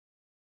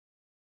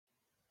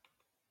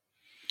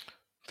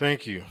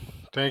Thank you.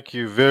 Thank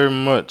you very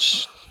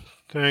much.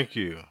 Thank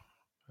you.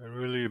 I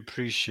really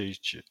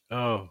appreciate you.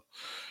 Oh,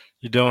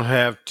 you don't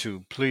have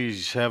to.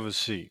 Please have a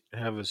seat.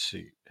 Have a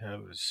seat.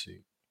 Have a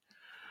seat.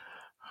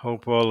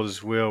 Hope all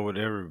is well with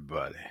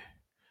everybody.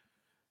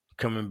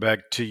 Coming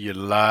back to you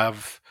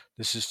live.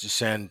 This is the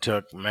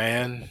Santuck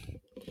Man.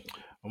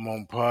 I'm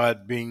on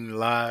Pod Being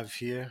Live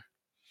here.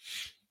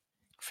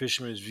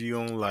 Fisherman's View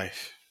on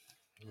Life.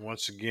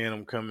 Once again,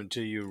 I'm coming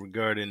to you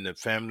regarding the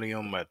family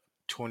on my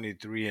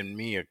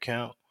 23andMe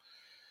account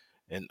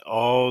and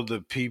all the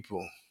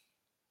people.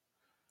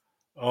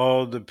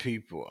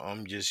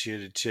 I'm just here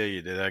to tell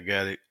you that I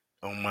got it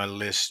on my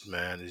list,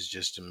 man. It's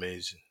just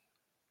amazing.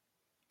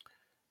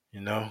 You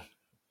know,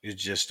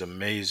 it's just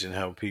amazing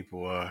how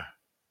people are.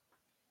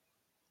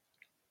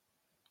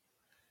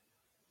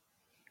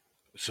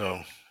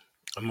 So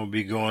I'm gonna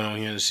be going on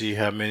here to see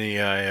how many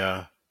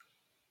have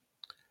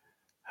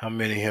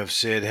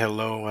said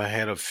hello. I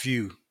had a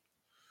few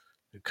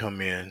to come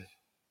in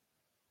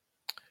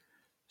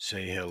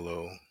say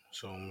hello.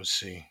 So I'm gonna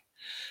see.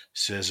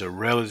 Says a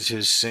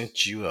relative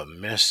sent you a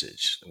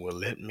message. Well,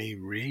 let me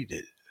read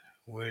it.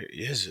 Where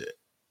is it?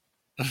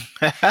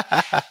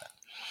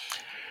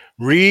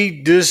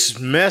 Read this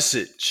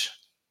message.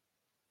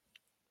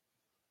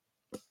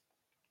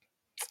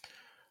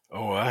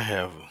 Oh, I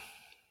have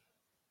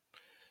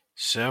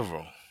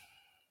several.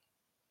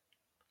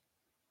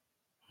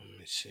 Let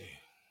me see.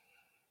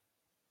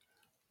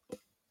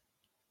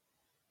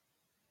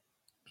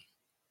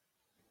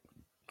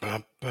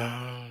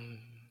 Bum.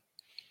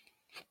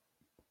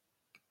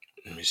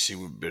 Let me see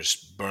what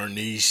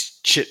Bernice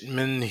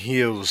Chitman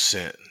Hill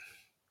sent.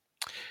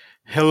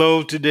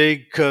 Hello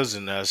today,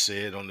 cousin, I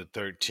said on the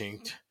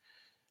 13th.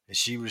 And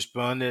she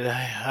responded,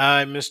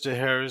 Hi, Mr.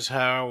 Harris,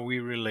 how are we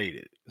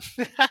related?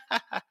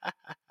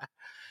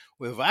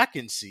 Well, if I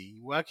can see,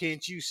 why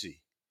can't you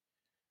see?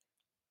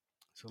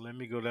 So let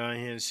me go down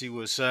here and see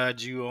what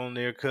side you on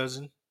there,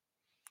 cousin.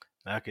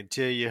 I can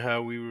tell you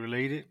how we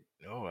related.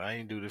 Oh, I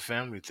ain't do the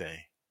family thing.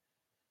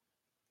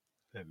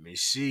 Let me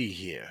see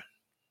here.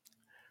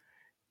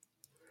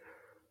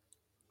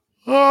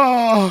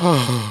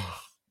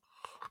 Oh,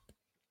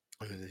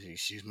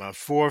 she's my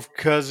fourth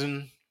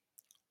cousin,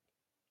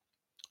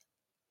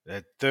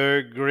 that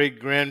third great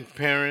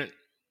grandparent.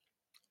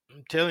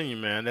 I'm telling you,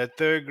 man, that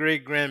third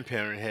great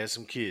grandparent had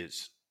some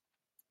kids.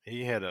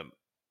 He had a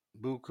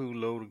buku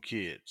load of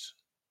kids.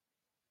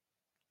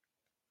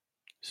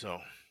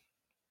 So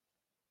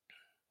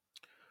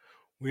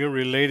we're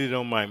related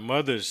on my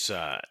mother's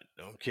side.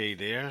 Okay,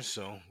 there.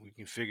 So we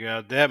can figure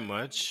out that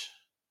much.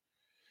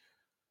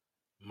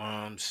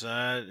 Mom's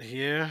side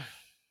here.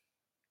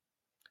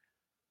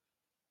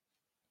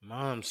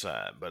 Mom's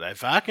side. But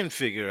if I can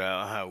figure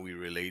out how we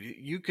related,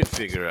 you can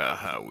figure out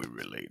how we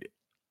related.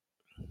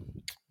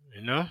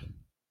 You know?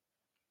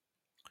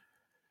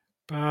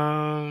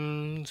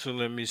 So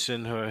let me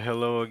send her a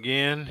hello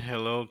again.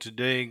 Hello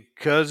today,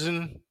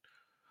 cousin.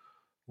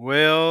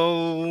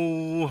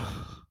 Well,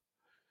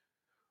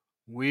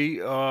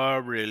 we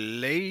are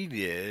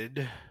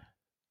related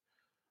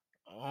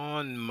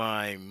on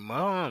my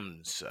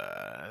mom's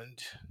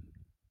side.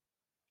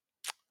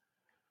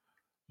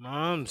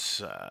 Mom's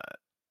side.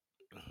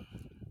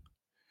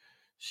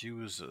 She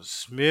was a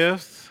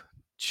Smith,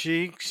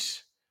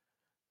 Cheeks,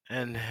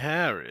 and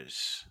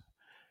Harris.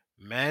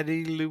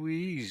 Maddie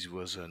Louise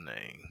was her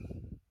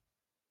name.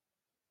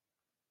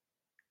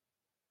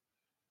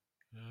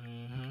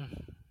 hmm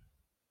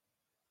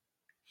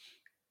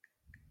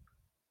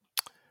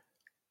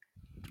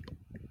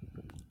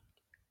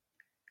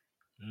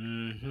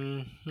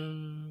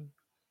hmm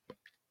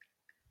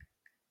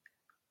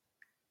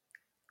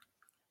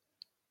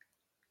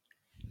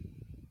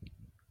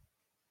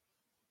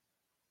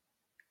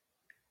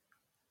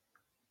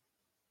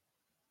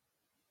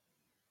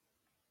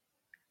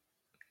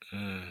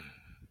Mm.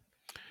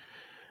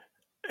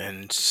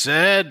 And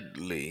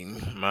sadly,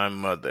 my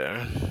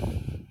mother,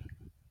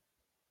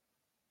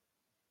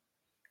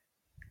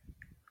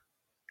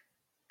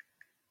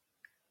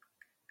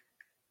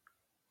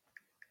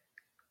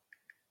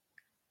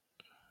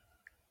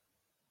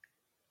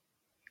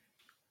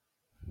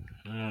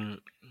 mm,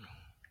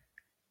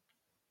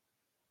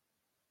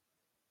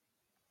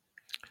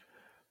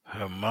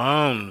 her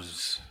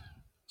mom's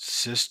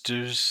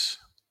sisters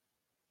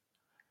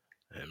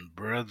and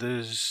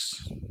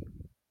brothers,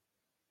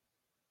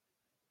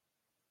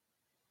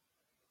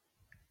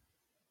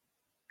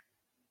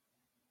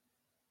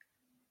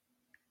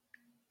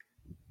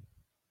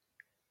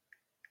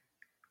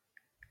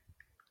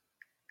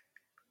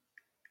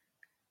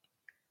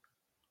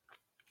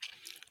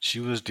 she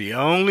was the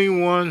only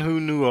one who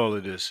knew all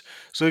of this.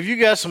 So if you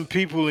got some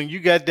people and you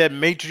got that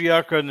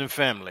matriarch in the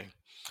family,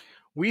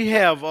 we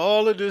have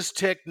all of this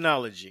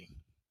technology.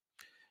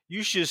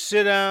 You should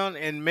sit down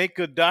and make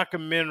a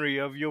documentary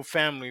of your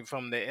family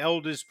from the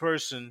eldest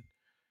person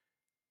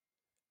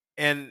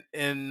and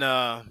and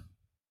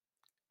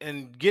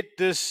get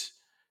this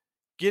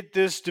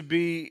to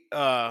be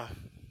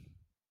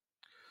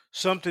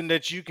something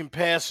that you can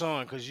pass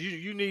on, because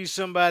you need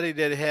somebody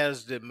that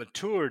has the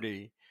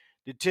maturity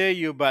to tell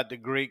you about the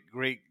great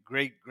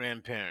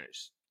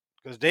grandparents,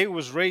 because they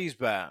was raised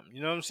by them.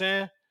 You know what I'm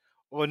saying?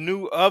 Or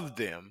knew of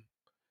them,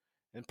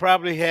 and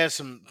probably had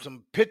some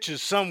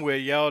pictures somewhere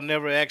y'all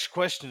never asked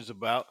questions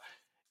about,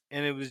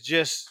 and it was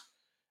just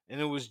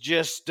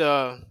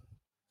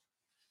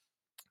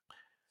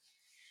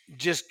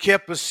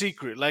kept a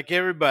secret, like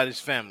everybody's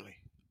family.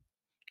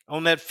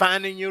 On that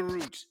Finding Your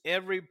Roots,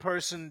 every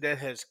person that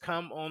has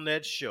come on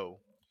that show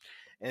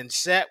and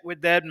sat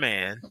with that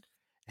man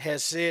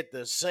has said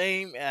the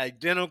same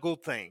identical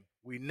thing.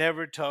 We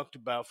never talked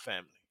about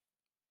family.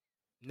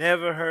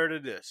 Never heard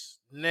of this.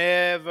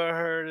 Never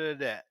heard of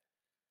that.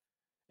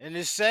 And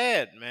it's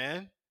sad,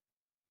 man.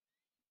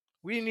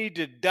 We need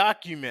to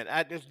document.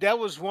 That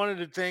was one of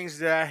the things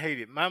that I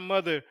hated. My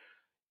mother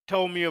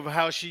told me of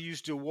how she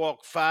used to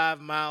walk 5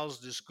 miles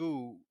to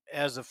school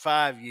as a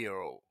 5 year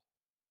old.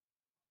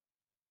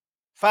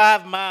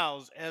 5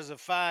 miles as a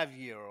 5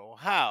 year old.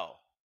 How?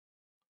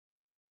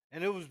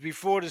 And it was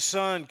before the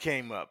sun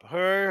came up.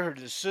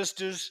 The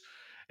sisters,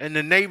 and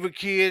the neighbor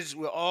kids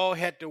we all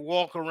had to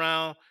walk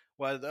around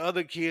while the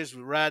other kids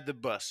would ride the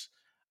bus.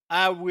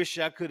 I wish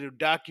I could have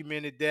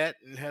documented that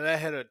and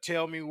had her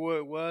tell me where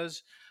it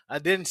was. I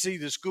didn't see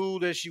the school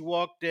that she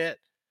walked at,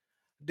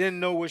 didn't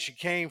know where she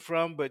came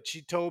from, but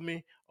she told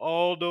me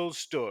all those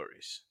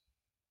stories.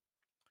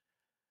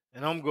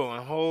 And I'm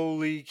going,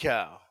 holy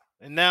cow.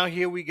 And now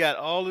here we got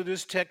all of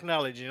this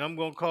technology, and I'm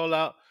going to call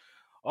out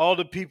all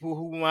the people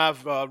whom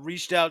I've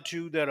reached out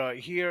to that are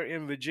here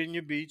in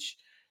Virginia Beach,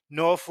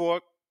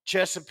 Norfolk,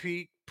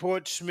 Chesapeake,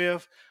 Port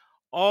Smith.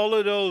 All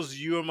of those,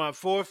 you are my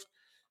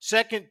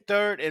second,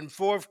 third, and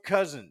fourth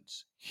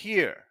cousins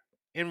here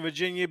in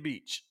Virginia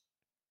Beach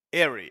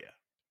area,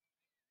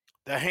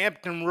 the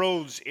Hampton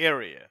Roads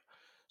area.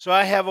 So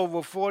I have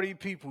over 40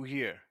 people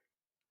here.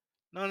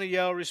 None of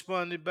y'all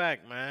responded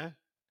back, man.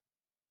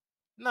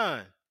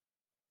 None.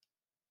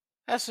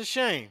 That's a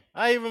shame.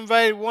 I even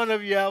invited one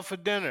of you out for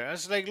dinner. I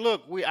was like,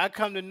 look, I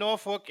come to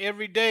Norfolk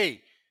every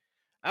day.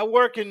 I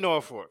work in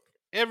Norfolk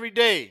every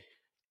day.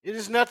 It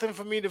is nothing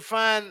for me to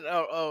find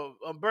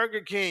a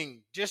Burger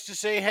King just to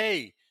say,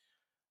 hey,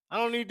 I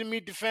don't need to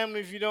meet the family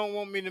if you don't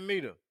want me to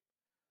meet them.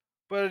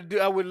 But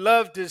I would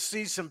love to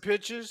see some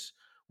pictures,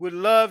 would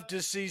love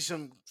to see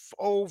some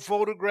old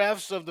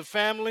photographs of the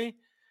family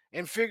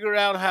and figure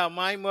out how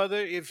my mother,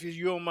 if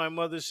you're on my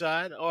mother's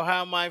side, or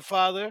how my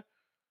father,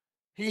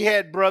 he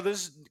had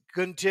brothers,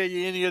 couldn't tell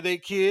you any of their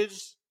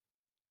kids.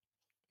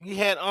 He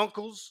had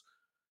uncles,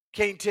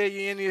 can't tell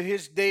you any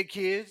of their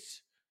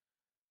kids.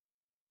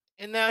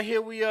 And now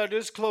here we are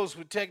this close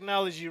with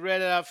technology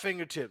right at our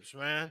fingertips,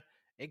 man.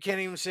 And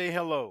can't even say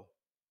hello.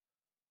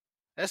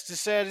 That's the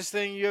saddest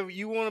thing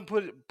you want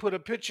to put a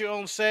picture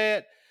on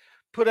sad,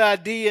 put our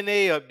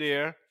DNA up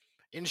there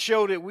and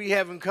show that we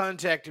haven't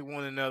contacted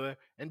one another,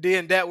 and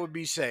then that would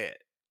be sad.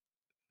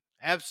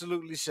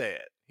 Absolutely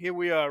sad. Here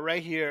we are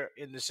right here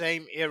in the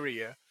same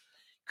area.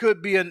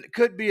 Could be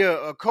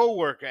a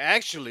co-worker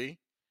actually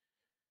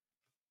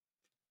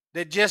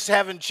that just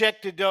haven't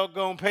checked the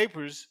doggone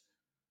papers,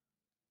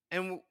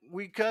 and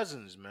we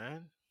cousins,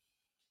 man.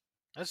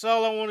 That's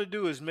all I want to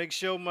do is make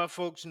sure my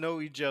folks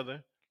know each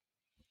other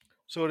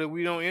so that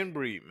we don't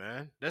inbreed,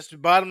 man. That's the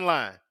bottom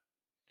line.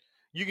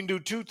 You can do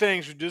two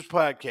things with this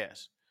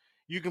podcast.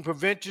 You can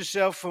prevent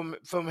yourself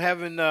from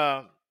having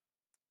a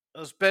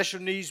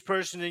special needs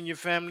person in your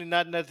family.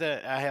 Not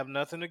that I have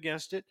nothing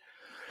against it,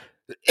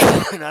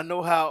 and I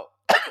know how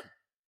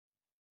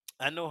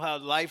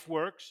life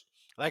works.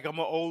 Like I'm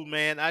an old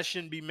man, I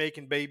shouldn't be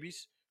making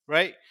babies,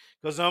 right?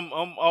 Because I'm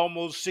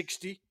almost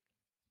 60.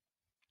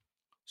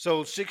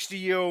 So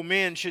 60-year-old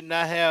men should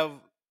not have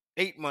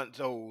 8 months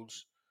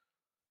olds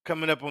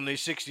coming up on their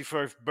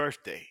 61st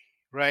birthday,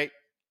 right?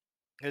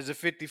 There's a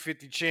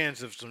 50-50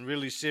 chance of some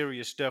really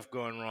serious stuff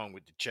going wrong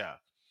with the child.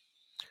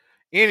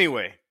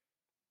 Anyway,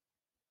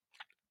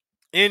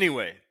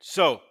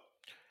 so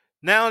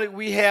now that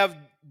we have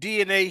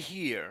DNA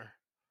here,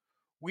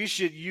 we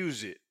should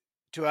use it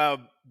to our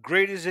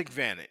greatest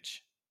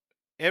advantage.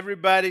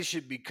 Everybody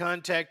should be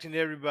contacting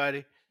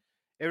everybody.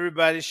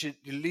 Everybody should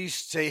at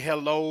least say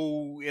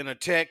hello in a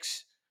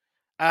text.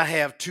 I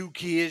have 2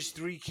 kids,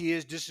 3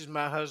 kids. This is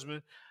my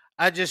husband.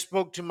 I just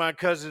spoke to my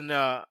cousin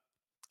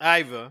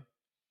Iva.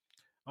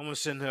 I'm gonna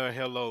send her a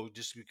hello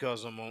just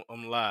because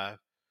I'm live.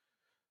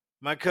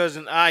 My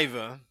cousin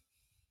Iva.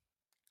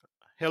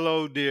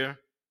 Hello, dear.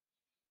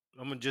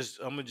 I'm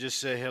gonna just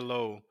say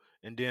hello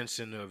and then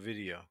send her a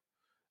video,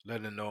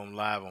 letting her know I'm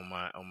live on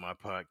my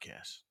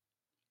podcast.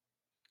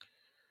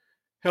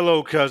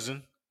 Hello,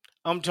 cousin.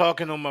 I'm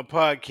talking on my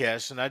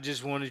podcast, and I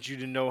just wanted you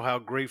to know how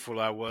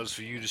grateful I was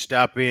for you to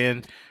stop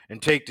in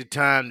and take the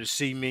time to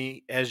see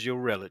me as your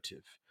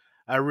relative.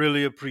 I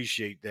really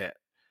appreciate that.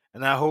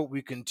 And I hope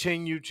we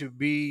continue to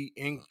be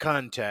in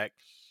contact.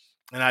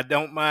 And I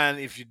don't mind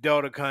if your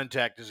daughter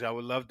contacts us. I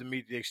would love to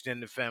meet the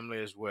extended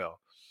family as well.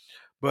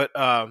 But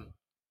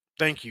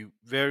thank you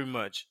very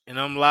much. And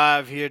I'm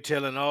live here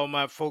telling all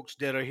my folks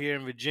that are here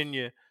in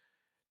Virginia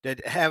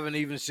that haven't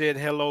even said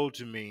hello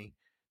to me,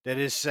 that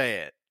is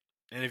sad.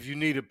 And if you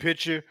need a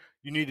picture,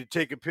 you need to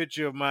take a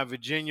picture of my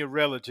Virginia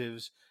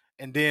relatives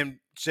and then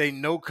say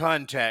no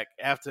contact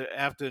after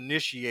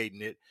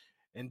initiating it,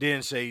 and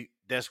then say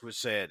that's what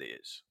sad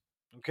is.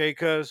 Okay,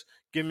 cuz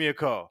give me a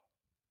call.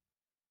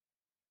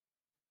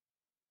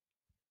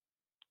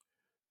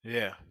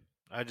 Yeah.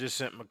 I just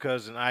sent my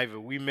cousin Ivor.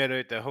 We met her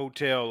at the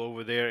hotel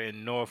over there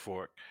in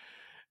Norfolk.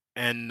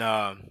 And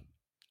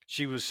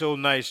she was so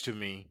nice to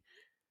me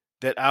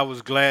that I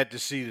was glad to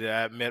see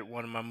that I met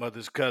one of my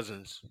mother's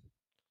cousins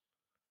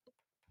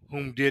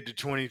whom did the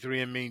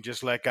 23andMe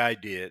just like I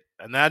did.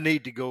 And I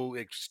need to go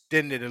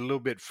extend it a little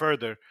bit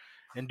further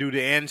and do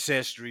the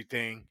ancestry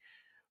thing,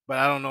 but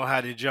I don't know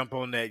how to jump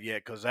on that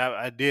yet because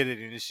I did it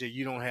and it said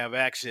you don't have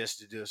access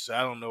to this, so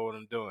I don't know what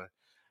I'm doing.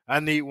 I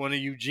need one of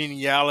you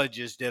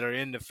genealogists that are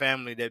in the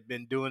family that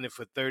been doing it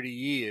for 30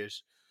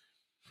 years.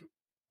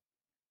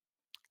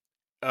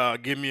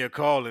 Give me a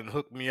call and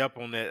hook me up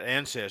on that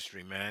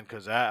ancestry, man,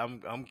 because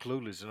I'm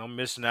clueless and I'm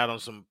missing out on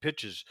some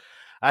pictures.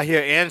 I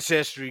hear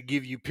ancestry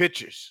give you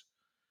pictures.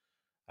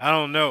 I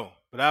don't know,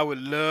 but I would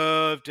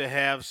love to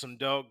have some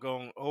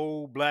doggone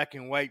old black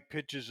and white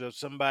pictures of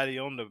somebody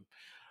on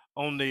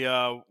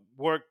the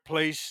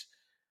workplace,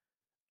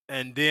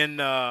 and then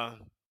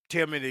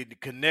tell me the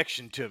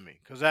connection to me,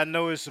 because I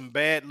know it's some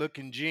bad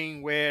looking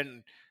jean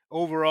wearing,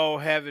 overall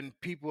having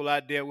people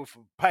out there with a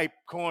pipe,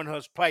 corn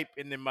husk pipe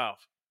in their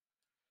mouth.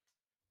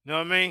 You know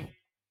what I mean?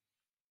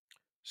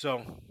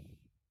 So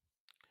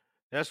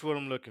that's what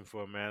I'm looking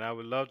for, man. I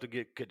would love to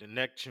get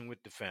connection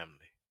with the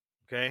family.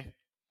 Okay.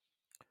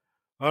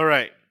 All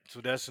right. So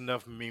that's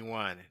enough of me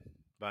whining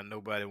about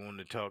nobody wanting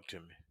to talk to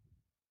me.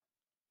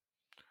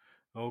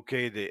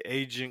 Okay, the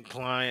agent,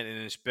 client, and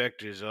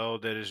inspector is all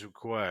that is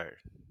required.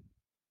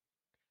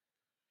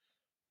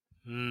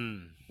 Hmm.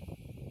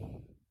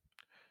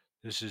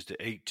 This is the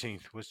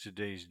 18th. What's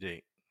today's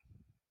date?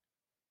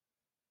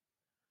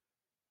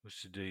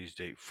 What's today's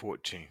date?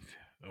 14th.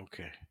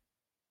 Okay.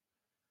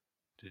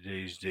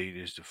 Today's date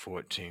is the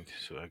 14th,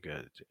 so I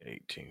got it the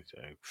 18th.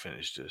 I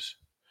finished this.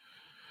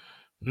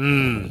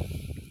 Hmm.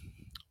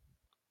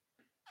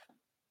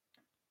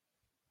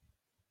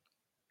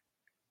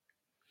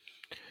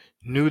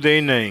 Knew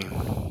they name.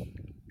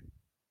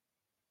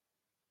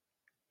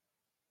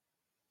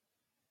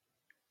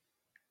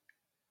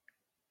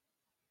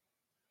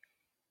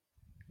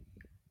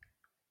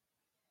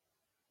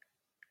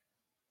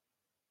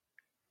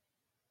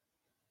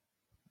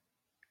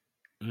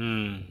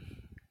 Hmm.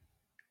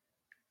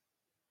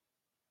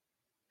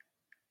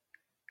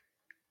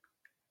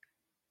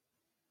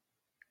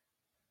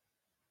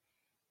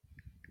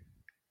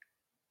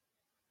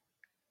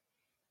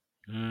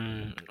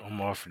 I'm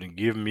offering to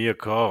give me a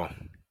call.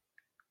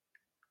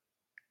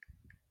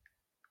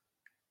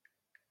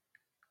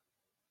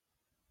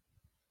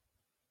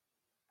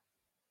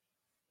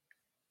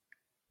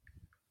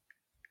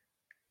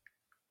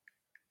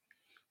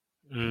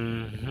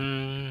 Hmm.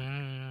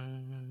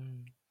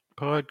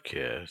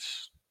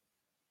 Podcast.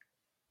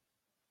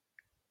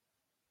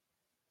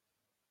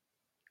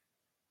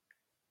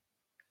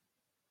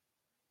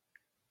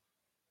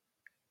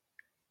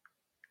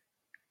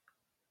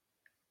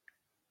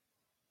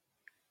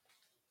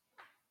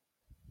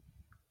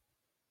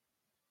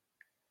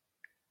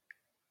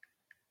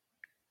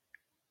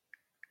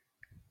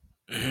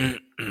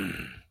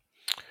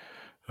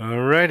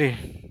 Alrighty.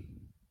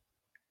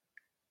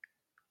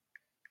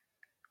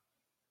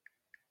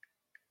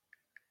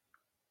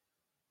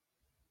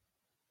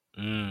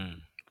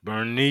 Mm.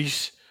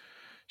 Bernice,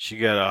 she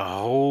got a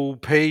whole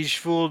page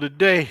full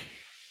today.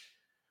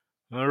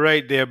 All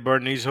right, there,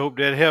 Bernice. Hope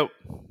that helped.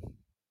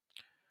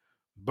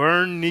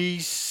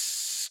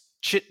 Bernice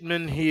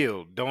Chitman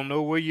Hill. Don't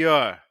know where you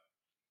are.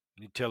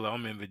 Let me tell her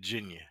I'm in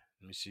Virginia.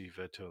 Let me see if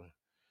I told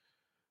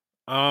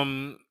her.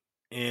 I'm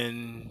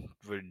in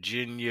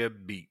Virginia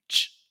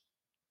Beach.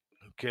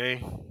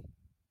 Okay.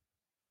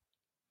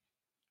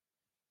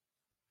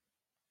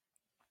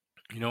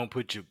 You don't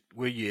put your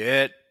where you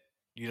at.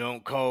 You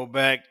don't call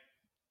back.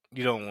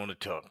 You don't want to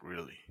talk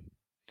really.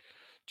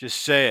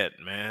 Just say it,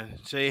 man.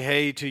 Say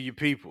hey to your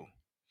people.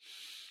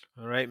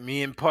 All right.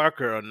 Me and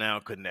Parker are now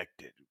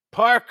connected.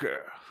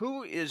 Parker.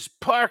 Who is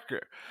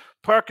Parker?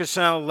 Parker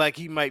sounds like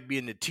he might be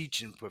in the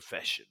teaching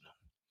profession.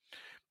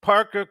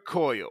 Parker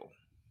Coyle.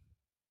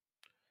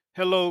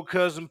 Hello,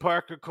 cousin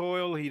Parker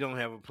Coyle. He don't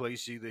have a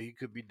place either. He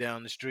could be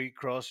down the street,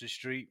 cross the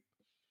street.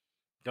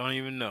 Don't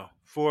even know.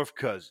 Fourth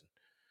cousin.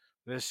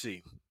 Let's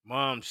see.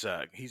 Mom's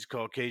side. He's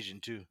Caucasian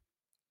too.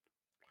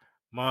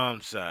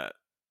 Mom's side.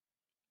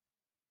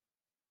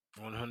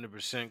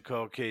 100%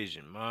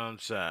 Caucasian.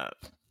 Mom's side.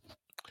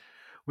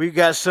 We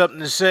got something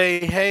to say.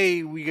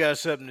 Hey, we got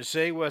something to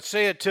say. Well,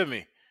 say it to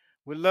me.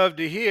 We'd love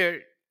to hear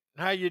it.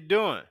 How you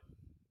doing?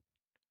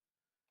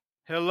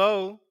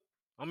 Hello?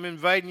 I'm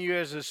inviting you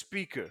as a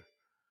speaker.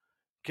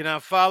 Can I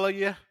follow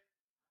you?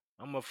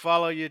 I'm going to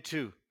follow you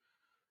too.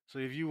 So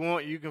if you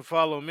want, you can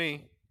follow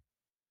me.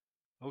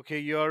 Okay,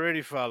 you're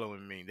already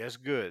following me. That's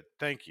good.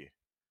 Thank you.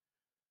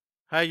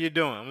 How you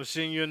doing? I'm going to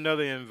send you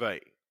another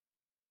invite.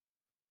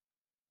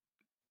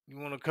 You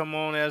want to come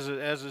on as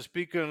a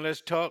speaker and let's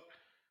talk?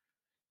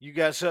 You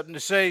got something to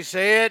say?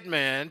 Say it,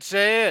 man.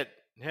 Say it.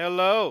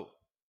 Hello.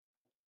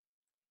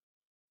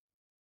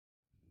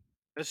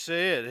 Let's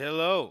say it.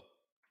 Hello.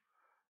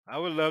 I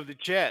would love to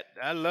chat.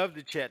 I love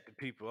to chat to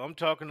people. I'm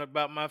talking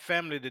about my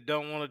family that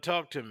don't want to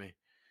talk to me.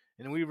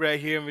 And we right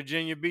here in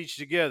Virginia Beach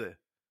together.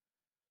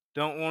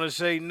 Don't want to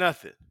say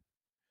nothing.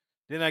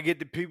 Then I get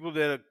the people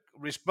that are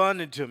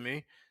responding to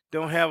me,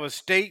 don't have a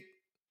state,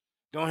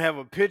 don't have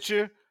a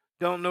picture,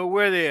 don't know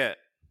where they're at.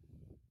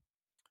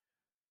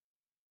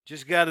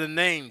 Just got a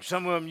name.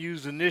 Some of them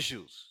use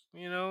initials,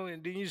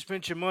 and then you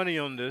spend your money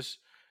on this,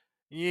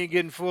 and you ain't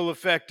getting full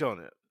effect on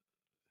it.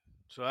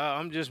 So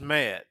I'm just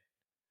mad.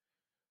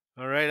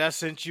 All right, I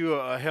sent you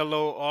a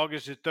hello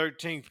August the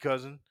 13th,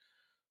 cousin.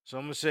 So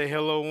I'm going to say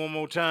hello one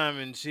more time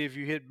and see if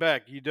you hit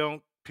back. You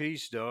don't?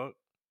 Peace, dog.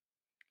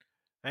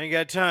 I ain't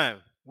got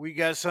time. We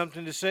got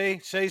something to say?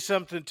 Say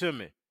something to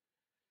me.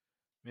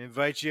 I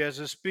invite you as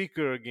a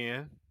speaker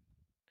again.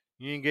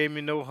 You ain't gave me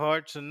no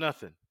hearts or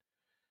nothing.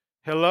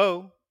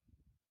 Hello?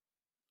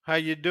 How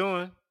you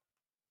doing?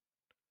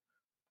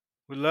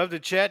 We'd love to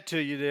chat to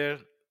you there.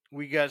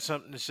 We got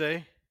something to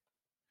say.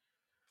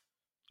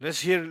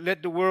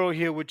 Let the world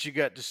hear what you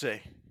got to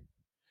say.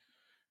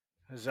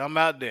 Cause I'm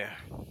out there.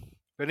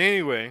 But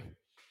anyway,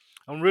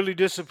 I'm really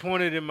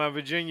disappointed in my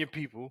Virginia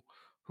people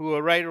who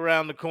are right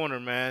around the corner,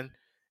 man,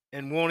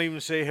 and won't even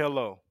say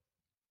hello.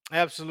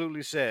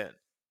 Absolutely sad.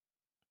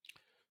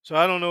 So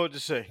I don't know what to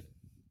say.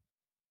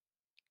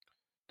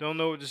 Don't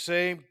know what to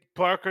say.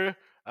 Parker,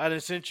 I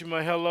done sent you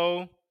my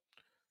hello.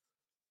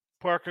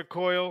 Parker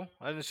Coyle,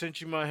 I done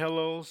sent you my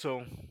hello.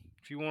 So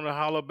if you want to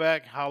holler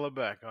back, holler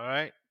back. All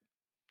right.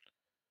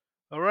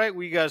 All right.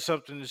 We got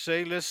something to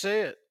say. Let's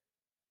say it.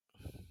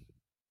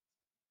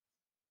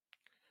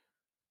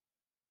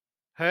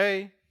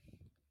 Hey,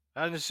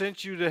 I done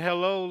sent you the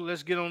hello.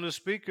 Let's get on the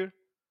speaker.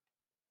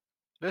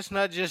 Let's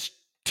not just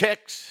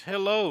text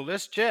hello.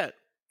 Let's chat.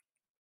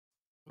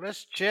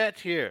 Let's chat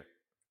here.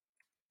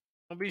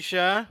 Don't be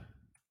shy.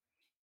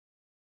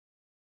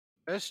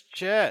 Let's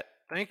chat.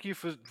 Thank you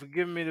for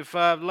giving me the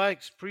 5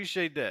 likes.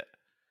 Appreciate that.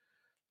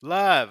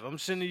 Live. I'm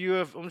sending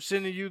you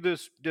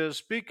the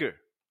speaker.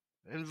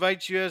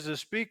 Invite you as a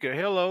speaker.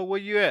 Hello, where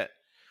you at?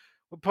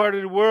 What part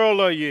of the world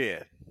are you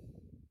in?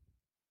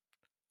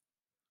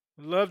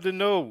 Love to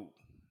know.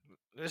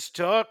 Let's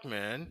talk,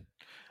 man.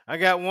 I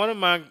got one of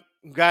my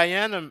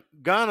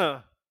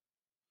Ghananese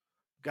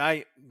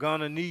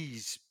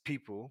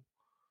people,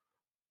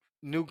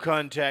 new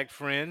contact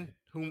friend,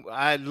 whom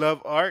I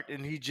love art,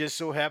 and he just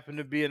so happened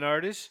to be an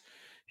artist.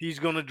 He's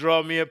gonna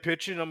draw me a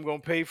picture, and I'm gonna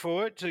pay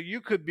for it. So you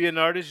could be an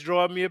artist,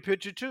 draw me a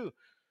picture too.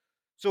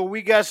 So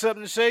we got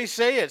something to say.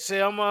 Say it. Say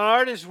I'm an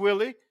artist,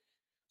 Willie.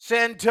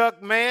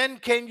 Santuck man,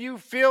 can you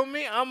feel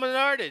me? I'm an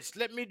artist.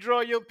 Let me draw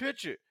your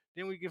picture.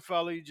 Then we can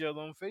follow each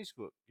other on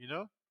Facebook.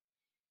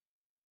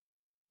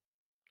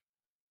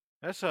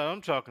 That's how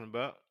I'm talking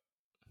about.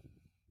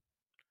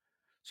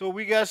 So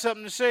we got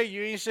something to say.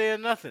 You ain't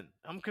saying nothing.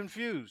 I'm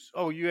confused.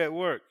 Oh, you at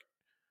work.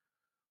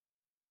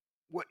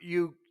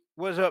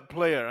 What's up,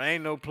 player? I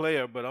ain't no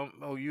player, but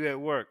you at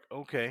work.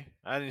 Okay.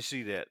 I didn't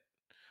see that.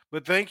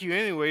 But thank you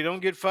anyway.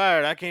 Don't get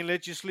fired. I can't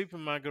let you sleep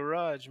in my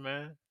garage,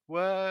 man.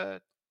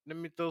 What? Let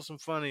me throw some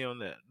funny on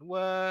that.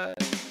 What?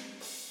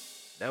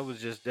 That was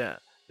just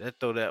that. That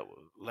was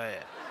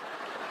laugh.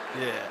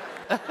 Yeah.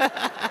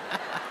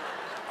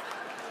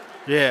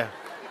 Yeah.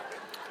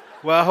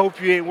 Well, I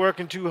hope you ain't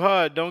working too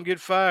hard. Don't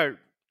get fired.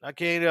 I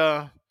can't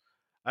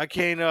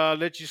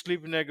let you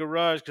sleep in that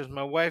garage because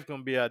my wife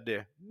gonna be out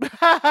there.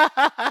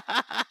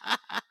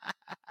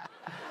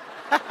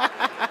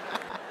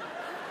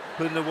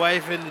 Putting the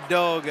wife and the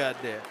dog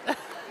out there.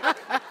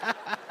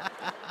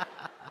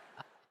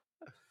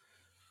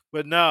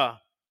 But nah,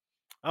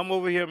 I'm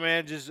over here,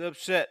 man, just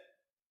upset.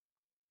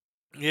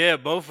 Yeah,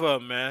 both of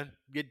them, man.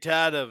 Get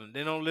tired of them.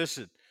 They don't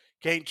listen.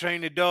 Can't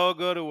train the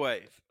dog or the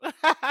wife.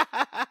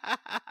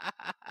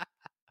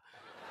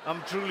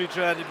 I'm truly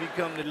trying to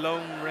become the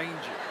Lone Ranger.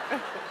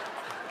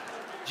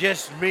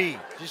 Just me.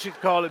 Just should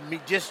call it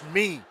me. Just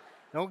me.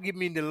 Don't give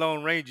me the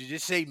Lone Ranger.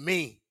 Just say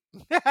me.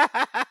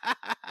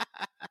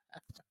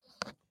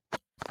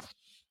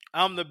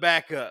 I'm the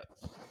backup.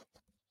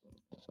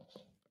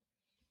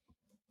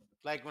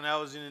 Like when I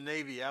was in the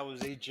Navy, I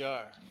was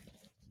HR.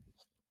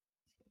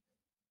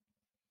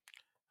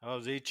 I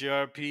was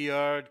HR,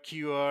 PR,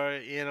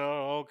 QR,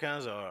 all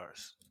kinds of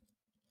R's.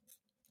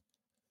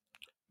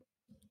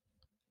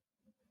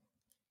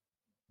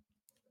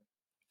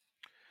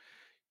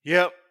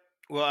 Yep.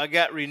 Well, I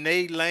got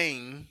Renee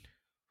Lane,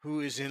 who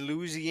is in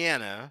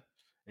Louisiana,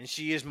 and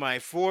she is my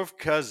fourth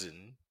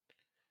cousin.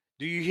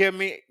 Do you hear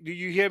me? Do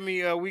you hear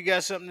me? We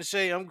got something to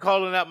say. I'm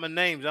calling out my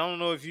names. I don't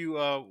know if you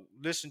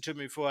listened to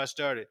me before I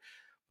started,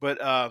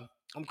 but I'm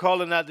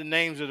calling out the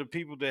names of the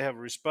people that have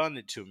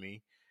responded to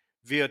me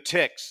via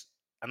text,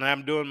 and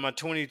I'm doing my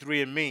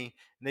 23andMe, and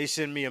they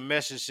send me a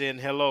message saying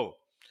hello.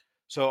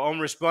 So I'm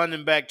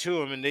responding back to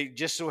them, and they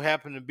just so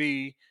happen to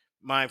be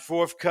my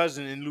fourth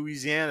cousin in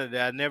Louisiana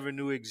that I never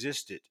knew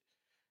existed.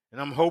 And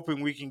I'm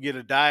hoping we can get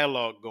a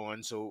dialogue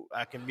going so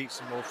I can meet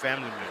some more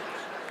family members.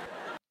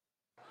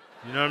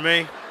 You know what I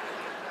mean?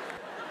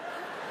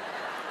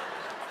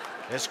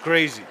 That's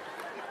crazy.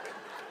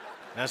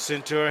 I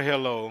sent her a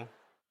hello,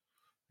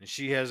 and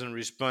she hasn't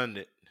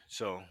responded.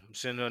 So I'm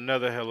sending her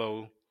another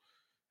hello.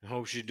 I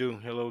hope she do.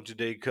 Hello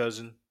today,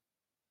 cousin.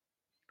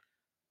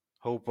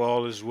 Hope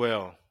all is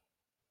well.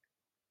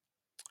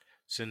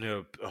 Send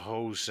her a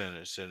whole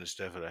sentence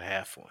instead of a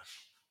half one.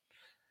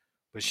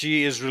 But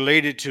she is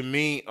related to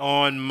me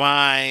on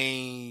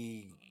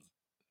my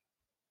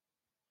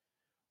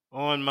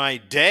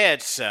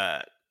dad's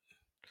side.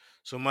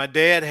 So my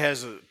dad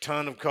has a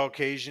ton of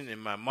Caucasian,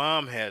 and my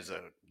mom has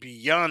a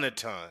beyond a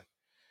ton.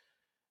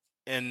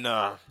 And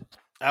I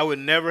would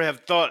never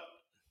have thought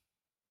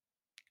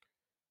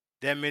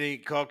that many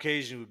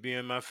Caucasians would be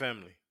in my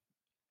family.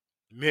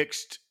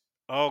 Mixed,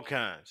 all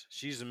kinds.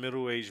 She's a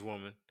middle-aged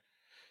woman,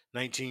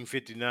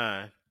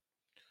 1959,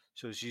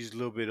 so she's a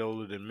little bit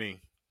older than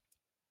me.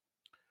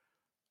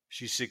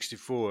 She's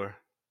 64.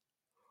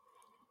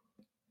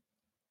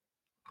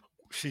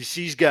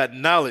 She's got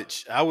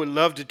knowledge. I would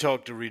love to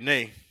talk to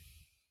Renee.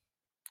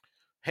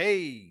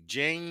 Hey,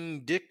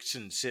 Jane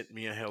Dixon sent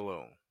me a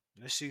hello.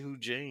 Let's see who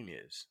Jane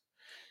is.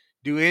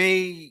 Do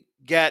any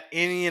got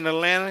any in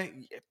Atlanta?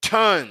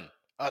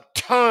 A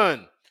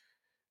ton.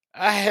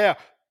 I have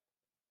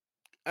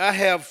I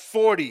have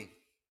 40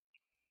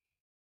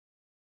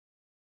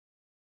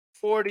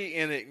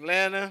 in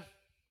Atlanta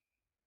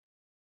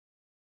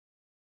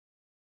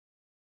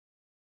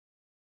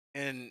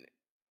and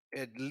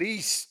at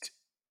least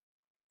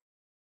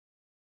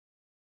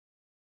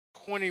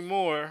 20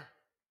 more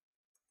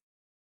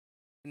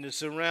in the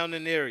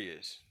surrounding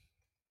areas.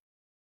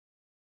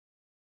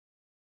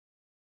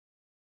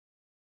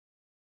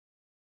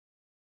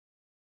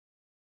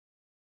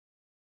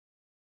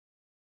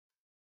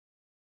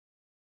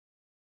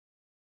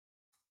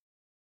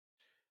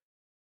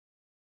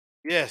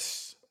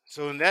 Yes.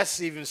 So and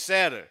that's even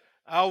sadder.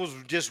 I was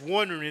just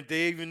wondering if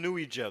they even knew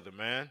each other,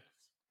 man.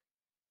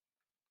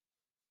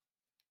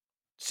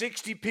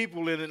 60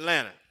 people in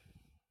Atlanta.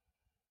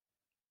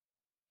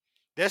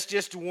 That's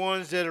just the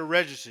ones that are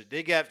registered.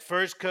 They got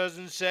first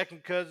cousins,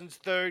 second cousins,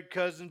 third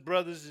cousins,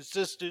 brothers and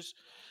sisters,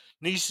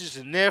 nieces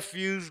and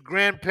nephews,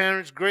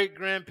 grandparents, great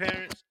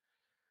grandparents.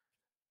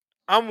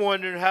 I'm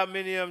wondering how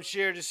many of them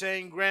share the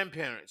same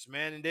grandparents,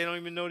 man, and they don't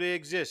even know they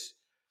exist.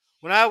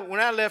 When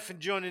I left and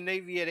joined the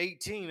Navy at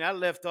 18, I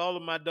left all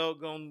of my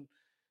doggone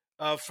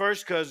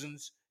first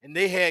cousins, and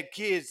they had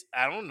kids.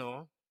 I don't know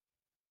 'em.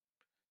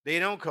 They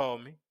don't call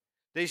me.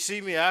 They see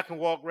me, I can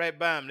walk right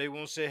by them. They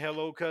won't say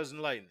hello, cousin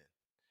Lightning.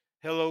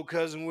 Hello,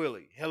 cousin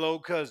Willie. Hello,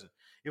 cousin.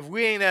 If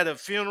we ain't at a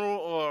funeral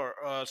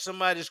or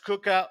somebody's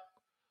cookout,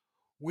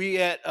 we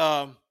at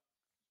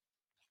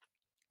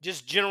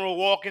just general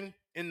walking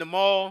in the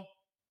mall,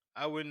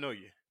 I wouldn't know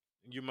you.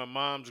 You're my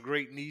mom's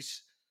great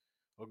niece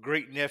or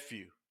great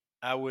nephew.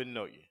 I wouldn't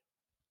know you.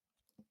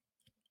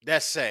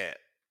 That's sad.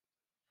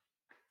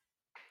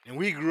 And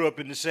we grew up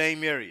in the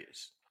same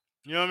areas.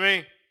 You know what I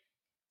mean?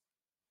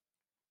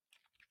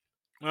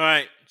 All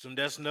right. So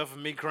that's enough of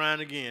me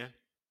crying again.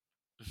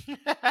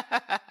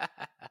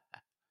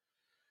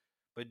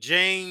 But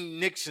Jane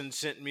Nixon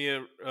sent me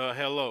a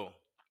hello.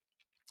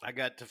 I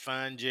got to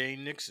find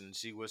Jane Nixon,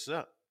 see what's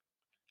up.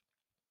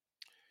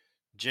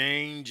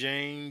 Jane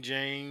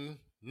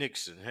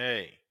Nixon.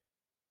 Hey,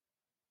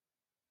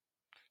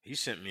 he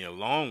sent me a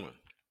long one.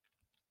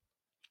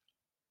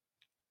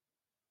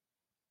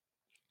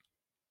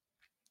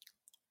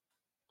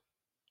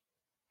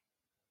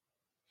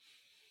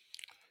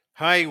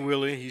 Hi,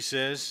 Willie, he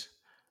says.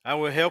 I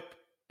will help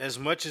as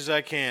much as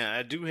I can.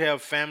 I do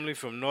have family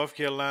from North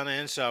Carolina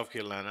and South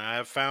Carolina. I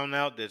have found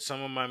out that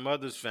some of my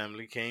mother's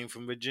family came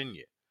from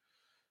Virginia.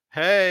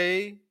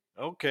 Hey,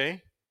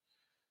 okay.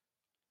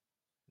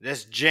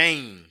 That's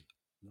Jane.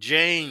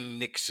 Jane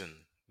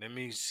Nixon. Let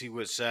me see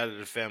what side of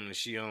the family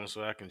she on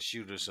so I can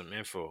shoot her some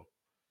info.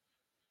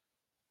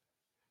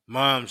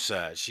 Mom's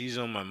side. She's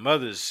on my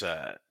mother's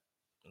side.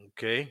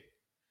 Okay.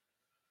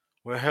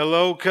 Well,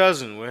 hello,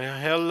 cousin. Well,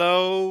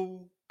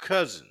 hello,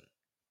 cousin.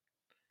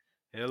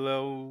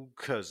 Hello,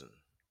 cousin.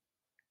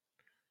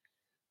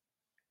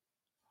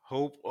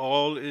 Hope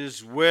all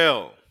is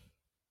well.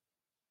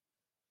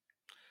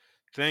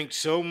 Thanks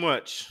so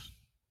much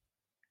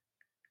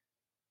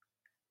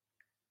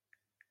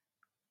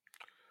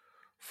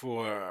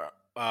for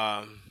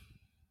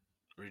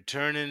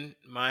returning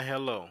my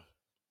hello.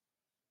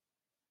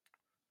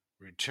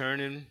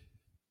 Returning,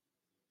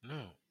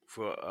 no,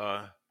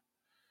 for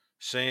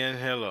saying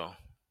hello.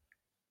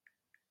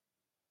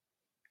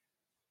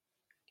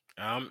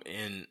 I'm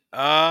in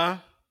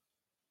on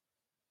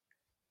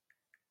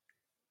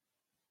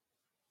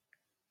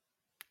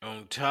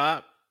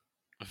top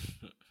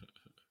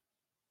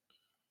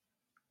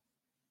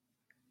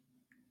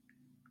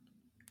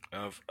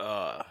of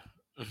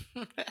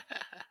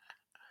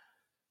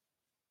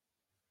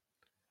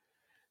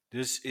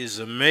this is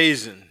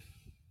amazing.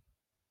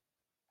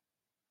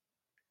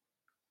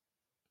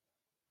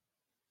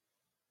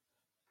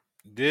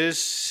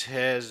 This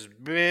has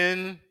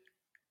been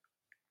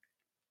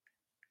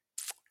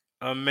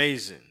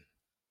amazing.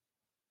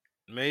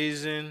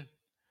 Amazing.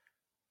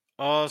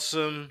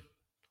 Awesome.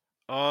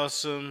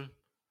 Awesome.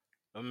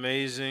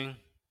 Amazing.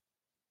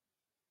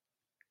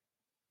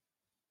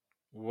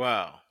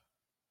 Wow.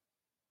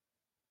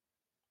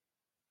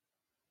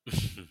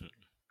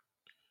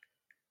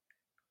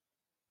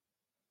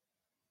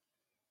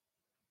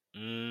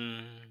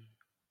 mm,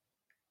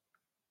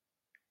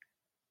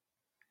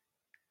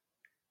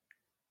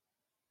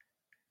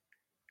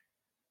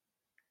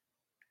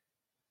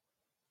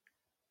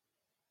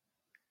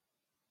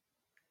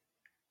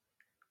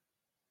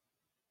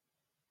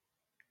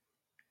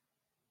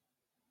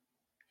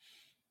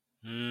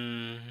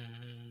 mm.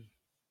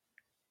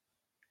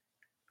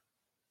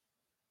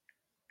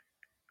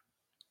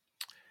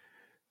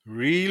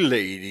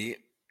 Lady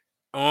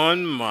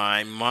on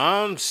my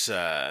mom's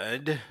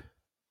side,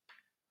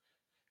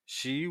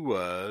 she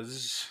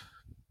was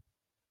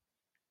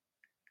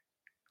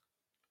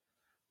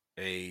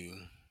a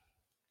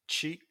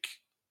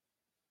Cheek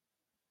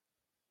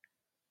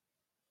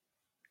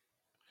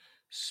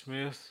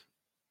Smith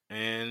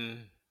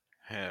and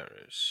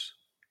Harris.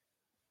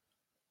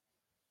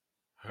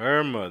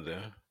 Her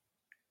mother,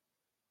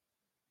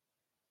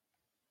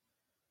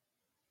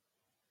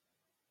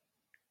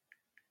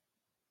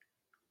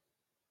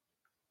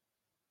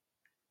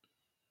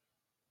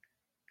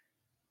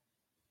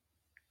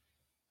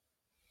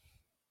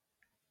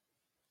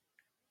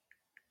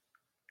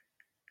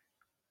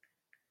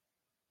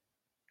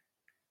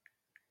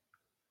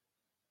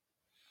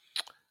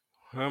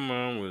 her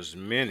mom was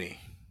Minnie.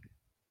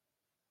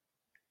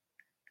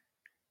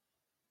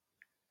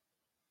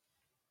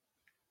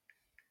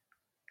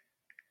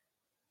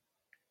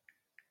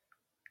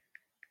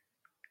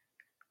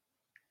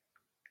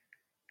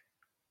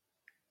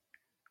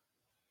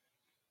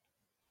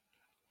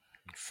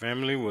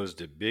 Family was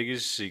the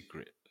biggest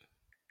secret.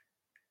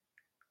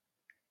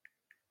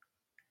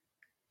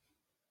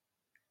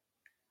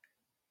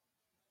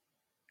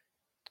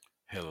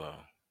 Hello.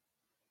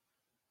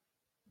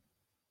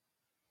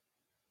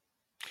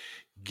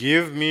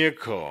 Give me a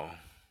call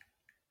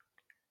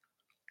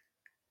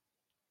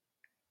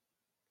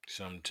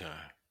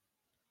sometime.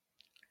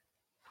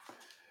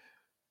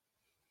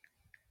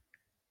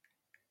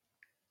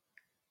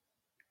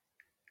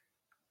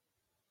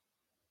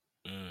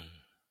 Mm.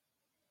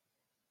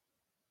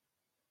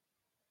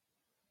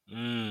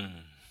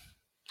 Mm.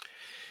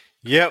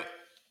 Yep,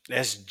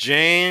 that's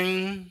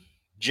Jane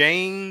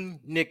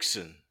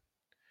Nixon.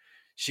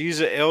 She's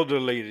an elder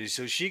lady,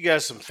 so she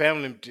got some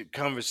family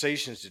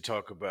conversations to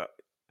talk about.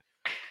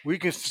 We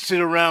can sit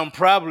around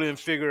probably and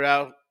figure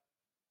out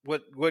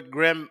what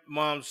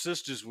grandmom's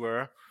sisters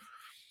were,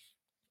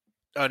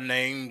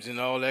 names and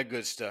all that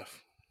good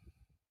stuff.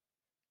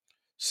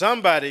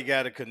 Somebody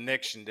got a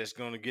connection that's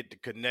going to get the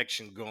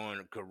connection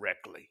going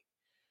correctly.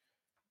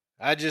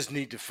 I just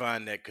need to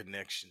find that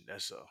connection.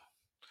 That's all.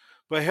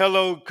 But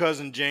hello,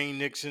 cousin Jane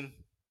Nixon.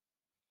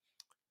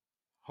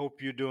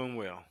 Hope you're doing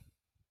well.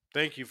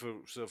 Thank you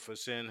for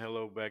saying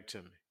hello back to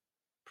me.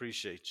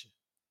 Appreciate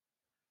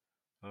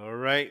you. All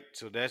right,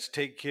 so that's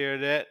take care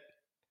of that.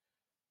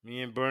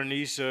 Me and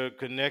Bernice are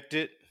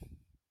connected.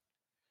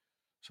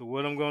 So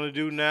what I'm going to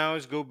do now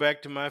is go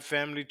back to my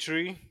family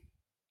tree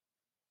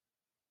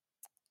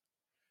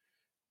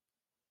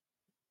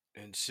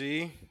and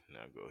see.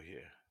 Now go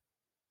here.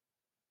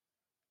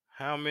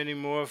 How many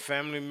more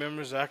family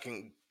members I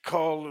can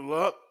call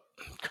up,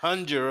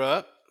 conjure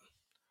up.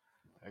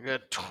 I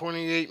got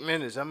 28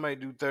 minutes. I might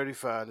do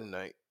 35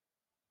 tonight.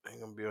 I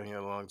ain't gonna be on here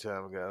a long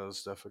time. I got other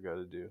stuff I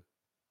gotta do.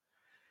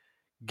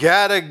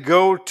 Gotta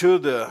go to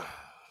the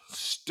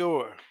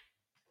store.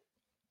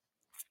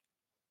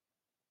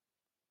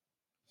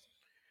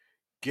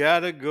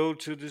 Gotta go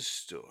to the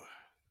store.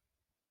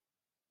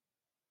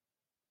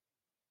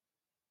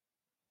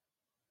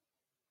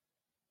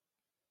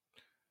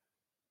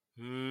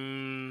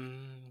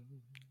 Hmm.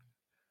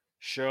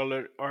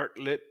 Charlotte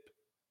Artlett,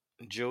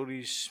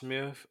 Jody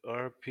Smith,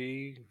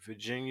 RP,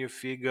 Virginia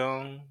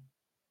Figon,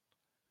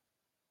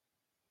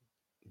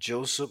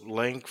 Joseph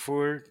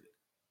Langford,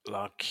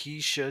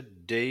 Lakeisha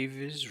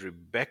Davis,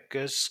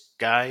 Rebecca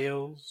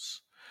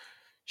Skiles,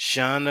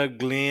 Shauna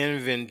Glenn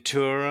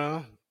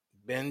Ventura,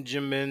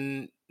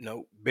 Benjamin,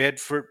 no,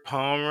 Bedford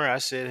Palmer, I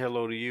said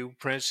hello to you.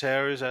 Prince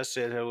Harris, I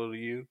said hello to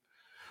you.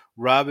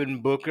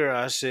 Robin Booker,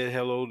 I said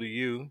hello to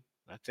you.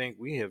 I think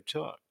we have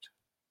talked.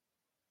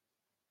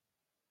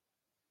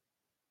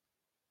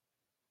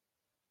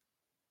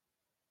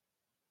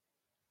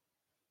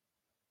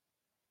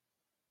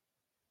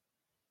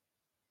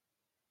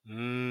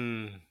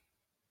 Mm,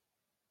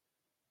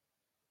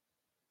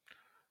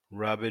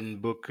 Robin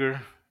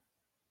Booker.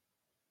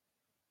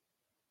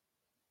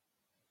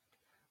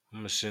 I'm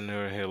going to send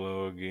her a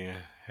hello again.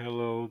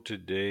 Hello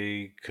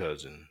today,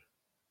 cousin.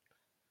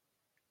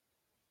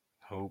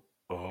 Hope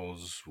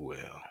all's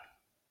well.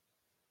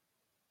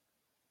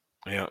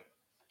 Yeah,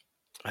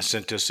 I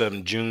sent her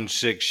something June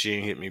 6th. She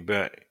ain't hit me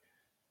back.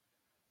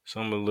 So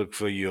I'm going to look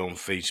for you on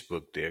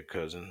Facebook there,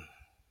 cousin.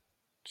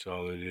 That's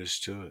all it is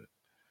to it.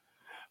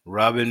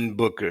 Robin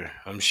Booker.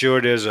 I'm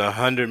sure there's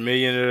 100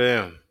 million of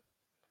them.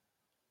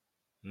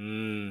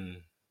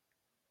 Mm,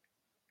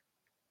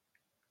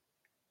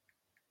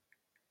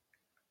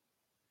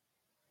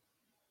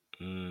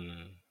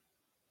 mm.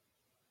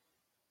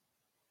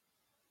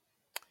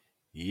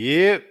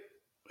 Yep.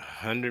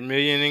 100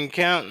 million and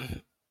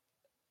counting.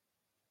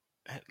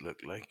 That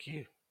looked like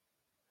you.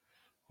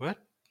 What?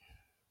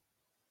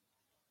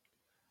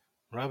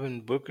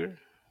 Robin Booker?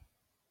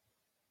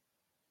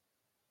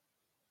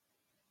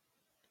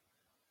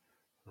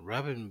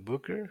 Robin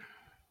Booker?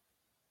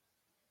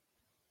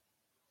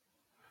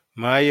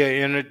 Maya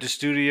entered the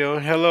studio.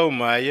 Hello,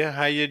 Maya.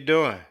 How you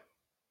doing?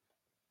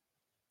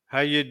 How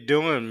you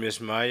doing, Miss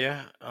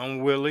Maya? I'm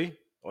Willie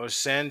or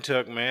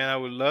Santuck, man. I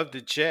would love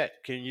to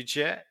chat. Can you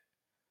chat?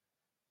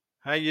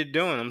 How you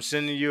doing? I'm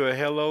sending you a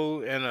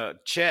hello and a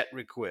chat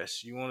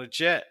request. You want to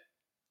chat?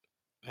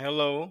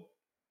 Hello.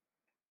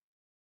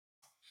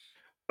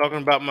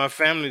 Talking about my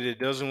family that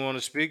doesn't want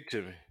to speak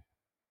to me.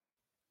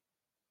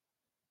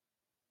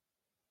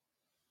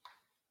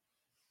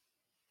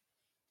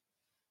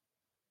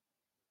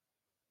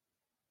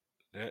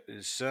 That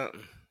is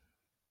something.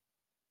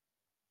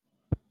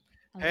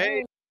 Hey,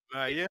 Hello.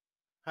 Maya.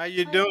 How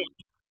you Hi, doing?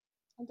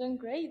 I'm doing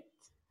great.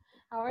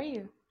 How are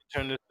you?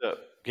 Turn this up.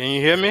 Can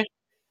you hear me?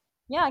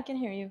 Yeah, I can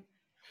hear you.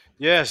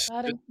 Yes.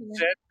 Loud This and is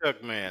clear.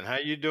 Santuck, man. How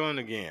you doing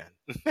again?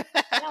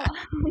 Yeah,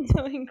 I'm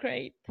doing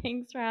great.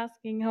 Thanks for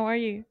asking. How are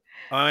you?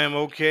 I am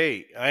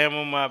okay. I am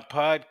on my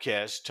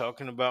podcast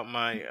talking about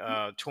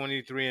my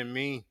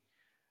 23andMe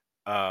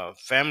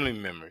family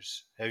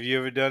members. Have you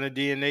ever done a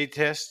DNA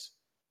test?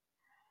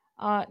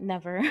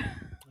 Never.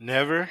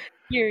 Never?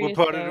 What Curious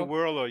part of the though.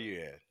 world are you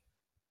in?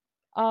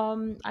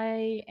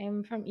 I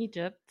am from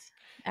Egypt,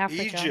 Africa.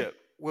 Egypt.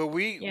 Well,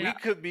 we Yeah.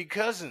 could be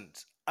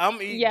cousins.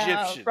 I'm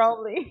Yeah, Egyptian.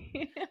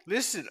 probably.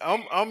 Listen,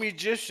 I'm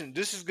Egyptian.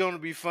 This is going to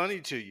be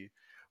funny to you,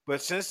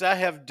 but since I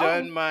have Oh.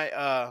 done my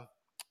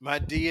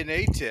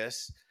DNA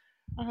test,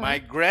 Uh-huh. my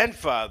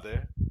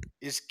grandfather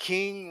is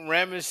King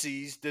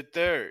Ramesses the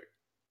Third.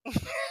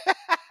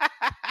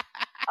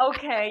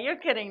 Okay, you're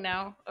kidding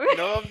now.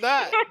 No, I'm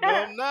not.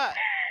 No, I'm not.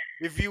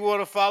 If you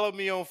want to follow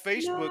me on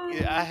Facebook,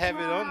 I No. have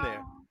it on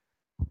there. Wow.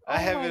 I Oh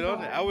have my it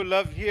on there. I god. would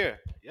love here.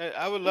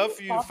 I would Is love this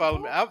for you to follow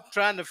me. possible? I'm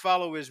trying to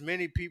follow as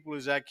many people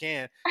as I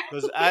can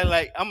because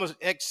I'm an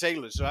ex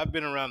sailor, so I've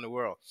been around the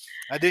world.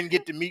 I didn't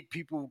get to meet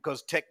people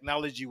because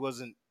technology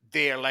wasn't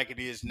there like it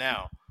is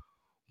now.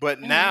 But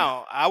Uh-huh.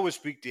 now I would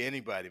speak to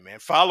anybody, man.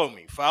 Follow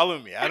me.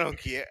 I don't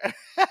care.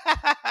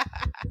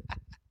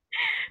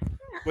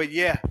 But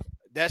yeah,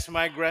 that's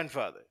my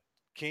grandfather,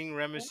 King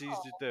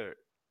Ramesses the Wow. Third.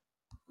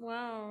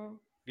 Wow.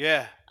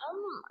 Yeah,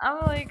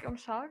 I'm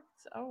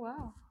shocked. Oh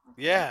wow. Okay.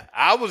 yeah.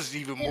 I was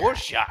even more Yeah.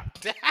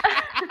 shocked.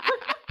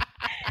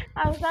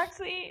 I was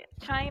actually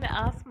trying to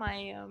ask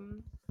my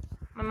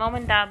mom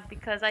and dad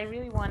because I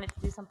really wanted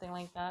to do something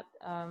like that.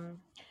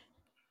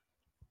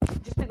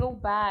 Just to go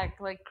back,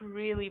 like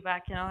really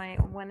back, I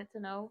wanted to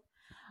know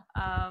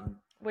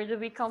where did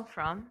we come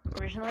from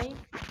originally?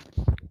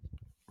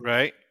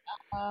 Right.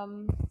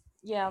 Um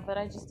yeah, but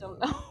I just don't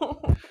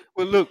know.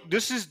 Well, look,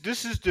 this is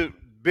the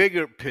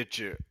bigger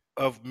picture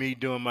of me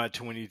doing my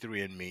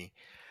 23andMe.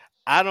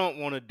 I don't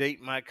want to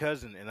date my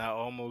cousin, and I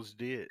almost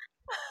did.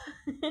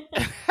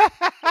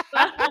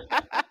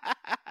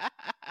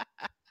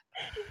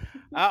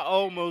 I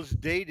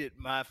almost dated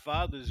my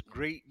father's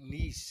great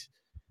niece.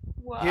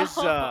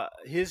 Wow.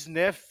 His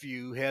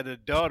nephew had a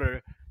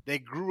daughter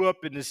that grew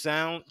up in the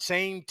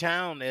same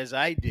town as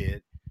I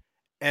did,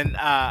 and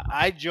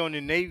I joined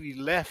the Navy,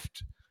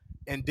 left,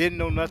 and didn't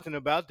know nothing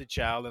about the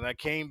child, and I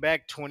came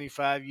back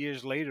 25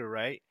 years later,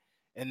 right?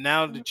 And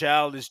now the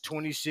child is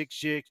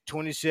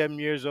 27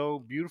 years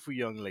old, beautiful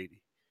young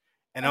lady,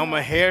 and I'm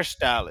a Uh-huh.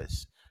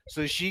 hairstylist.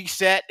 So she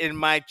sat in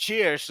my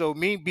chair. So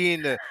me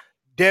being the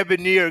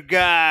debonair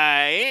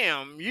guy I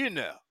am,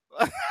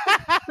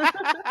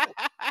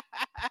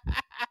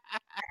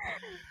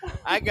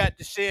 I got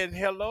to saying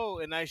hello,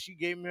 and she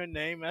gave me her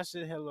name. I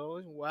said hello,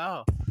 and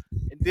wow.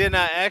 And then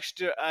I asked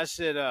her. I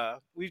said,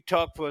 we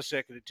talked for a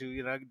second or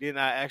two. Then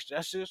I asked her.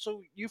 I said,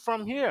 so you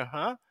from here,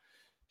 huh?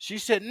 She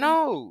said,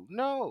 no,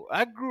 no.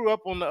 I grew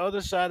up on the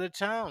other side of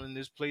town in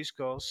this place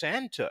called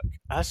Santuck.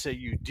 I said,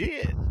 you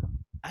did?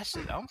 I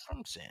said, I'm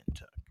from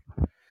Santuck.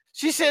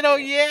 She said, oh,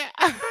 Okay. yeah.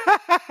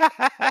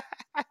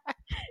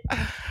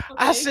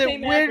 I Okay, said,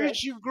 same where address.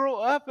 did you grow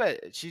up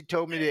at? She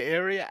told me the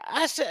area.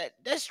 I said,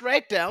 that's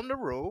right down the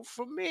road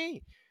from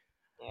me.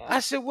 Yeah. I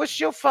said, what's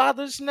your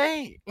father's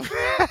name?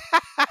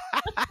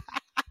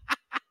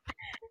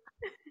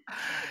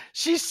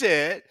 she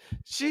said,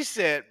 she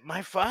said,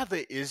 my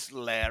father is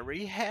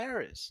Larry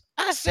Harris.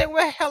 I said,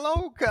 well,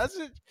 hello,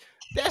 cousin.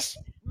 That's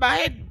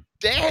my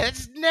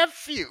dad's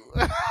nephew.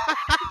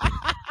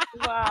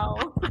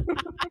 Wow.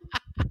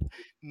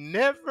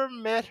 Never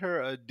met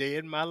her a day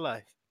in my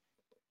life.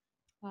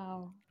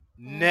 Wow.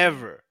 Oh,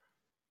 Never.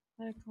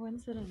 what a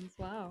coincidence.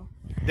 Wow.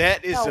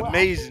 That is No, well,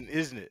 actually, amazing,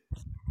 isn't it?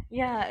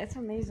 yeah, it's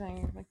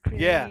amazing. Like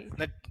Yeah. really.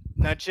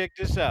 Now check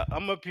this out.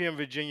 I'm up here in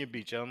Virginia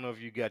Beach. I don't know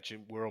if you got your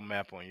world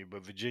map on you,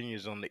 but Virginia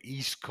is on the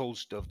east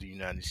coast of the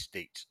United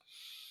States.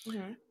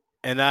 Mhm.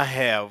 And I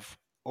have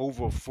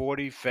over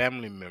 40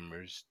 family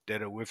members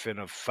that are within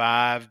a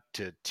 5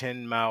 to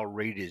 10 mile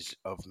radius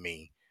of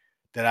me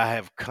that I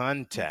have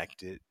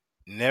contacted,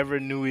 never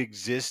knew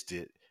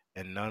existed,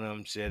 and none of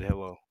them said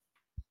hello.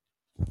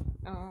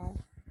 Oh.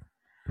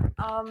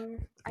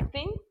 I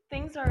think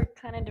things are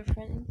kind of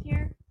different in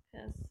here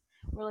because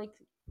we're like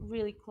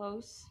really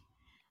close.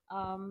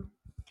 Um,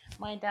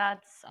 my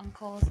dad's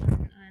uncles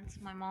and aunts,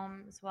 my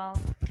mom as well.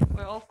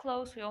 We're all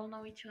close. We all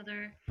know each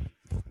other.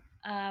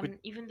 But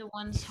Even the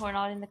ones who are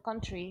not in the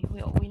country,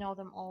 we know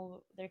them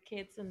all. Their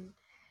kids and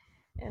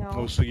you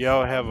oh, know. so Um,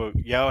 y'all have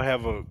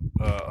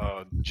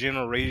a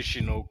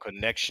generational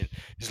connection.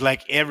 It's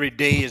like every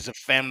day is a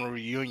family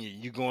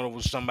reunion. You going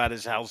over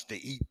somebody's house to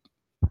eat.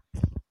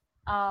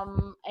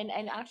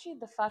 and actually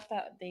the fact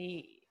that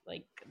they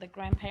like the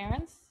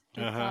grandparents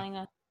Uh keep huh. telling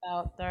us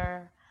about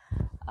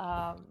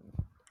um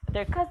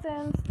their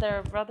cousins,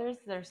 their brothers,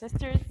 their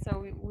sisters, so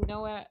we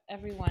know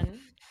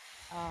everyone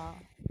uh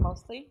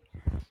mostly.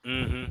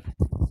 Mm-hmm.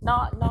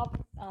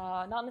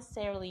 Not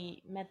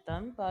necessarily met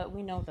them, but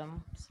we know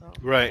them.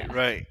 So Right, yeah.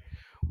 right.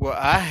 Well,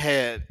 I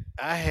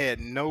had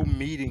no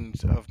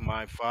meetings of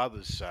my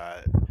father's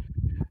side.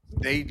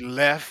 They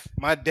left.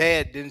 My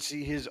dad didn't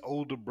see his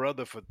older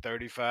brother for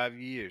 35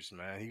 years,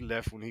 man. He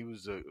left when he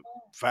was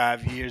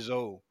 5 years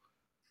old.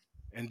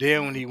 And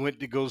then when he went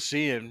to go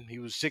see him, he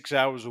was 6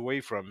 hours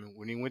away from him.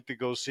 When he went to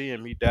go see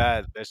him, he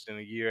died less than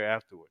a year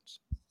afterwards.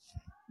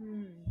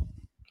 Hmm.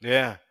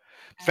 Yeah.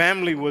 Yeah.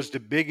 Family was the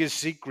biggest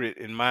secret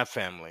in my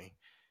family.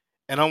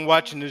 And I'm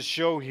watching this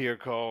show here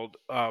called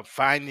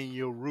Finding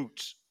Your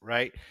Roots,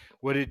 right?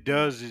 What it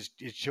does is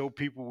it show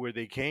people where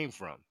they came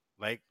from.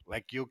 Like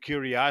your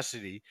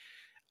curiosity,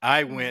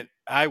 Mm-hmm.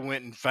 I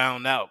went and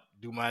found out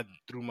through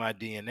my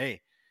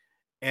DNA.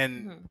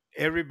 And Mm-hmm.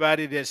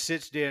 everybody that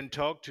sits there and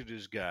talk to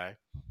this guy,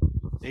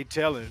 they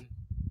tell him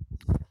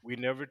we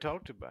never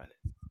talked about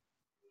it.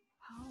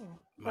 Oh,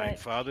 My but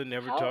father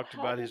never talked how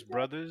about does his that?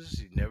 brothers.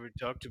 He never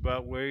talked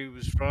about where he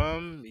was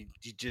from.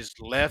 He just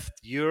left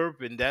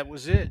Europe and that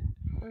was it.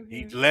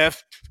 He Mm-hmm.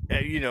 left,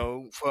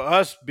 for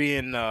us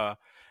being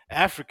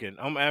African,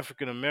 I'm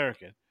African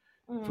American.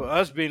 For Mm-hmm.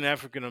 us being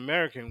African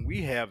American,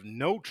 we have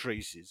no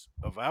traces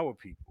of our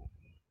people.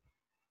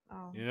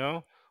 Oh. You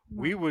know,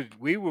 Mm-hmm.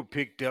 we were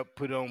picked up,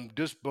 put on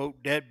this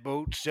boat, that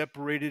boat,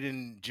 separated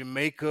in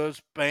Jamaica,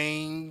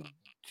 Spain,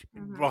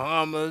 Mm-hmm.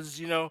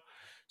 Bahamas.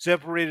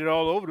 Separated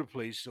all over the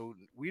place. So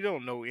we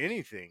don't know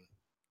anything.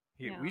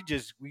 Here Yeah.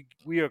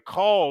 we are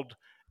called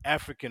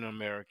African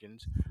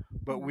Americans,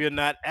 but we Mm-hmm. are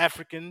not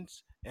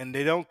Africans, and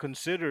they don't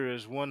consider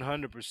us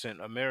 100%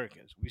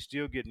 Americans. We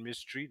still get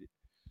mistreated.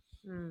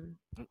 Mm.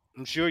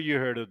 I'm sure you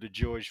heard of the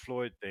George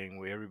Floyd thing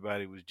where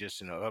everybody was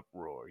just in an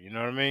uproar. You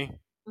know what I mean?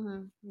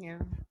 Mm-hmm. Yeah.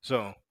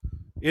 So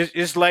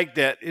it's like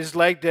that. It's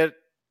like that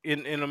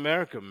in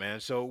America, man.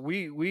 So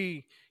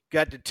we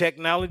got the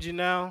technology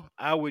now.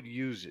 I would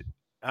use it.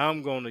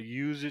 I'm gonna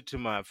use it to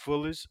my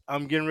fullest.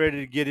 I'm getting ready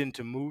to get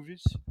into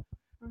movies.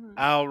 Mm-hmm.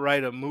 I'll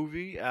write a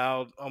movie.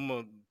 I'm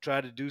gonna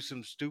try to do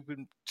some stupid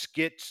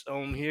skits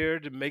on here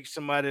to make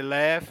somebody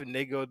laugh, and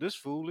they go, "This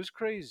fool is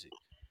crazy."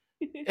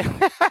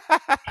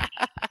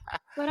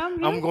 But I'm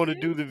I'm really going to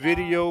do curious the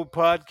now. video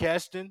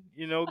podcasting,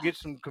 get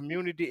some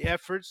community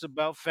efforts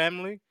about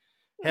family,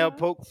 have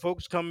Uh-huh.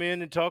 folks come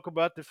in and talk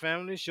about the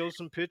family, show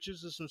some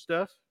pictures of some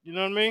stuff. You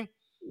know what I mean?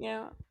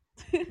 Yeah.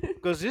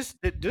 Because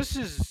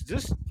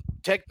this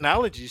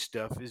technology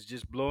stuff is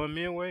just blowing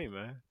me away,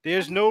 man.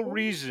 There's I'm no curious.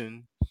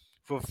 reason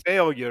for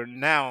failure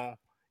now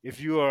if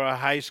you are a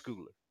high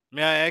schooler.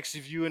 May I ask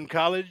if you in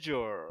college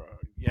or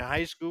your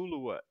high school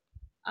or what?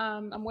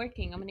 I'm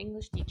working. I'm an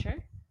English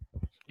teacher.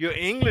 Your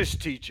English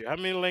teacher. How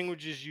many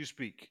languages you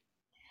speak?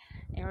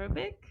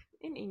 Arabic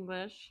in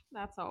English.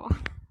 That's all.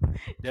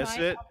 That's tried,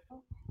 it.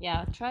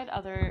 yeah, tried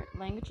other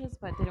languages,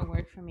 but didn't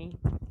work for me.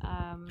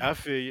 I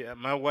feel you.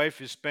 My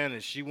wife is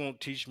Spanish. She won't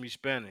teach me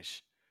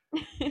Spanish.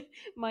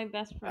 My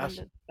best I friend s-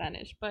 is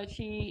Spanish, but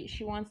she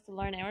wants to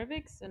learn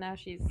Arabic, so now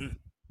she's mm,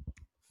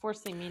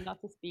 forcing me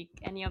not to speak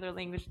any other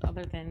language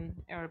other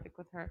than Arabic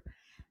with her.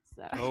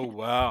 So oh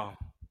wow,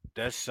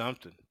 that's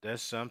something.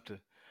 That's something.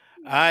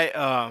 yeah.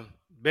 I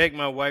beg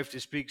my wife to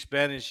speak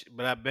Spanish,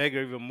 but I beg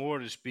her even more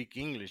to speak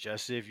English. I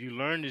say if you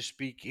learn to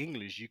speak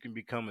English, you can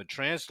become a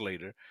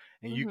translator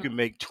and you can Hmm.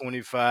 make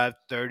 25,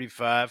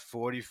 35,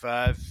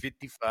 45,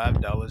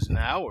 $55 an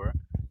hour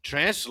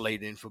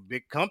translating for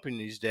big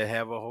companies that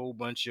have a whole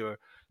bunch of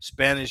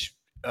Spanish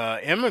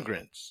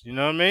immigrants. You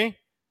know what I mean?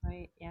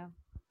 Right. Yeah.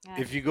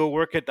 Yeah. If you go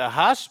work at the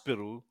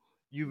hospital,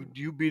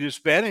 you be the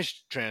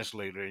Spanish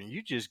translator, and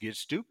you just get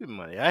stupid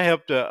money. I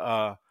helped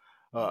a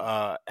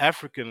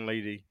African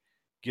lady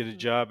get a Mhm.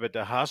 job at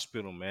the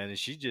hospital, man, and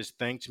she just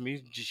thanks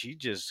me. She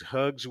just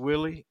hugs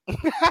Willie.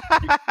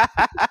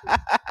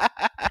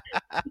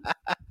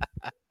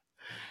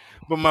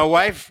 But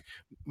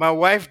my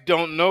wife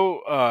don't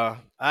know.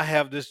 I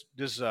have this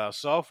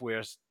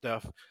software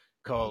stuff.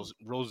 Oh, called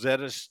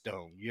Rosetta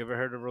Stone. You ever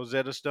heard of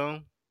Rosetta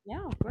Stone?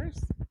 yeah, of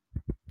course.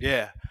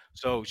 Yeah.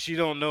 So she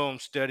don't know I'm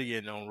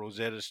studying on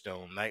Rosetta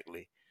Stone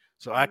nightly.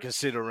 So I can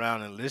sit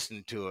around and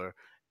listen to her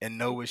and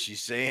know what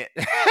she's saying.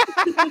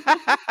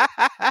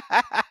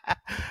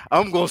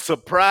 I'm gonna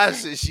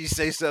surprise her if she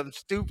say something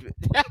stupid.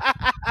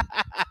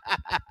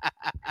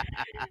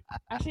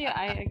 Actually,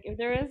 if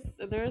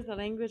there is a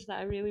language that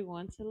I really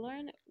want to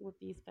learn, it would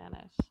be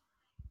Spanish.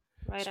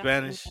 Right after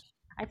Spanish. English,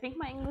 I think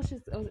my English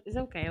is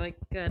okay, like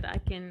good. I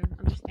can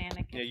understand.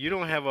 I Yeah, can. you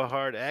don't have a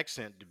hard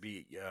accent to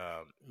be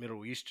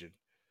Middle Eastern.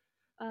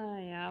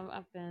 Yeah,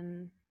 I've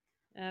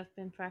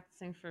been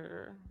practicing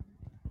for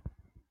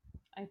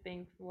I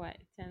think what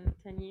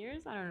 10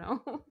 years. I don't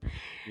know.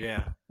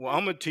 Yeah. Well,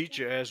 I'm a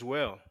teacher as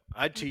well.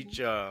 I Mhm. teach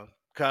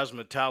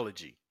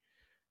cosmetology.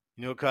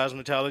 You know what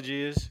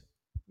cosmetology is?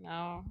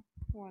 No,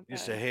 what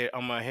It's a that? hair.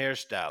 I'm a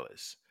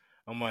hairstylist.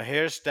 I'm a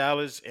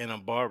hairstylist and a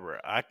barber.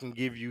 I can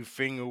give you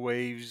finger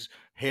waves,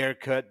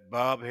 haircut,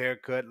 bob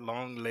haircut,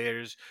 long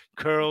layers,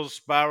 curls,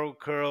 spiral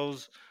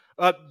curls,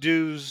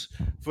 updos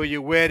for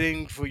your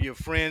wedding, for your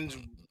friends,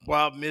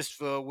 Bob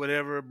mitzvah,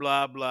 whatever,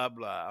 blah blah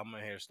blah. I'm a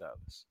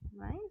hairstylist,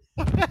 Nice.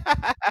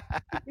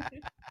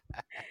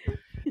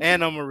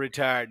 and I'm a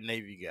retired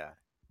Navy guy.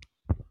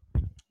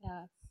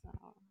 Yeah. So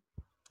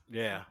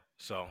Yeah,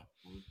 so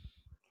awesome.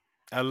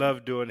 I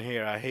love doing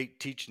hair. I hate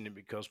teaching it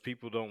because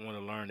people don't want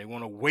to learn. They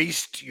want to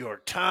waste your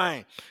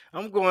time.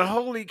 I'm going,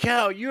 holy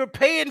cow, you're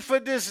paying for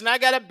this and I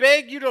got to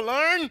beg you to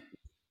learn?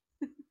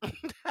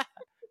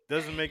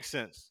 Doesn't make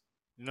sense.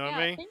 You know what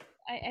Yeah, I mean?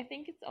 I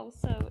think it's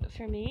also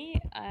for me.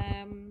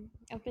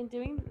 I've been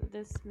doing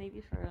this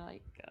maybe for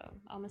like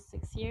almost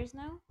 6 years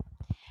now.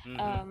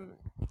 Mm-hmm. Um,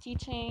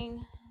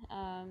 Teaching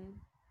um,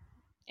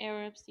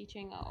 Arabs,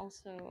 teaching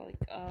also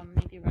like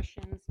maybe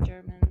Russians,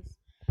 Germans,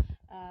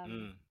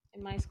 Mm,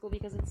 in my school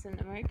because it's an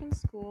American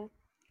school.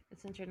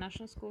 It's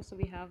international school, so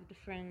we have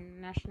different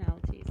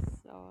nationalities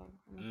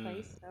in the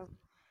place. mm. So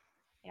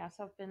yeah,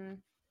 so I've been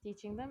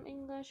teaching them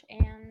English,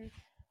 and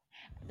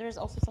there's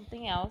also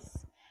something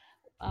else.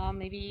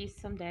 Maybe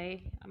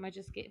someday I might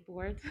just get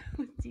bored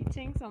with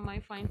teaching, so I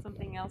might find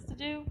something else to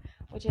do,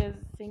 which is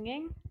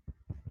singing.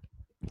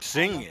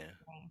 I love Singing.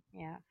 singing.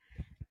 Yeah.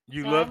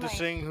 You So I love to might.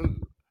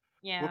 sing?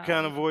 What Yeah.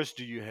 kind of voice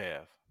do you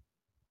have?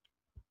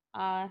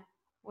 Uh,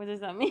 what does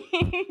that mean?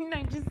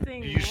 I just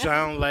Do sing, you man.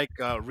 sound like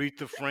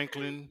Aretha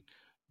Franklin,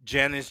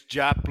 Janis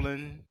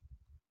Joplin?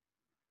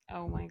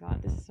 Oh my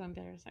god, this is so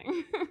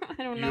embarrassing.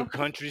 I don't You a know.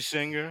 country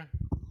singer?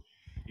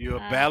 You a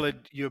Uh,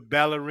 ballad? You a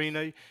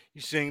ballerina?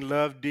 You sing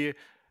 "Love Dear"?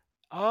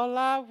 All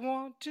I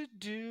want to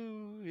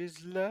do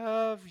is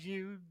love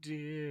you,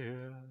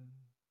 dear.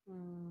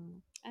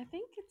 I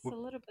think it's a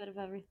little bit of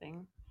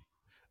everything.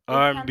 It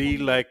R and depends on B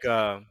the mood. like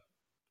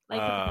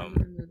Like it depends on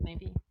um, the mood,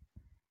 maybe.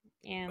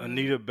 And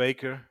Anita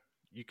Baker.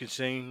 You can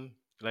sing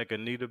like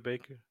Anita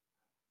Baker.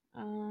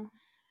 uh,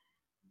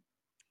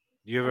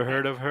 You ever okay,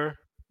 heard of her?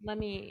 let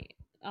me.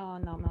 Oh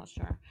no, I'm not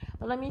sure.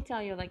 But let me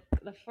tell you, like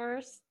the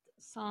first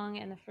song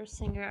and the first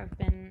singer I've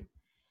been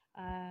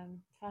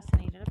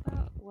fascinated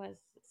about was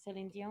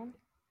Celine Dion.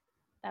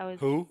 That was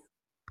Who?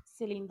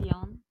 Celine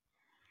Dion.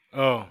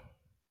 Oh,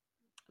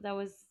 That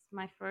was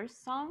my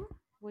first song,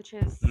 which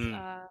is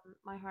mm,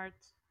 My Heart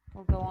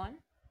Will Go On.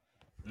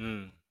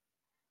 mm,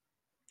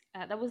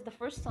 That was the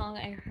first song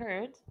I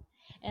heard,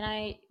 and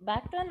I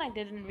back then I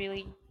didn't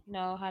really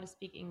know how to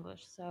speak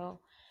English, so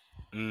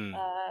mm,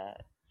 uh,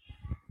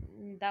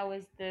 that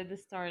was the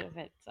start of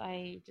it.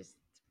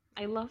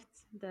 I loved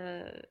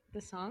the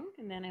song,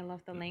 and then I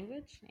loved the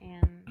language,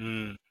 and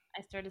mm,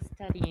 I started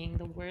studying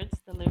the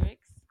words, the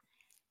lyrics,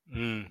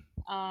 mm.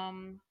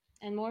 um,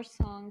 and more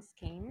songs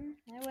came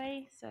my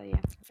way. So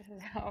yeah, this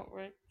is how it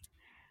worked.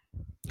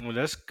 Well,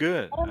 that's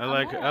good. But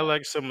I'm not I a.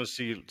 like some of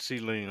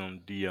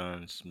Celine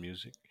Dion's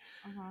music.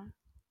 Uh huh.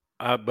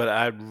 But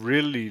I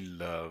really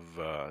love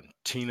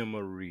Tina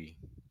Marie.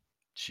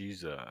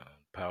 She's a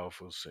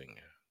powerful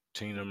singer.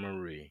 Tina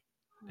Marie.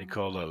 They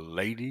call her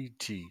Lady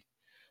T.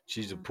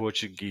 She's a Mm-hmm.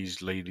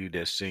 Portuguese lady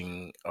that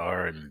sing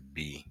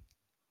R&B.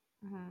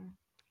 Mm-hmm.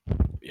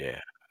 Yeah.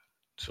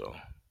 So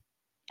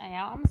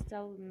Yeah, I'm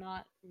still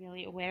not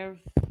really aware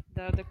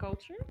of the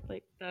culture,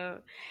 like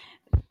the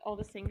all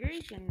the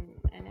singers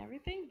and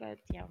everything. But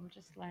yeah, I'm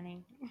just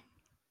learning.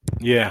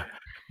 yeah,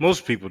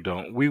 most people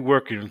don't. We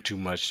working too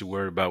much to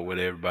worry about what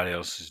everybody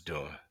else is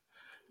doing.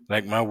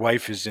 Like my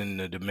wife is in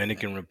the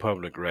Dominican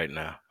Republic right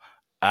now.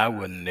 I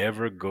would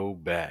never go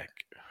back.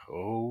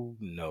 Oh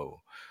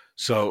no.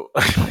 So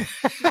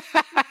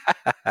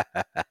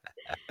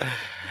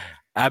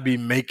I be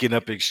making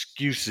up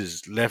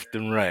excuses left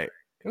and right.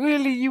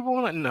 Really, you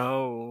want to?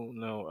 No,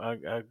 no.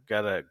 I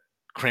got a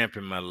cramp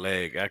in my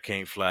leg. I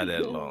can't fly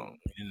that long.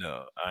 You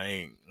know, I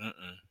ain't.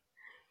 Mm-mm.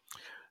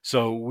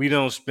 So we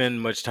don't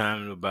spend much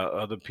time about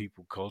other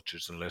people'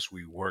 cultures unless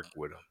we work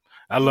with them.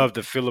 I Mm-hmm. love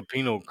the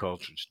Filipino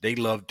cultures. They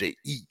love to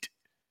eat.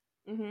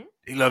 Mm-hmm.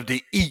 They love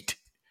to eat.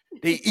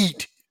 They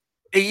eat.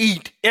 They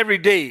eat every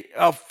day.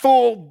 A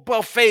full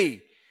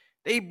buffet.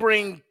 They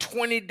bring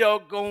 20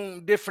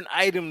 doggone different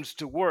items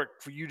to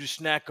work for you to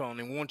snack on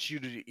and want you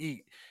to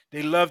eat.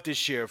 They love to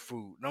share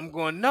food. And I'm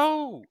going,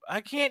 no,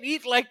 I can't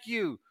eat like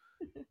you.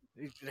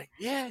 It's like,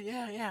 yeah,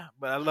 yeah, yeah.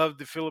 But I love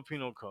the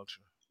Filipino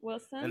culture. Well,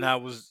 And I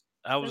was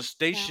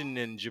since now. stationed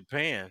in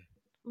Japan,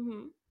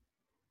 Mm-hmm.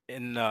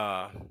 and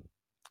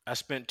I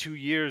spent 2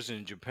 years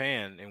in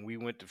Japan, and we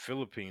went to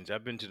Philippines.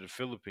 I've been to the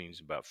Philippines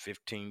about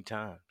 15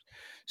 times.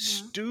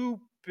 Uh-huh.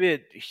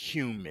 Stupid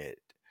humid.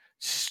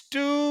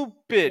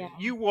 Yeah. Stupid.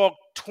 You walk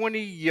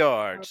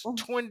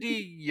Horrible.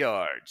 20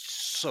 yards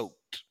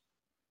soaked.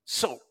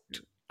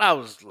 Soaked. I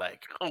was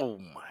like, oh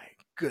my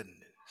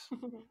goodness.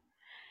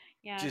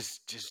 Yes.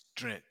 Just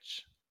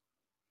drenched.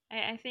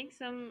 I think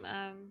some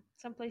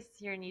places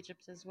here in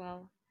Egypt as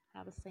well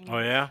have the Oh same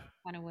yeah?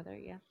 kind of weather.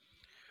 Yeah.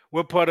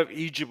 What part of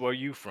Egypt are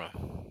you from?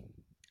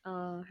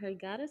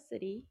 Hurghada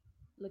City,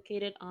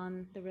 located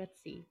on the Red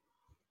Sea.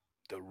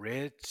 The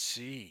Red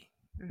Sea.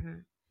 Mm-hmm.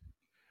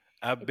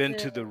 I've It's been a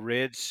to the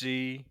Red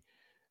Sea.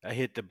 I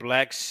hit the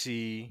Black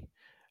Sea,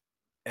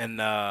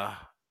 and I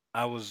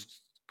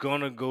was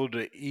gonna go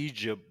to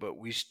Egypt, but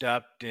we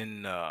stopped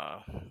in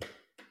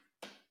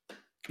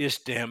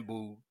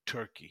Istanbul,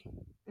 Turkey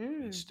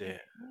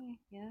instead. okay,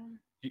 yeah.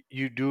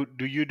 You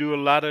do you do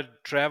a lot of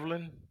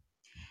traveling?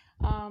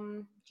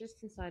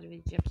 Just inside of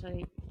Egypt,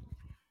 I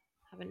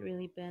haven't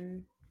really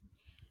been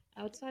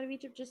outside of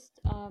Egypt. Just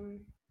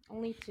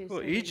only to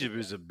Well, Saudi Egypt Arabia.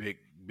 is a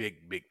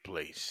big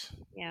place.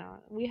 Yeah,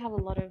 we have a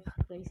lot of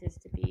places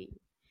to be.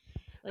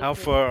 Like How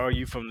for far are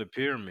you from the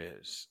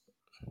pyramids?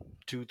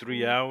 Two,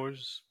 three um,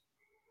 hours?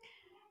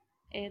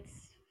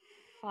 it's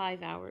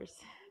 5 hours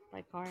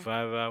by car.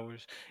 5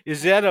 hours?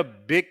 Is Yeah, that a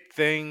big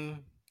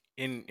thing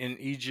in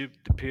Egypt?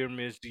 The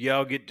pyramids? Do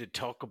y'all get to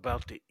talk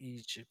about the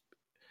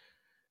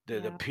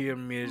yeah.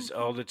 pyramids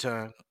all the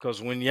time?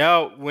 Because when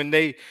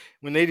they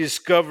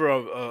discover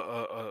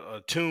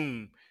a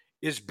tomb,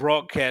 it's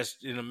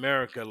broadcast in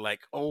America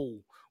like,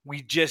 oh,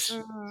 we just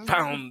Mhm.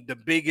 found the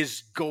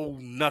biggest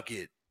gold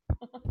nugget.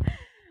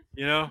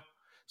 You know.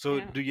 So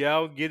Yeah. do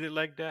y'all get it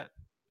like that?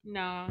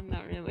 No,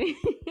 not really.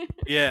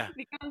 Yeah,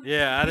 because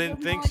yeah. I because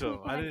didn't think now I so.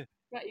 just I like didn't.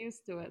 got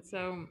used to it.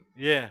 So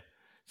Yeah.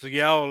 So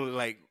y'all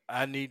like,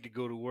 I need to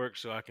go to work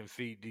so I can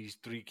feed these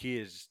three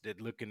kids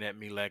that looking at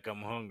me like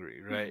I'm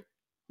hungry, right?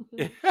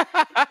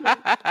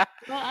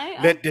 well, I've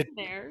Let the been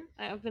there.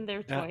 I've been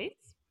there uh,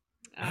 twice.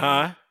 Um,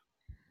 huh?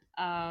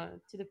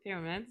 to the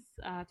pyramids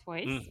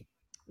twice. Mm,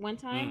 One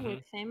time mm-hmm,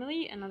 with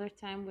family, another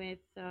time with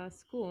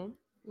school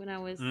when I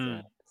was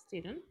a mm,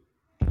 student,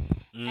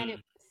 and it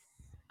mm. was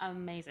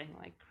amazing,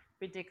 like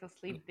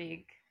ridiculously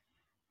big.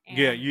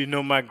 Yeah, And you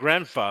know my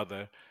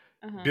grandfather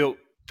uh-huh, built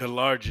the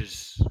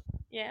largest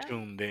yeah,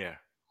 tomb there.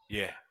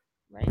 Yeah,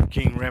 right.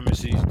 King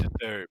Ramesses the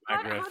third, my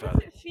How does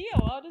grandfather. it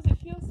feel? How does it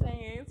feel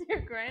saying it's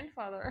your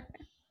grandfather?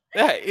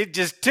 Yeah, it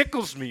just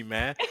tickles me,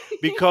 man,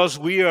 because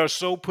we are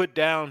so put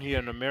down here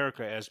in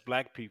America as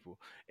black people,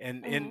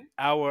 and uh-huh. in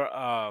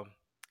our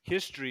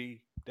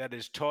history that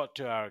is taught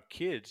to our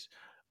kids,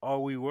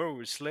 all we were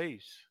was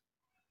slaves.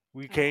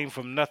 We came Oh,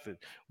 from nothing.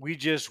 We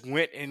just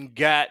went and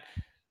got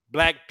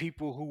black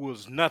people who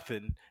was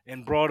nothing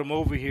and brought them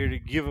over here to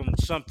give them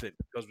something,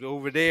 because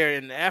over there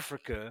in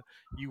Africa,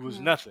 you was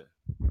uh-huh. nothing.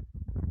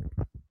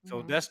 So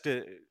Uh-huh.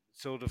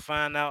 so to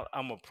find out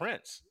I'm a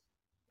prince.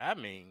 I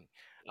mean,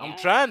 I'm Yeah.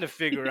 trying to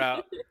figure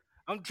out.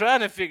 I'm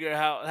trying to figure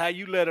out how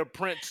you let a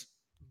prince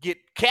get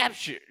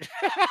captured.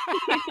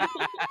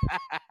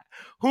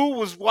 Who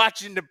was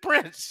watching the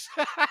prince?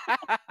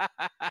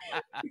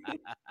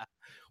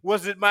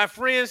 Was it my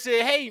friend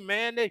said, "Hey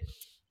man,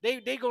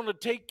 they gonna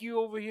take you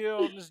over here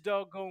on this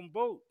doggone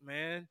boat,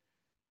 man.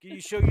 Can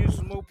you show you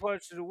some more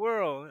parts of the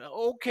world?"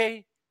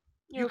 Okay,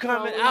 you You're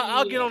coming? probably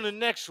I'll get needed. on the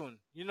next one.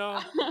 You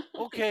know?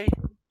 Okay,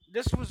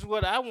 this was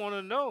what I want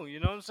to know. You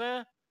know what I'm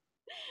saying?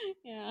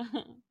 yeah.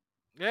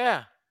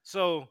 Yeah.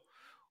 So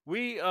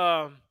we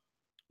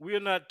we are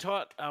not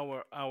taught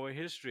our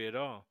history at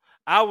all.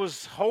 I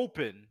was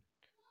hoping,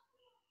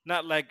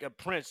 not like a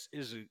prince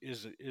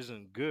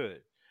isn't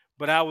good,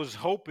 but I was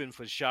hoping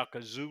for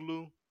Shaka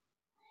Zulu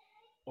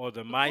or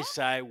the What?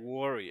 Maasai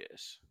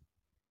warriors.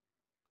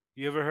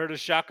 You ever heard of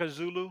Shaka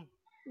Zulu?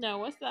 No,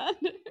 what's that?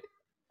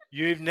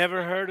 You've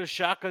never heard of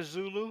Shaka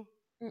Zulu?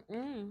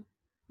 Mm-mm.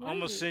 What I'm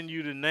gonna is it? send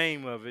you the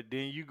name of it.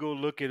 Then you go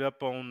look it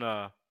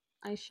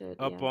I should,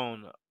 up yeah.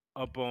 on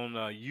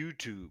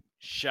YouTube.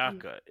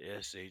 Mm. Shaka,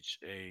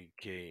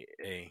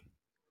 Shaka,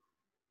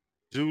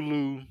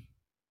 Zulu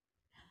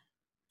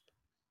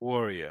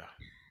warrior.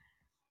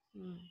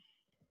 Mm.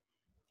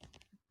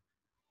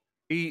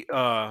 He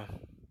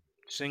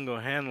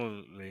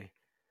single-handedly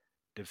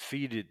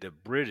defeated the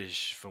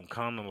British from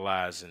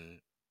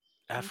colonizing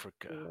Sounds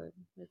Africa. good.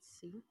 Let's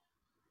see.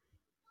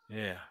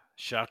 Yeah,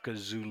 Shaka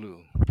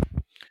Zulu.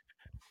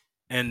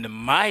 And the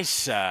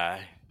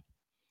Maasai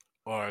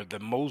are the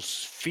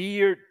most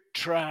feared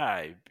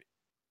tribe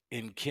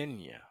in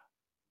Kenya.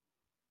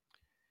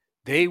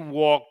 They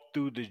walk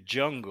through the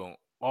jungle.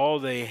 All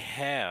they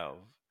have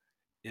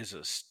is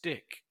a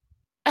stick.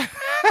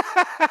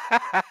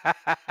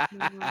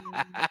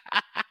 Mm.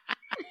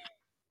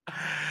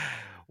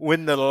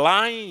 When the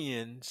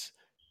lions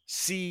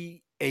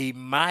see a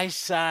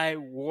Maasai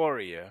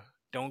warrior,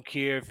 don't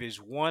care if it's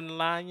one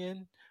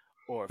lion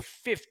or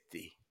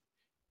 50,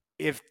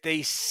 if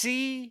they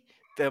see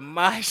the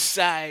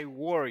Maasai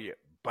warrior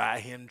by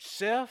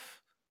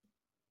himself,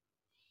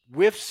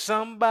 with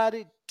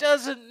somebody,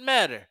 doesn't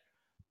matter.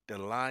 The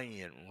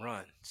lion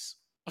runs.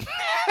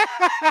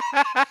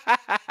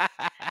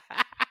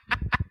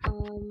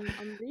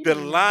 I'm The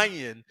reading now.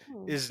 lion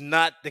Oh, is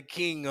not the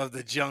king of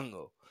the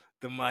jungle.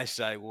 The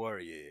Maasai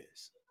warrior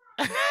is.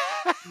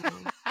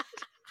 wow.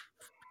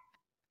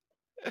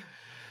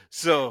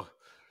 So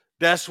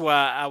that's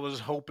why I was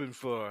hoping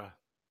for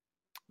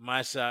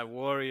Maasai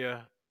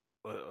warrior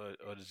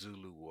or the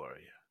Zulu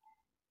warrior.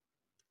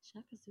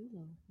 Shaka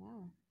Zulu.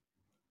 Wow.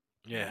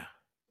 Okay. Yeah.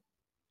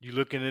 You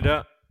looking it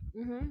up?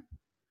 Mhm.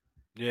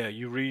 Yeah,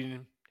 you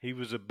reading? He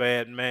was a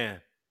bad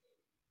man.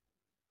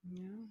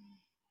 Yeah.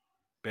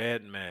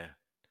 Bad man.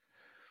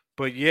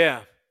 But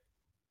yeah,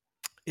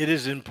 it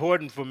is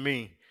important for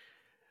me,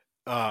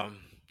 um,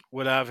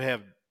 what I've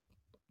have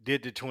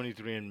did to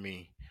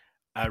 23andMe.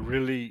 I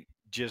really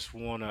just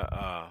want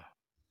to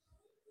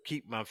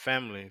keep my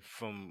family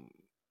from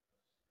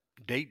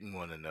dating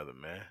one another,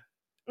 man.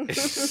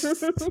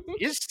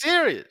 It's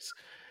serious.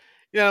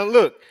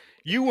 Look,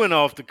 you went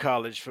off to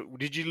college.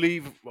 Did you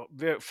leave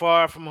very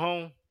far from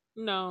home?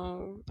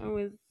 No, I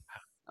was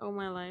all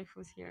my life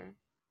was here.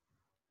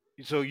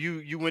 So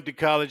you went to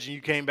college and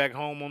you came back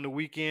home on the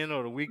weekend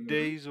or the Mhm.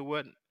 weekdays or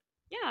what?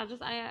 Yeah,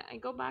 just I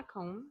go back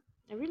home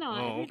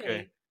Oh, every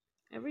okay. day,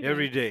 every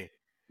Every day. day.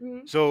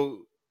 Mhm.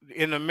 So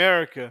in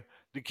America,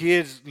 the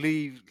kids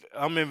leave.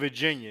 I'm in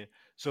Virginia,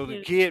 so the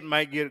Yeah. kid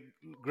might get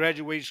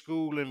graduate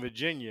school in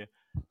Virginia,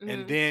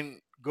 and Mhm.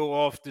 then go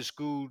off to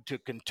school to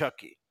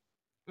Kentucky,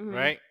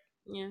 Mhm. right?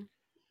 Yeah.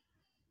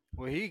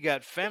 Well, he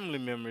got family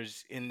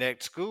members in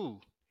that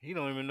school. He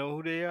don't even know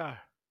who they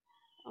are.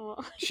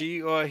 Oh.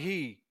 She or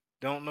he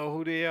don't know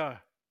who they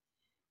are.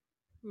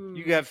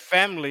 You Hmm. got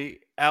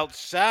family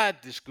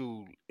outside the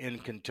school in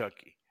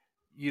Kentucky.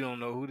 You don't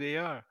know who they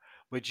are,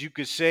 but you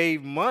could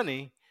save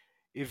money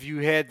if you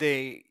had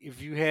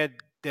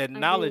that I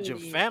knowledge really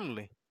of need.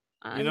 family.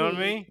 I You know what really I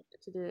need mean?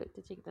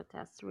 to take the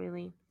test.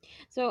 Really.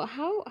 So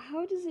how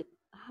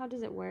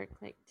does it work?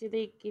 Like, do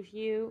they give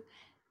you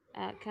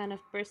kind of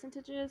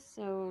percentages?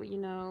 So you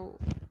know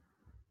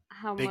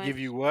how They give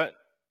you much, what?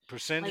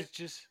 like,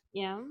 Percentages?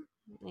 yeah,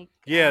 like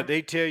Yeah,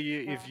 they tell you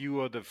if uh, you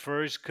are the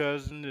first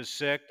cousin, the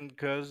second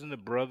cousin, the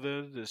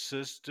brother, the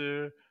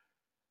sister,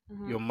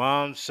 uh-huh. your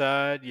mom's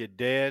side, your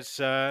dad's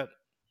side.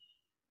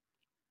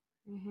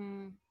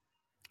 Mm-hmm.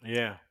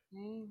 Yeah.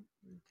 Okay.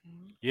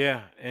 Okay.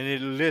 Yeah, and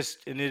it'll list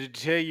and it'll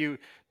tell you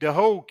the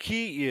whole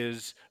key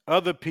is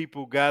other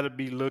people got to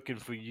be looking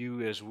for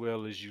you as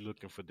well as you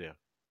looking for them.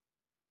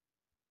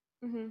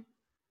 Mm-hmm.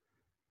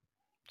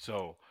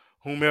 So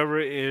whomever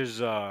is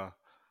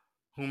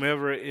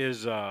whomever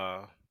is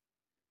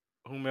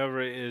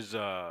whomever is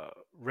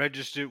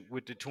registered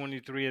with the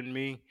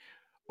 23andMe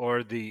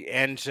or the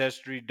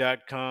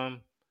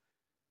ancestry.com,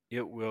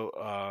 it will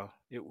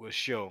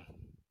show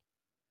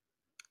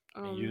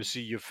and you'll Um.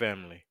 see your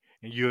family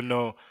and you'll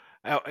know.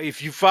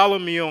 If you follow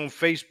me on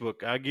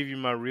Facebook, I'll give you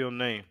my real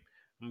name.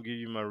 I'm gonna give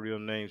you my real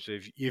name. So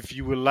if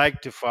you would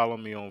like to follow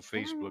me on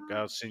Yeah. Facebook, Yeah.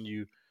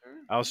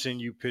 Sure. I'll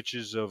send you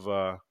pictures of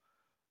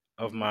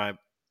Mm-hmm. my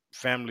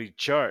family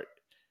chart,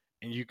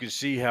 and you can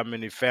see how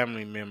many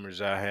family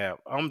members I have.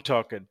 I'm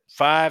talking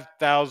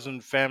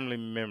 5,000 family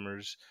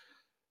members,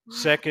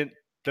 Wow. second,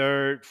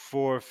 third,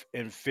 fourth,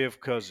 and fifth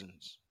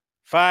cousins.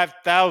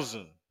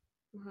 5,000.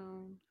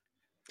 Wow.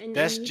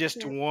 That's And you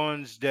just the said,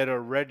 ones that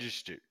are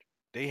registered.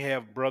 They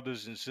have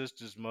brothers and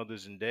sisters,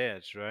 mothers and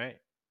dads, right?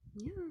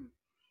 yeah.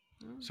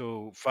 Oh.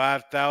 So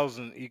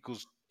 5,000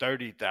 equals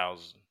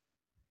 30,000.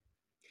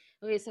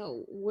 Okay.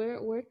 So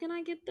where can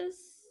I get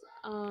this?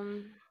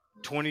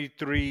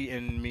 23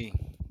 and me.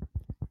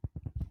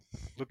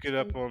 Look it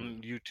up 20.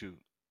 on YouTube.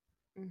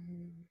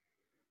 Mm-hmm.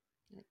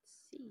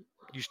 Let's see.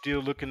 You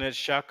still looking at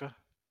Shaka?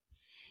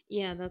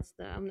 Yeah, that's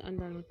the. I'm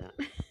done with that.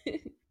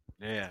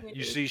 Yeah.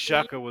 You see, 23.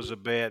 Shaka was a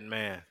bad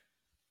man.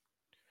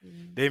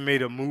 Mm. They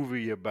made a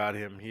movie about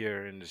him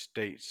here in the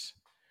States,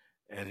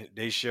 and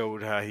they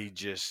showed how he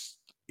just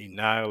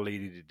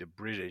annihilated the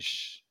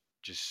British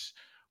just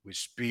with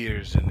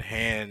spears and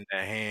hand to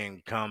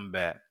hand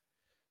combat.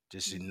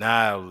 Just Mm.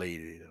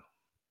 annihilated him.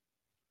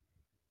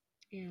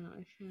 Yeah,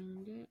 I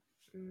found it.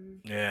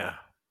 Mm. Yeah.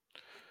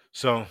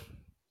 So,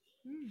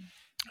 Mm.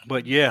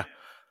 but Okay. yeah,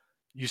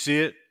 you see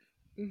it?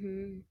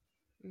 Mhm.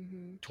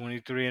 Mhm.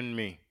 23 and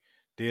me.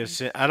 I I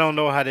see. don't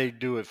know how they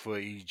do it for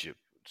Egypt.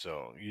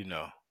 So,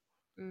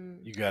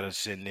 Mm. you got to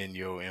send in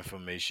your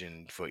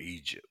information for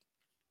Egypt.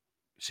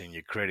 Send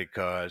your credit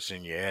card,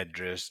 send your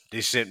address.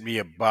 They sent me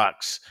a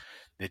box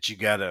that you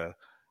got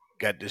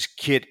this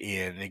kit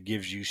in. It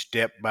gives you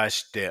step by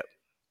step.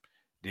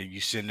 Then you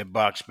send the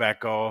box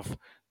back off.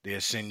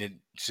 They'll send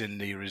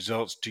the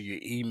results to your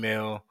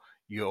email.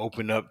 You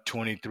open up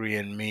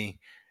 23andMe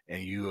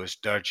and you will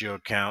start your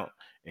account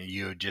and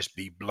you'll just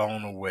be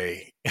blown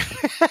away.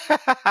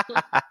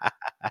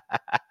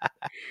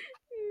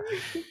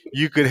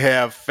 You could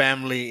have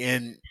family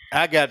in.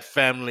 I got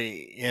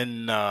family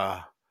in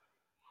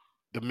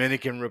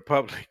Dominican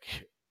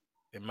Republic,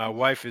 and my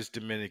wife is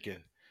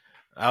Dominican.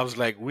 I was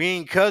like, we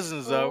ain't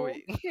cousins, are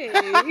we? Okay.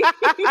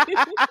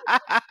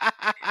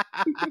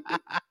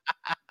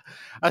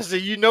 I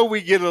said, you know,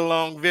 we get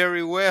along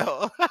very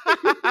well.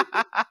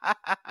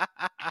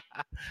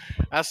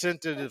 I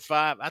sent her the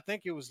five. I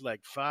think it was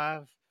like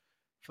five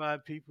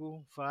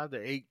people, 5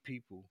 to 8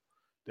 people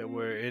that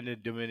were Mhm. in the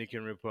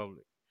Dominican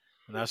Republic.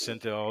 And I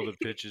sent her all the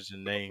pictures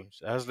and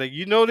names. I was like,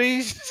 you know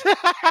these?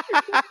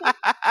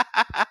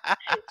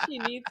 She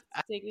needs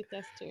to take the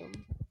test too.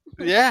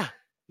 Yeah.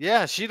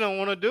 Yeah. She don't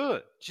want to do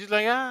it. She's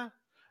like, ah.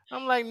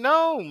 I'm like,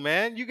 no,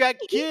 man, you got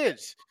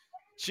kids.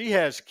 She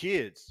has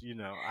kids,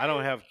 I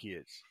don't have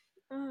kids.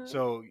 Uh-huh.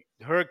 So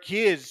her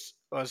kids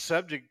are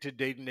subject to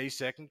dating a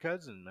second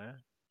cousin,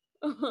 man.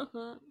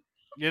 Uh-huh.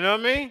 You know what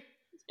I mean?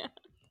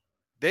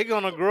 They're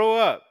gonna grow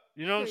up.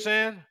 You know what I'm Yeah.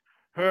 saying?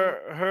 Yeah.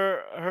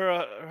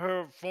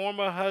 Her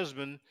former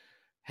husband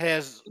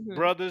has Mhm.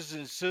 brothers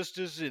and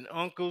sisters and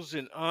uncles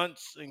and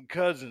aunts and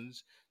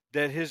cousins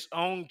that his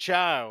own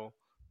child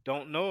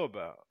don't know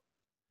about.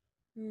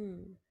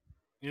 Hmm.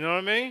 You know what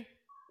I mean?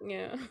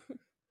 Yeah.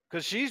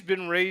 Because she's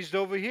been raised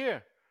over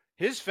here.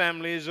 His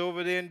family is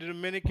over there in the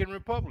Dominican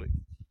Republic.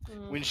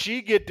 When Mm.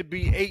 she get to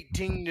be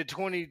 18 to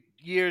 20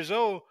 years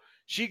old,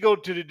 she go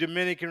to the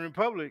Dominican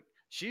Republic.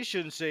 She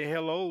shouldn't say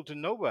hello to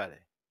nobody.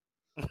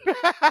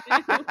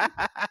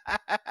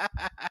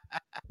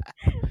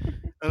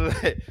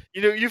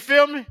 You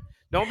feel me?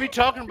 Don't be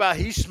talking about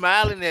he's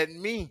smiling at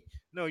me.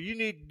 No, you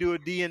need to do a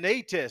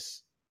DNA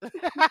test.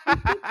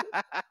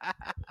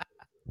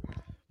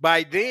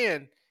 By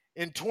then,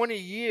 in 20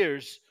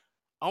 years,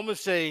 I'm gonna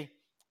say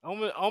I'm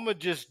gonna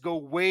just go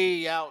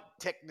way out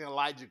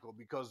technological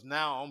because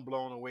now I'm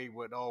blown away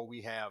with all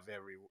we have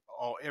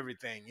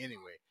everything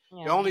anyway. The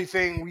Yeah. only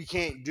thing we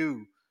can't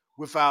do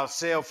with our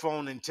cell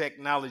phone and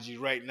technology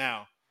right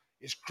now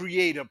is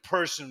create a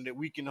person that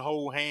we can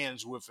hold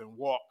hands with and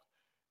walk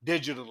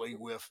digitally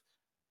with.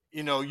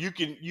 You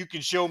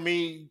can show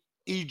me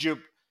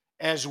Egypt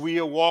as we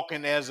are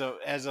walking as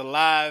a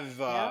live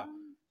Yeah.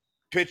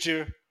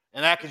 picture,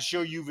 and I can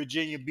show you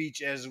Virginia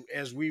Beach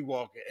as we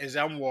walk, as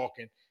I'm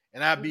walking,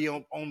 and I'll be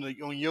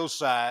on your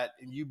side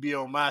and you be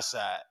on my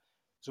side.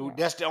 So Yeah.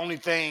 that's the only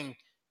thing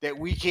that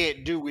we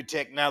can't do with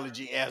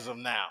technology as of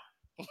now.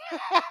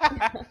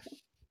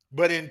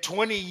 But in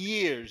 20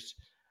 years,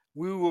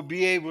 we will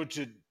be able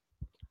to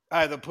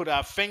either put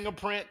our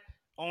fingerprint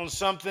on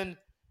something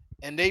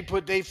and they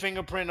put their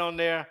fingerprint on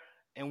there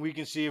and we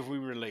can see if we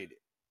relate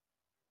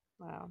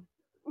Wow.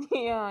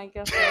 Yeah, I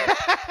guess so.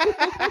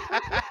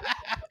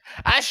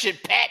 I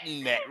should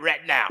patent that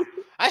right now.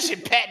 I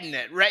should patent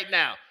that right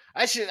now.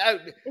 I should I,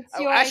 It's I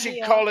your I should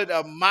idea. call it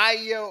a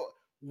Maya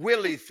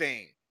Willie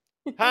thing.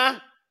 Huh?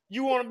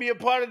 You want to be a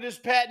part of this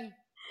patent?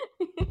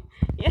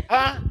 Yeah.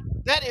 Huh?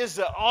 That is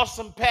an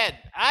awesome patent.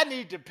 I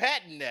need to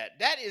patent that.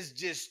 That is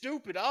just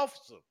stupid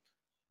awesome.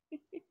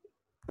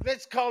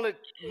 Let's call it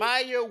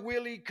Maya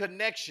Willie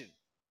Connection.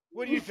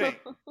 What do you think?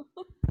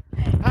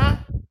 Huh?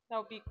 That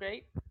would be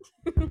great.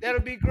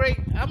 That'll be great.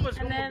 And I'm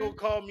gonna go then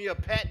call me a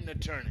patent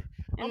attorney.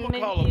 I'm and then gonna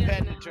call a maybe in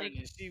patent like attorney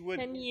and see what.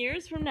 10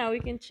 years from now we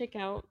can check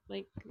out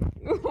like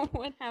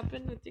what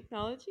happened with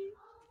technology.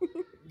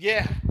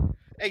 Yeah.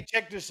 Hey,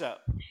 check this out.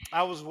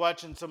 I was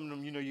watching some of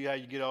them. How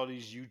you get all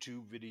these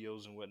YouTube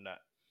videos and whatnot.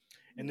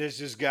 And there's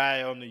this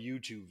guy on the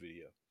YouTube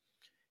video.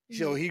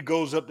 So Mhm. he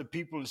goes up to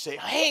people and say,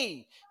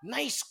 "Hey,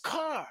 nice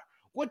car.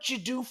 What you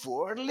do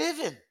for a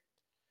living?"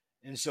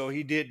 And so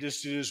he did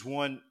this to this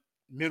one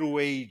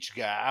middle-aged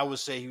guy. I would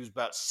say he was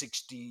about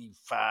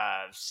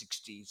 65,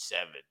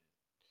 67.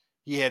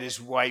 He had his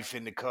wife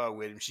in the car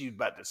with him. She was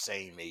about the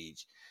same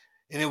age.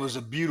 And it was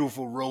a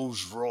beautiful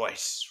Rolls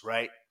Royce,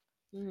 right?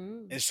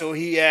 Mhm. And so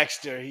he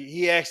asked her,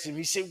 he asked him,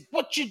 he said,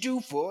 "What you do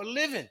for a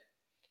living?"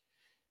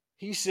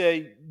 He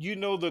said,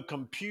 the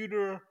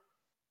computer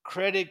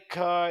credit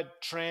card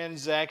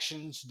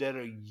transactions that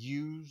are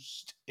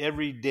used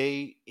every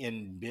day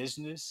in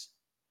business.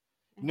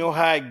 You know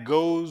Uh-huh. how it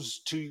goes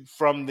to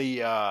from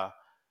the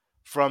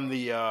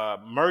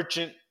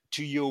merchant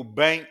to your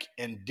bank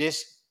and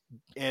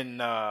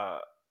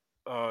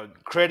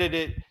credit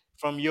it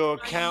from your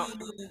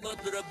account,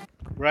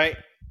 right?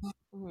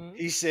 Mhm.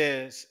 He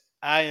says,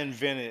 I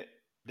invented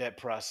that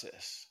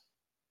process.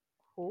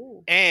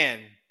 Cool.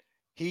 And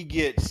he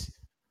gets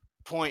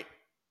point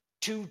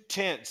two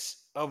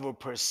tenths of a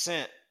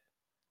percent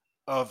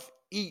of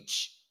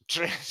each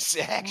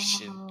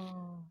transaction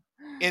Wow.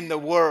 in the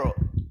world.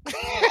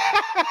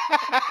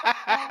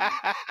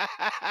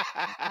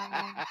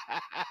 Wow.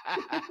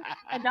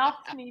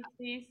 Adopt me,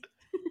 please.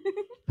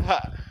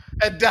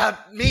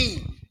 Adopt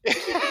me.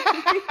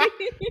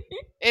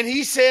 And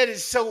he said it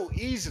so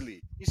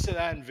easily. He said,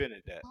 I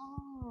invented that.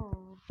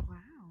 Oh,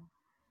 wow.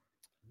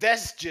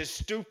 That's just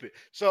stupid.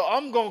 So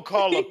I'm going to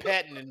call a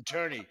patent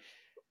attorney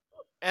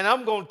and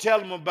I'm going to tell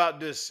him about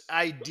this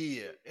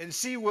idea and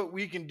see what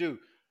we can do.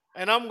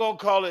 And I'm going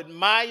to call it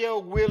Maya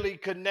Willie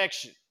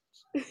Connection.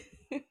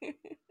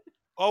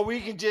 Or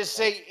we can just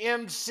say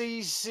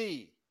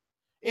MCC,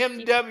 Just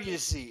keep it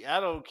short. MWC.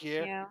 I don't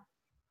care. Yeah.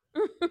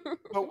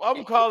 But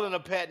I'm calling a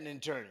patent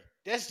attorney.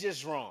 That's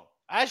just wrong.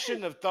 I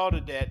shouldn't have thought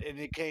of that and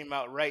it came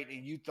out right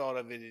and you thought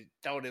of it and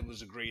thought it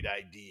was a great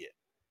idea.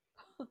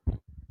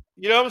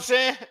 You know what I'm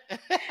saying?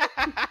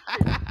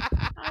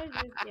 I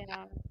just,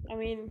 yeah. I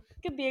mean,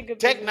 could be a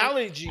good business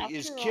Technology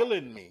is after all.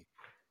 killing me.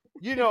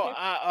 You know,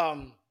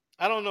 I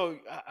don't know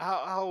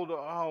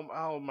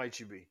how old might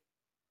you be?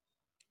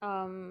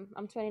 I'm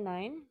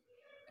 29.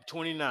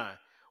 29.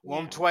 Well,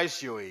 I'm Yeah.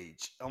 twice your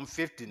age. I'm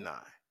 59,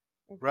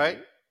 right?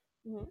 Okay.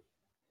 Hmm.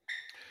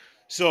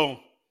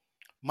 So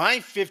my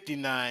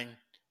 59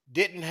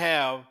 didn't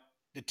have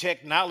the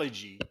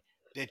technology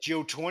that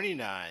your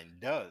 29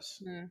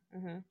 does.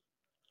 Mm-hmm.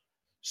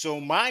 So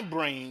my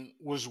brain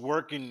was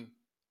working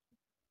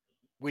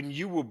when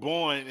you were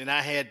born and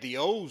I had the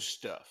old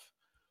stuff.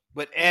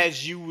 But Right.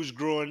 as you was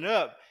growing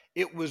up,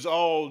 it was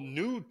all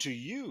new to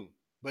you,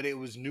 but it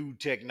was new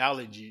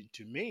technology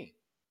to me,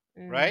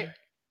 right? Mm.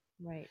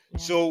 Right.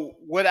 Yeah. So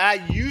what I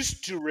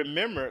used to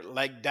remember,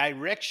 like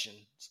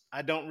directions,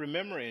 I don't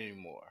remember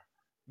anymore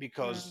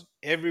Mm. because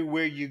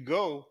everywhere you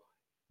go,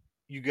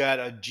 you got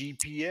a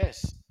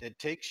GPS that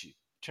takes you.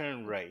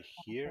 Turn right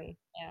here, Exactly.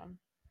 Yeah.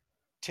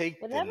 take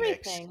With the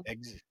next everything.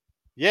 exit.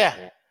 Yeah.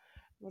 Yeah.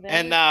 With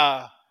And everything.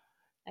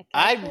 A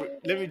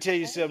let me calculator. tell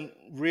you Right? something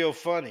real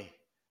funny.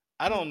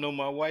 I Mm. don't know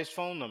my wife's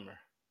phone number.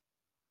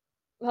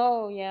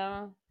 Oh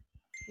yeah.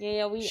 Yeah.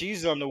 Yeah.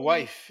 She's on the We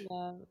wife.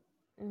 yeah.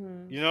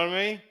 Mm-hmm. You know what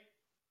I mean?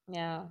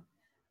 Yeah.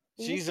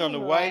 We used She's to on the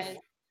wife. memorize.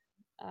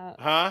 Uh,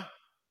 Huh?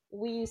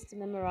 we used to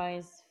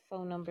memorize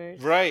phone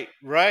numbers Right,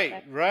 right,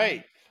 back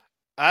right. then.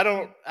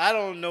 Mm. I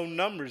don't know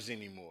numbers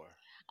anymore.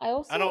 I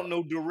I also don't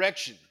know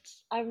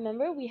directions. I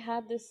remember we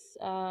had this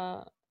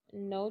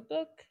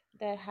notebook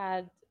that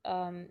had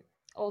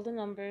all the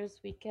numbers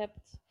we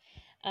kept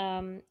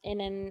in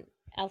an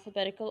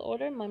alphabetical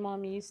order. My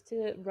mom used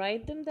to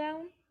write them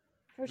down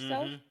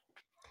herself.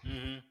 Mm-hmm.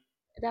 Mm-hmm.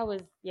 That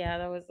was, yeah,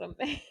 that was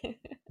something.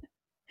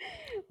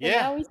 But Yeah.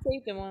 now we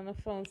save them on the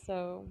phone,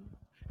 so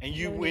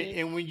no need.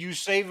 And when you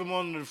save them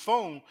on the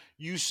phone,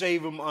 you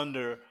save them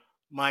under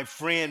my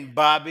friend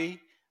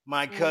Bobby,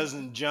 my Mm,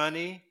 cousin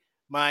Johnny,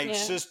 my yeah,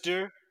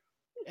 sister,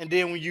 and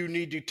then when you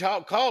need to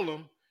call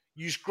them,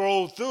 you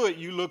scroll through it,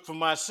 you look for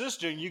my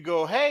sister, and you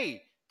go,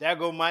 "Hey, there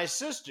go my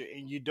sister,"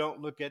 and you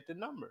don't look at the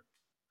number,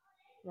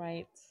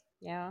 right.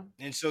 Yeah.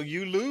 and so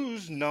you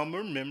lose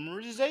number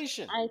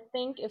memorization. I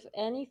think if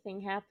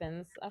anything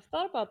happens, I've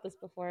thought about this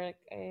before. Like,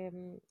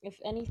 if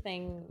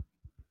anything,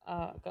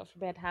 God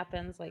forbid,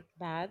 happens like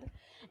bad,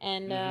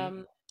 and Hmm.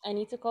 I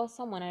need to call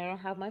someone, I don't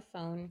have my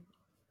phone.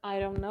 I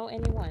don't know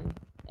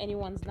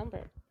anyone's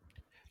number.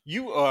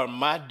 You are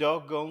my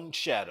doggone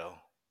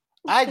shadow.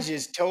 I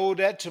just told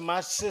that to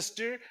my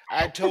sister.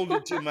 I told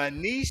it to my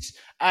niece.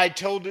 I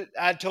told it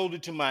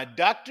to my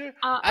doctor.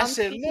 I, I I'm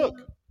said, speaking. "Look,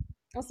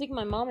 I'm speaking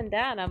my mom and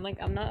dad. I'm like,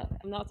 I'm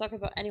not talking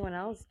about anyone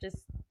else. Just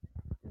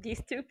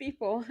these two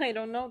people. I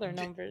don't know their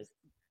d- numbers.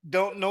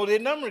 don't know their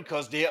number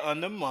because they're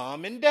under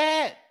mom and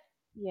dad."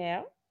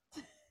 Yeah.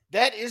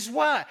 That is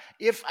why.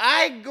 If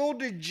I go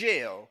to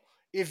jail,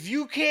 if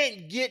you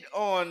can't get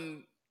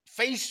on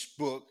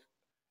Facebook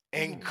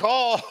and Hmm.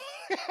 call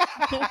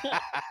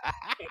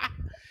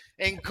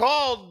and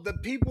call the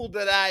people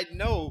that I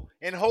know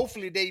and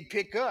hopefully they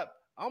pick up,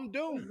 I'm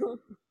doomed.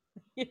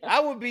 Yeah. I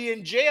would be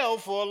in jail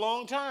for a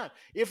long time.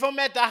 If I'm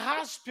at the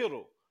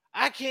hospital,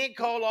 I can't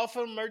call off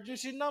an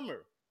emergency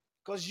number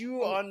because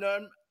you And are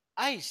under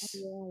you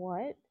ice. know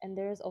what? And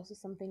there's also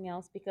something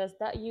else because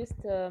that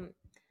used to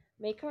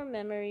make our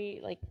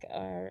memory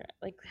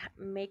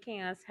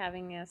making us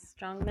having a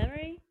strong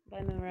memory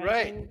by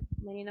Right, memorizing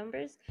many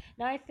numbers.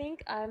 Now I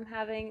think I'm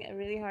having a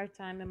really hard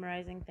time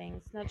memorizing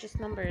things, not just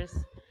numbers,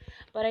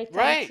 but I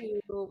tend right,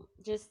 to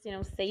just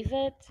save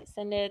it,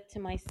 send it to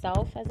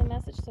myself as a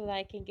message so that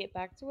I can get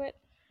back to it.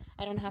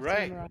 I don't have to right.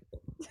 memorize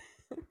it.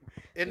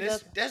 And So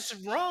that's, that's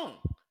wrong.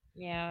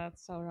 yeah,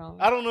 that's so wrong.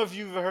 I don't know if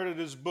you've heard of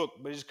this book,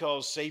 but it's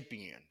called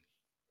Sapien.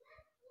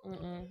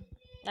 Mm-mm.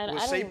 Well,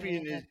 I don't Sapien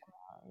read is it.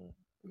 Mm-hmm.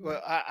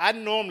 well, I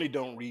normally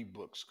don't read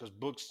books because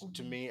books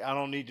to Mm-hmm. me, I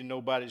don't need to know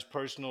nobody's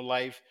personal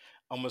life.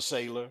 I'm a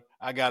sailor.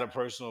 I got a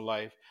personal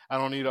life. I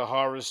don't need a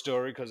horror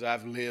story because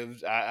I've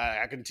lived.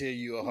 I can tell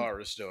you a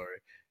horror story,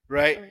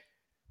 right?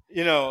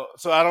 You know,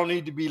 so I don't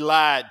need to be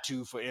lied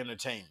to for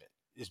entertainment.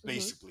 It's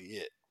Mm-hmm.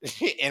 basically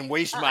it, and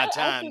waste my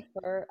time.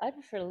 I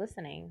prefer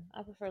listening.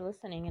 I prefer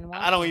listening and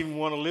I don't watching. even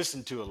want to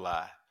listen to a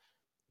lie.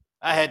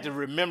 I had Yeah. to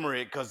remember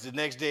it because the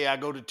next day I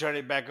go to turn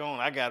it back on.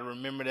 I got to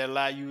remember that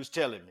lie you was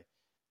telling me,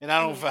 and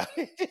I don't Mm-hmm. find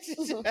it.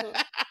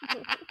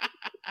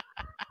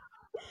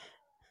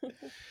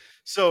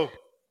 So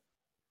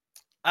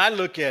I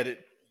look at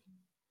it.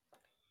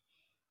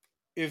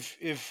 If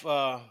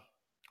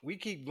we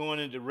keep going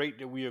at the rate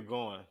that we are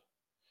going,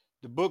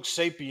 the book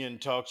 *Sapien*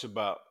 talks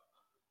about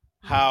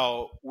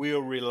how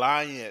we're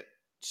reliant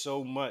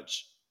so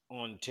much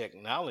on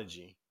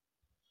technology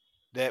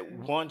that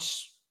Mm-hmm.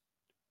 once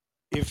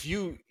if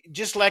you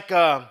just like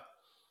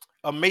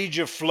a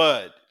major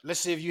flood. Let's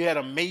say if you had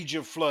a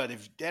major flood,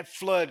 if that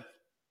flood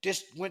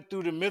just went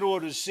through the middle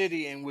of the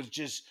city and was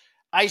just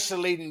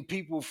isolating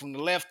people from the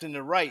left and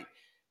the right,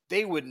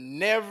 they would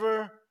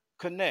never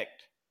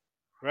connect,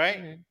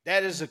 right? Mhm.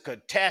 That is Mhm. a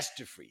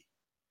catastrophe.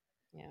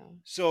 Yeah.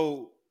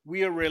 So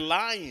we are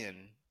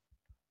relying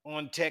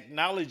on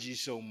technology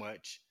so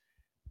much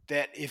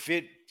that if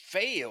it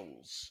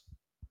fails,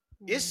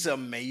 it's Mhm. a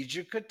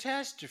major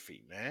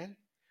catastrophe, man.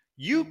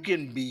 You Yeah.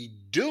 can be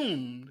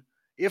doomed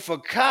if a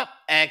cop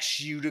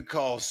asks you to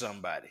call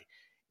somebody.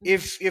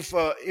 Mhm.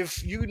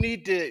 If you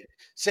need to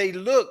say,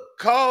 look,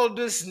 call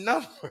this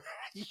number,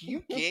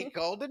 you can't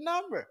call the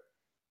number.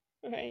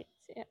 Right.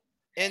 Yeah.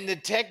 And the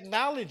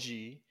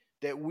technology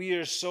that we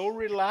are so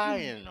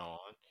reliant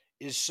on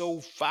is so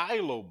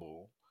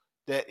fileable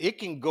that it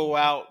can go Mhm.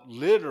 out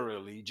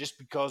literally just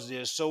because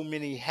there's so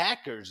many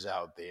hackers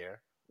out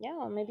there. Yeah.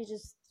 Or maybe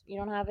just you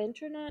don't have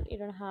internet. You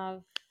don't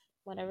have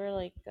whatever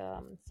like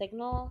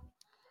signal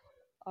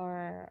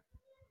or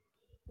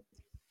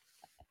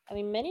I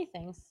mean many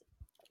things.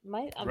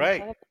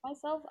 Right. Talking about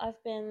myself.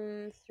 I've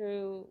been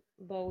through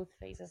both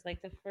phases.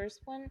 Like the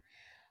first one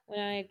when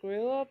I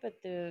grew up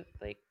at the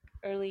like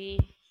early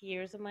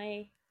years of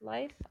my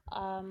life.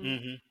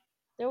 Hmm.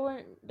 There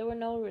were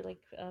no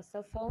like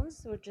cell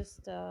phones. They were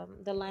just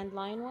the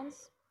landline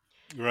ones.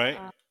 Right.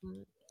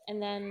 Um,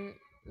 and then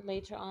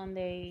later on,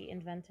 they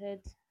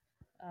invented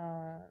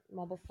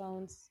mobile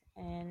phones,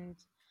 and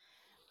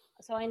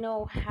so I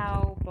know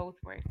how both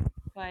work.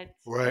 But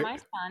Right. my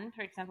son,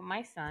 for example,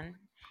 my son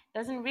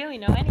doesn't really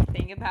know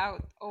anything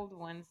about old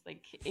ones.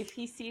 Like if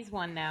he sees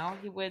one now,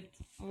 he would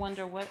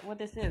wonder what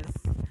this is.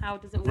 How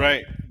does it work?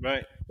 Right.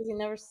 Right. Because he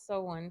never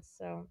saw one.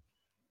 So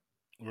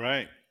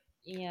Right.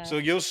 yeah, So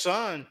your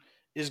son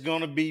is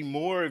going to be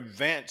more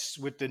advanced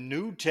with the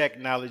new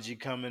technology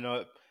coming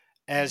up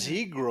as hmm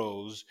he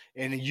grows,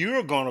 and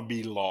you're going to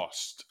be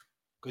lost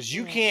because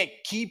you yeah, can't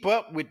keep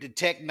up with the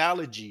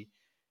technology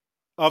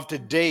of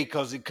mhm. today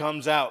because it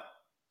comes out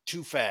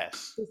too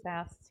fast. Too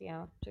fast.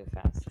 Yeah, too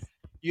fast.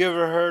 You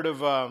ever heard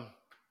of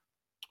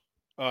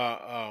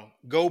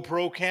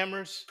GoPro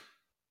cameras?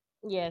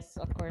 Yes,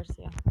 of course.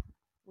 Yeah,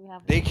 we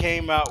have They those.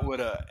 came out with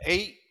a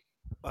 8,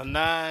 a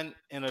 9,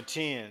 and a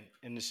 10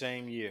 in the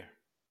same year.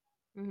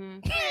 hmm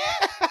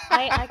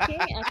I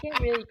can't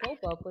really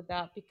cope up with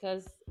that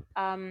because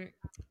um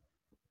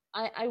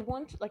I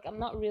want like I'm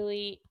not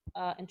really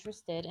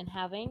interested in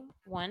having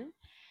one.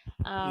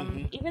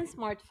 Hmm. Even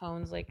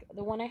smartphones like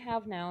the one I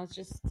have now is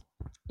just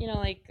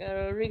like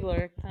a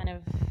regular kind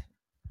of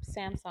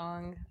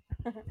Samsung.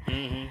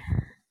 Hmm.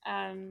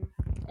 um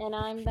and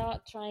I'm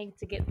not trying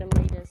to get the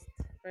latest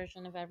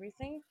version of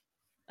everything.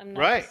 I'm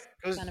not Right,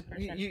 this kind because of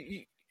person.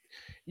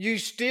 you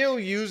still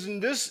using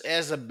this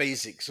as a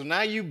basic. So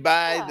now you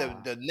buy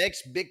Yeah. the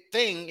next big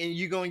thing, and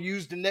you're gonna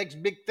use the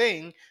next big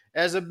thing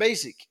as a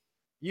basic.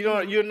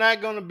 hmm You're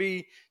not gonna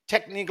be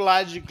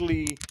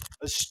technologically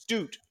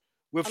astute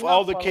with I'm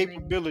all not the following.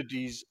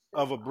 capabilities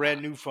of a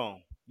brand new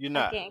phone. You're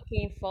not. I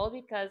can't fall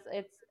because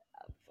it's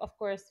of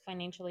course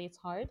financially it's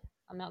hard.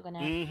 I'm not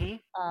gonna Hmm.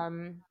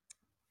 um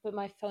put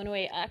my phone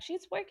away. Actually,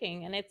 it's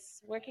working and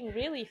it's working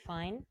really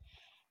fine.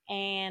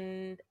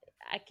 And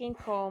I can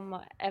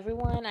call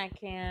everyone. I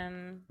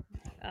can,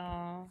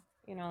 uh,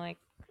 like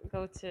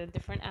go to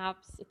different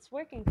apps. It's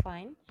working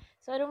fine.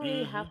 So I don't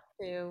really have Hmm.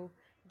 to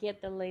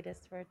get the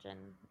latest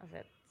version of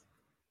it.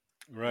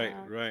 Right,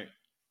 Um, right,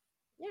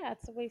 yeah,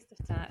 it's a waste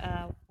of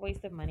time,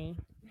 waste of money,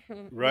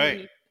 right,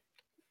 really.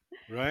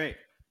 right.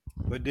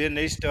 But then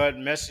they start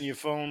messing your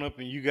phone up,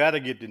 and you got to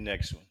get the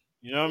next one.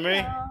 You know what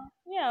I mean? Yeah,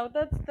 yeah.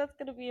 That's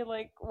gonna be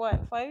like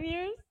what 5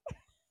 years?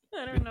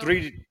 I don't With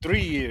know.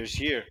 3 years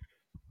here.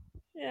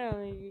 Yeah,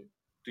 maybe.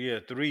 Yeah,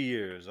 3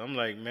 years. I'm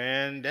like,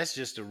 man, that's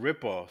just a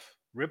rip off.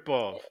 Rip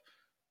off.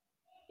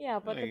 Yeah,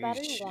 but the Like,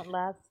 battery won't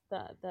last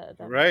that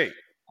right, much,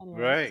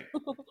 anyways. right.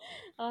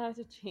 I'll have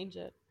to change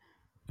it.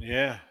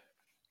 Yeah.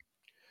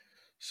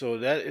 So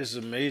that is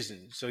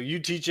amazing. So you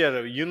teach at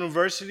a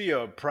university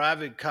or a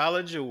private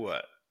college or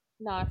what?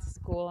 Not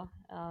school,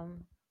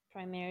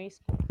 primary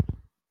school.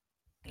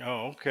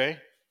 Oh, okay.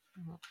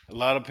 Mhm. A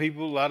lot of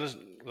people, a lot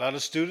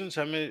of students.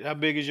 How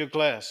big is your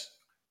class?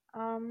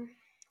 Um,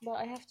 well,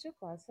 I have two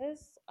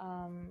classes,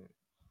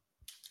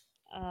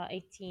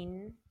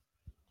 18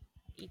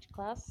 each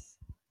class.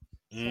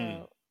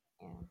 Mm, So,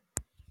 yeah,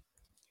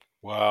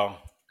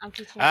 wow. I'm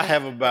teaching I the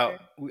have about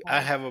third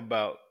I class. have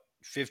about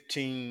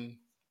 15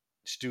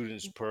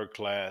 students per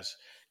class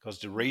because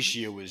the Mhm.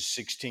 ratio is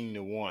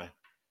 16-1.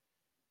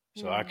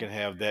 So I Mm, can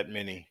have that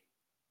many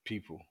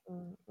people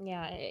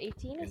yeah,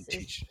 18 and is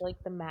teach.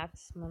 like the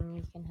maximum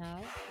you can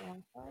have in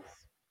one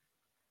class.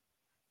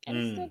 And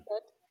it's still Mm,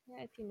 good.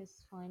 Yeah, 18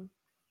 is fine.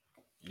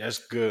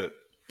 that's good.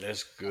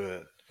 That's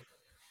good.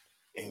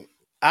 And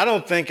I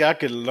don't think I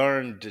could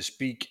learn to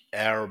speak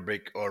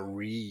Arabic or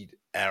read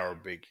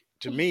Arabic.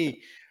 To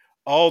me,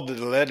 all the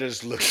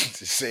letters look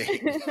the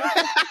same.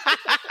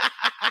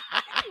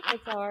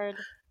 It's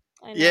hard.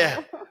 I Yeah,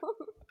 know.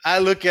 I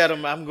look at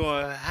them. I'm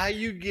going, how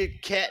you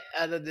get cat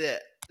out of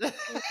that?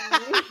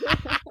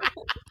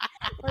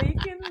 or we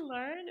can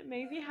learn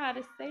maybe how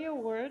to say a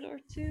word or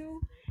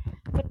two,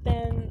 but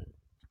then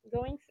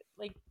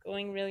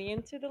going really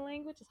into the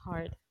language is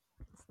hard.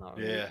 It's not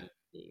Yeah, really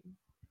easy.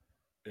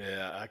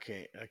 yeah. I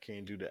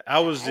can't do that.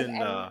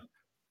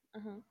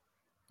 Uh-huh.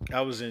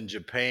 I was in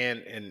Japan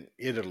and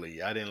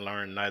Italy. I didn't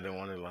learn neither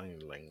one of the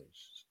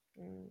languages.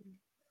 Mm.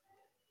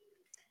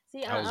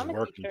 See, I was I'm a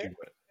working teacher, through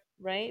it.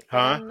 right?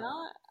 But Huh?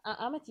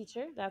 I'm a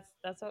teacher.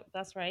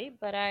 That's right.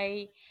 But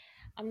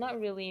I'm not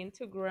really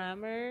into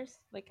grammars.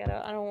 Like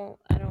I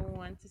don't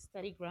want to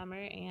study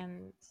grammar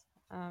and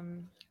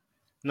um.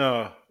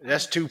 No, uh,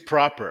 that's too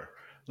proper.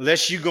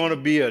 Unless you're going to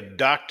be a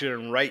doctor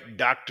and write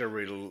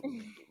doctorate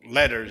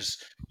letters,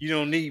 you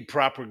don't need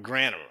proper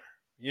grammar.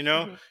 You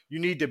know, mhm. you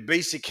need the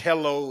basic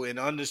hello and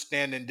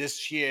understanding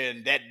this here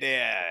and that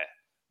there.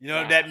 You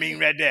know, Yeah, that mean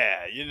right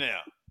there. You know.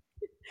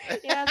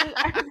 yeah.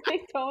 As I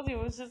told you,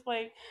 it was just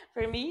like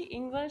for me,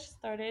 English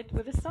started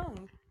with a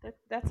song.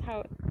 That's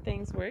how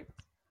things worked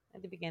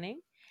at the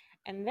beginning,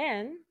 and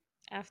then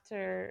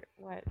after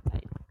what,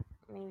 like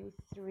maybe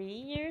 3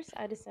 years,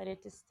 I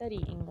decided to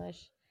study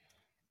English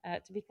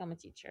to become a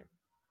teacher.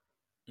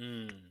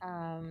 Mm.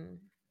 Um,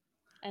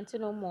 and to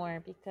know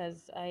more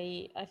because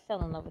I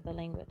fell in love with the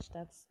language.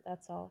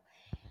 That's all.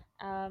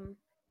 Um,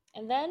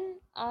 and then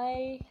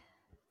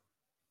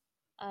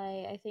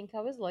I think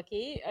I was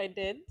lucky. I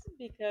did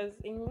because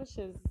English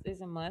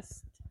is a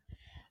must.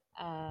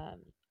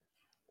 Um,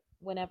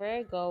 Whenever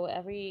I go,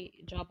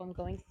 every job I'm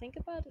going to think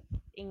about,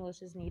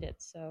 English is needed.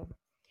 So,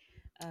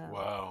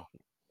 um, Wow.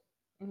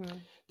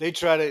 mhm, They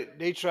try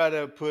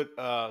to put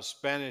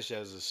Spanish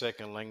as a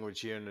second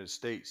language here in the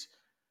states,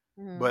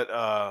 mhm, but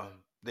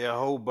there are a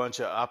whole bunch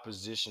of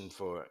opposition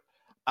for it.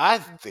 I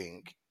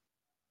think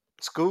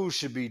schools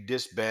should be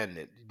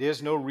disbanded.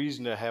 There's no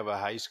reason to have a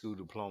high school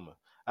diploma.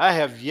 I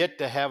have yet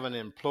to have an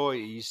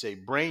employee say,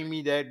 "Bring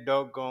me that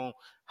doggone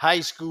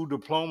high school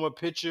diploma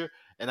picture,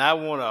 and I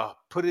want to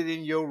put it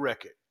in your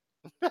record."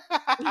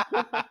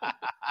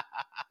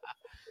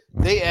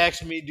 They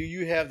ask me, "Do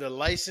you have the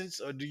license,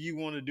 or do you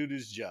want to do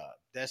this job?"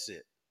 That's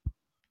it.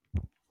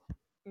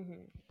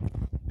 mhm,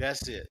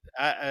 That's it.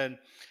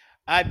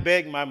 I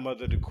begged my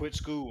mother to quit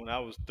school when I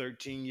was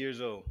 13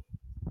 years old.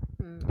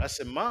 I mhm,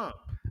 said, "Mom,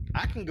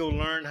 I can go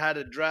learn how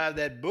to drive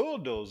that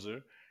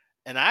bulldozer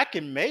and I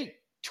can make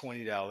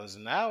 $20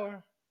 an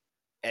hour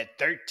at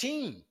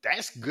 13.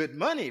 That's good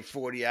money,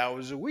 40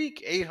 hours a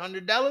week,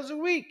 $800 a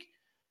week."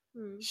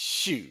 mhm.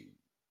 Shoot.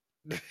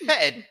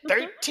 At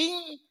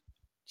 13?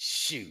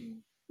 Shoot.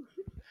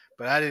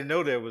 But I didn't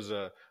know there was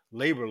a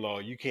labor law.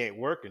 You can't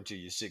work until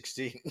you're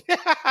 16.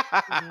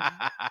 Yeah.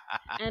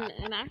 And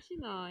actually,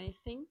 no, I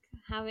think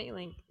having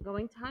like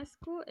going to high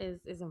school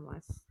is a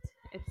must.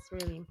 It's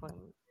really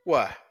important.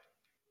 Why?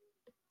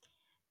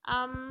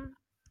 Um,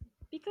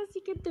 because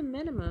you get the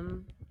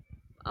minimum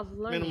of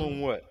Minimum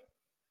learning, what?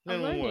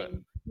 Minimum what?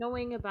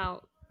 knowing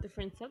about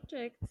different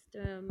subjects,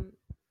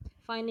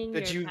 finding That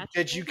your you passion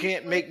that you maybe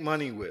can't for it. make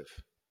money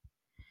with.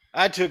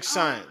 I took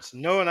Uh, science,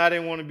 knowing I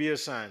didn't want to be a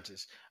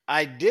scientist.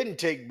 I didn't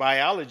take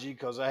biology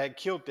because I had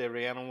killed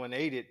every animal and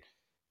ate it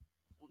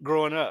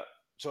growing up.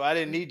 So I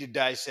didn't need to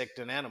dissect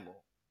an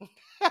animal.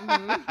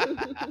 mhm.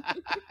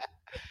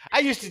 I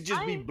used to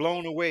just be I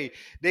blown away.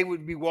 They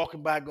would be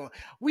walking by going,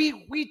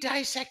 "We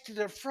dissected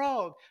a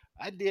frog."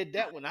 I did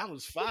that when I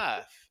was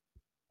 5.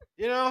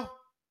 You know,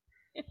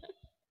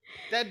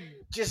 that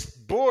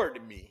just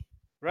bored me,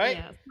 right?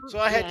 yeah, So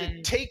I had to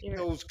yeah, take you're,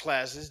 those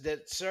classes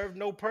that served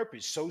no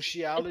purpose: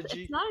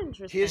 it's sociology, not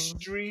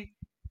interesting. history,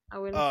 I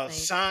wouldn't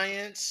say.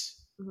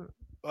 science, Mhm.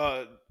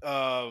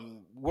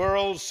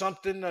 world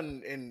something,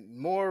 and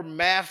more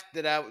math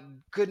that I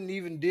couldn't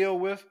even deal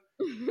with.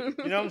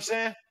 You know what I'm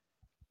saying?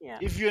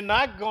 Yeah. If you're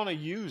not gonna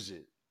use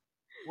it,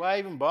 why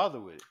even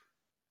bother with it?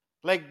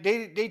 Like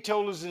they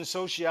told us in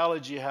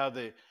sociology how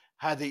the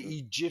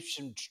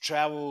Egyptians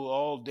traveled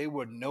all they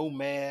were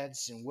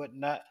nomads and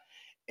whatnot,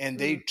 and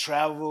they Mhm.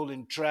 traveled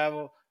and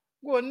traveled.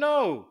 Well,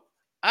 no,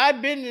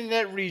 I've been in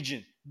that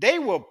region. They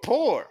were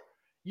poor.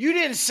 You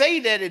didn't say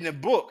that in the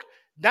book.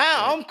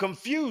 Now Yeah. I'm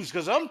confused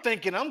because I'm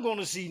thinking I'm going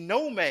to see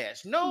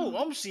nomads. No,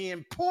 I'm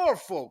seeing poor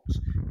folks.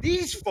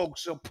 These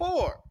folks are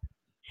poor.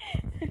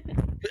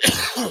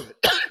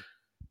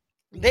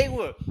 they Mhm.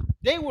 were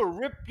they will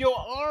rip your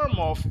arm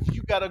off if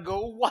you got to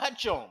go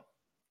watch them.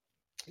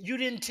 You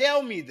didn't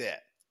tell me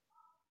that.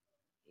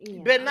 You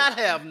Yeah. better not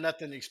have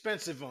nothing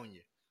expensive on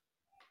you.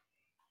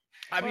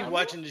 I be Well,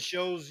 well, watching the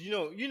shows. You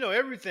know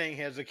everything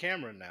has a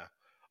camera now.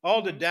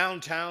 All the mhm.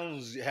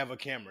 downtowns have a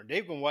camera.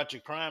 They can watch a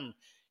crime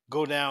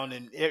go down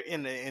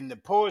in the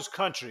poorest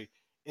country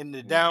in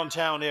the Mhm.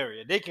 downtown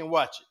area. They can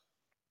watch it.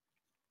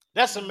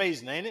 That's Yeah.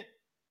 amazing, ain't it?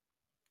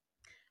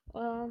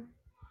 Well,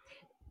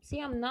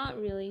 see, I'm not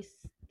really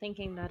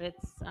thinking that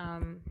it's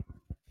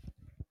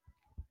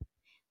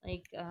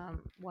like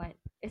what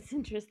it's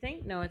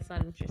interesting. No, it's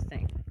not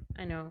interesting.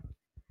 I know.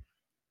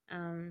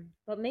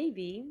 But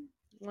maybe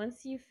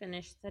once you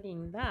finish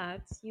studying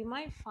that, you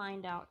might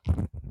find out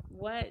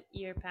what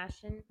your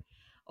passion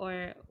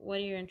or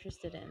what you're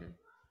interested in.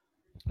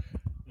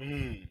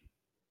 Mm.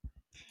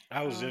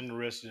 I was Uh,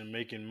 interested in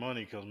making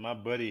money because my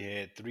buddy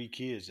had 3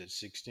 kids at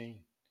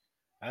 16.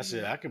 I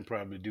said mhm. I can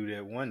probably do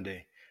that one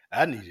day.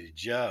 I need a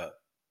job.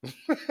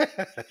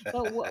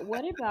 But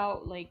what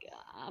about like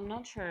I'm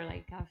not sure.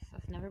 Like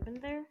I've never been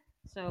there.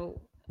 So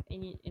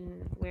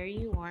in where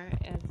you are,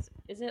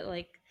 is it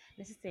like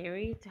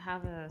necessary to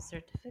have a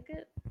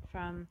certificate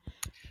from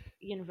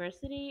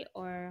university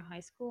or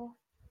high school?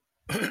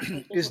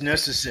 Like does It's it like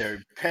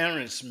necessary.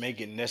 Parents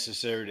make it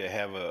necessary to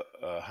have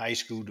a high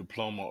school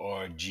diploma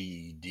or a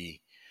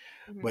GED,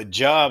 hmm but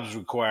jobs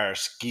require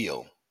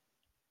skill.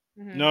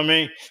 You know hmm what I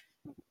mean?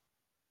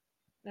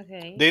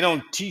 okay. They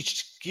don't teach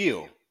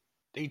skill.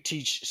 They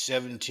teach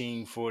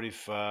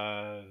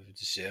 1745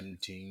 to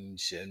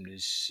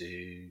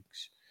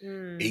 1776,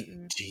 Mm-mm.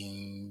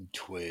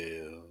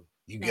 1812.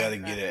 You got Not to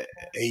get that. a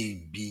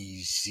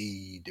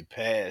ABC to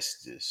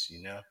pass this.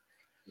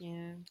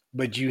 Yeah.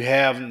 But you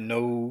have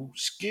no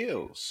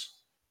skills.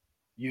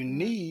 You hmm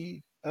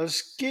need a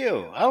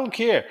skill. I don't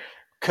care.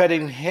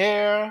 Cutting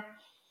hair,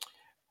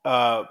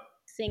 uh,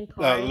 Sing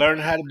cars. learn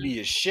how to Like be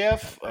a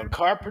chef, a car.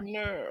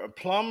 carpenter, a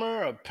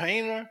plumber, a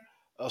painter,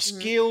 a Mm-hmm.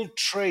 skilled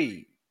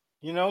trade.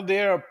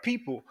 There are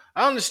people.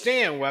 I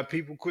understand why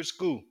people quit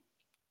school.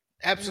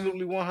 Mm-hmm.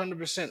 Absolutely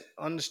 100%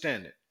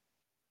 understand it.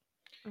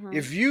 Mm-hmm.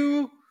 If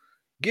you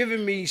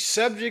giving me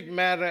subject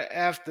matter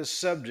after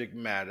subject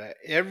matter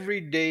every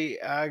day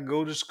I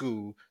go to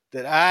school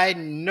that I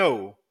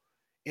know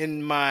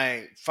in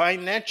my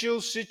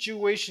financial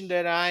situation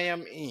that I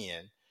am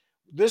in,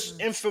 this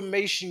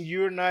information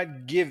you're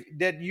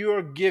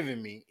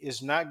giving me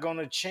is not going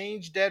to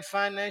change that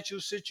financial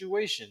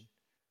situation.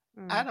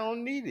 I Mm-hmm.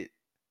 don't need it.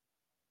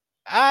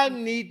 I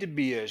need to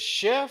be a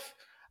chef.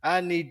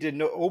 I need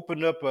to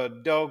open up a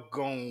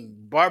doggone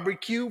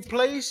barbecue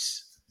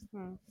place.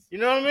 Mm-hmm. You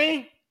know what I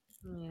mean?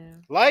 Yeah.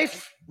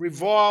 Life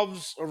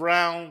revolves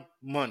around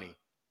money,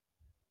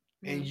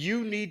 and Mm-hmm.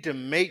 you need to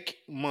make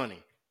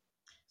money.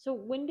 So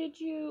when did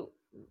you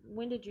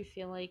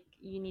feel like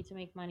you need to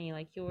make money?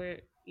 Like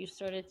you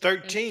started to think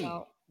 13,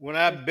 about when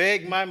I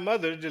begged 13. my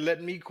mother to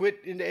let me quit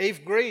in the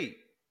eighth grade.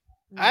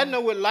 I Mm,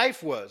 know what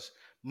life was.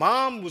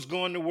 Mom was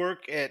going to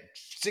work at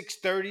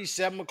 6:30,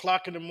 7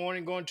 o'clock in the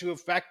morning, going to a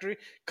factory,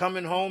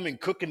 coming home and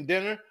cooking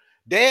dinner.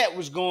 Dad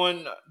was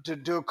going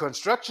to a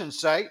construction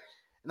site,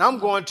 and I'm mm,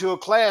 going to a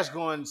class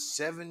going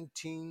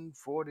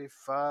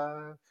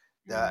 1745,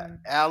 the mm.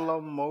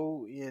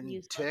 Alamo in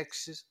Useless.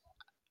 Texas.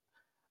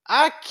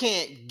 I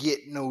can't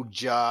get no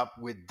job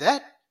with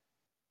that.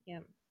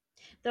 Yeah.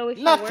 Though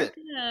if you Nothing. work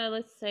in a,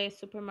 let's say,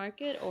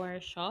 supermarket or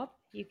a shop,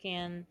 you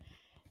can,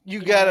 You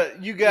you know, gotta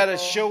you gotta people.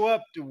 show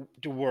up to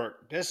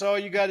work. That's all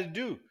you gotta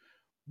do.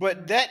 But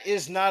Mm, that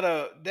is not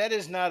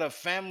a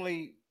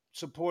family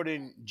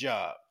supporting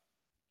job.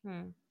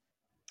 mm.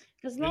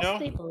 Because it's You not know?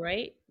 stable,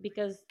 right?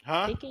 Because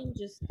Huh? they can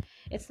just,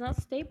 it's not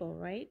stable,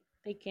 right?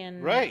 They can,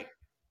 Right.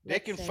 They let's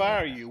can say,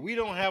 fire you. We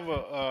don't have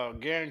a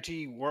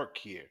guaranteed work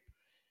here.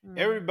 mm,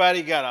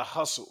 Everybody got to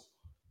hustle.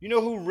 You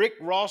know who Rick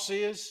Ross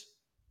is?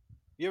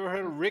 You ever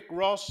heard mm, of Rick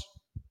Ross?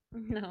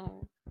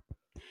 no.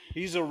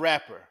 He's a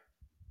rapper,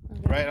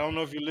 right? I Okay. don't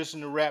know if you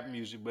listen to rap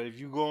music, but if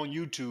you go on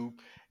YouTube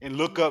and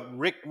look Mm, up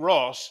Rick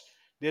Ross,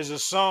 there's a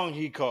song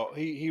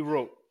he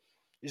wrote.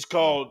 It's mm,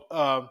 called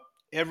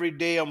 "Every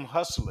Day I'm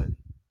Hustling,"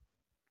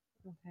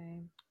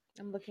 okay.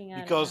 I'm looking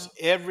at it because now.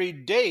 every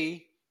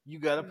day you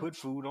got to Mm, put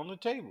food on the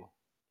table.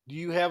 Do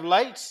you have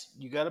lights?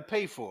 You got to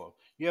pay for them.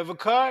 You have a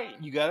car?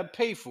 You got to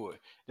pay for it.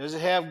 Does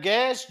it have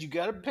gas? You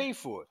got to mm, pay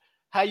for it.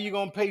 How you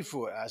gonna pay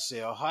for it? I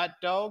sell hot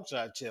dogs.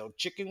 I sell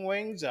chicken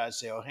wings. I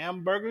sell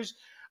hamburgers.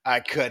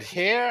 I cut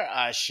hair.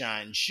 I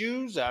shine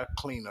shoes. I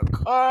clean a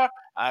car.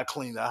 I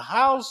clean a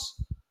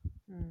house.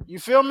 mm, You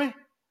feel me?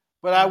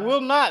 But I mm,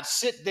 will not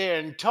sit there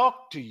and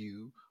talk to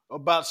you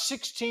about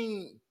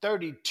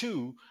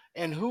 1632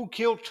 and who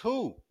killed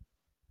who.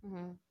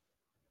 mm.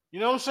 You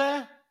know what I'm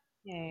saying?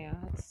 Yeah, yeah, yeah.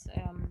 It's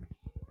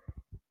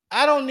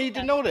I don't need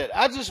to that's know that.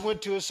 I just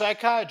went to a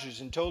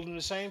psychiatrist and told him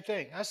the same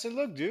thing. I said,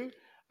 "Look, dude,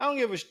 I don't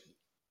give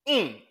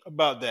a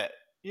about that.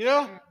 You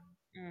know, mm,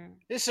 mm,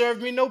 it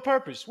served me no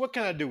purpose. What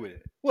can I do with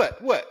it?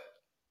 What? What?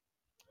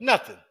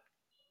 Nothing.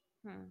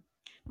 mm.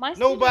 My students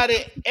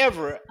Nobody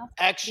ever ask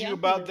asks they you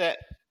ask me about this. that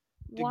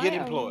to get Why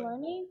are we employed.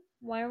 learning?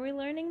 Why are we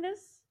learning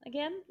this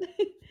again?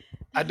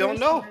 I At don't first,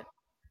 know.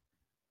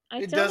 I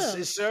It tell does. It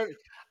them serves.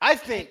 I I.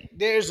 think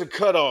there's a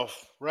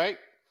cutoff, right?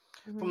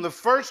 From Mm-hmm, the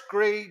first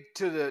grade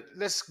to the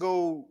let's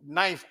go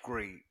ninth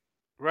grade,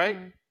 right?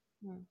 mm,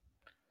 mm,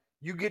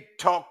 You get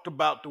talked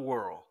about the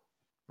world,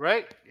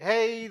 right?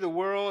 Hey, the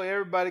world,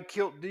 everybody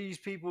killed these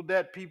people,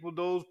 that people,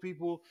 those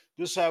people.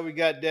 This how we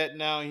got that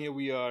now, and here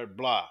we are,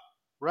 blah.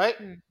 Right?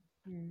 mm,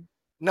 mm,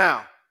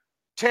 Now,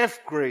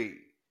 10th grade.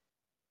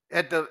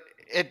 At the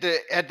at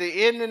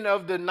the ending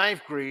of the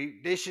ninth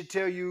grade, they should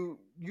tell you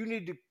you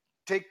need to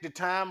take the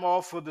time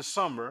off for the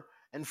summer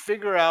and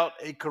figure out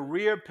a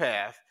career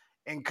path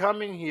and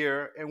come in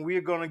here and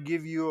we're going to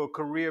give you a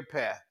career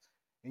path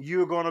and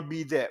you're going to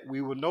be that.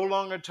 We will no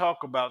longer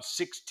talk about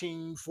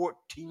 16,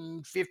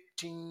 14,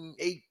 15,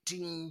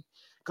 18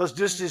 because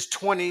this mm, is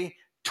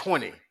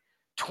 2020.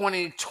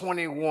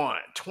 2021,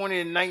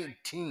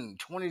 2019,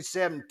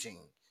 2017.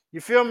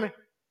 You feel me?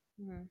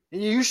 Mhm.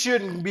 And you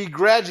shouldn't be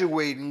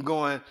graduating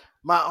going,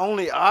 my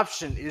only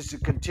option is to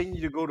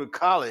continue to go to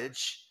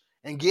college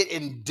and get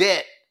in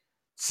debt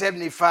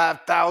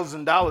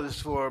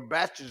 $75,000 for a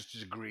bachelor's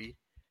degree.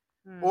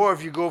 Mhm. Or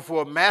if you go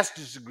for a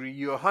master's degree,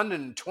 you're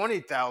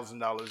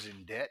 $120,000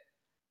 in debt,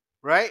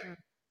 right? Mhm.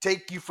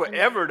 Take you And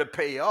forever to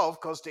pay off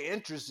because the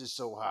interest is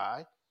so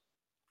high,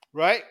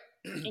 right?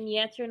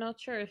 yet you're not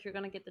sure if you're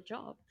gonna get the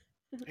job.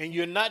 And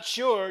you're not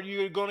sure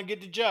you're going to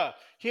get the job.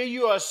 Here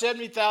you are,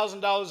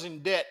 $70,000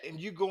 in debt, and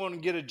you go on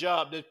and get a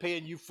job that's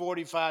paying you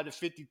 45 to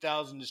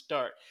 50,000 to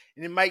start,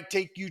 and it might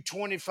take you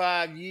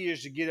 25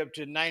 years to get up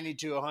to 90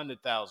 to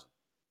 100,000.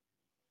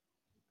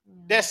 Yeah.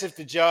 That's if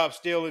the job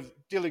still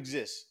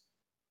exists.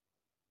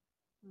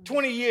 Mhm.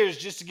 20 years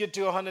just to get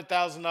to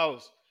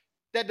 $100,000.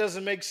 That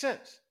doesn't make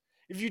sense.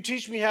 If you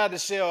teach me how to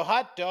sell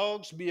hot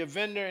dogs, be a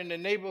vendor in the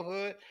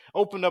neighborhood,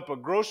 open up a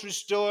grocery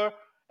store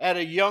at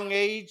a young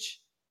age,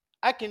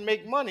 I can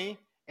make money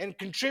and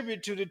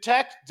contribute to the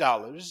tax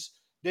dollars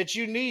that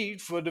you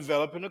need for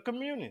developing a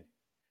community.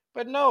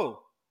 But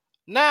no,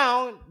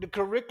 now the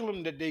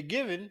curriculum that they're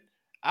giving,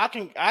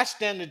 I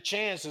stand a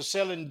chance of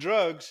selling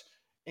drugs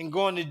and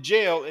going to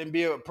jail and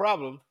be a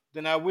problem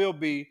than I will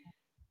be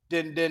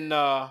than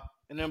an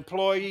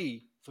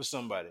employee for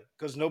somebody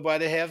because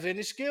nobody has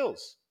any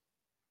skills.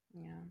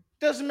 Yeah.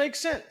 Doesn't make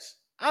sense.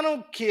 I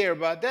don't care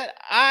about that.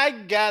 I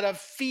gotta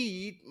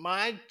feed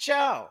my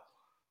child.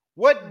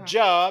 What Mhm.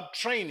 job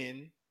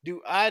training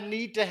do I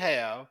need to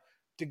have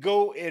to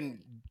go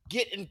and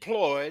get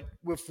employed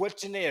with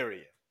what's in the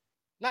area?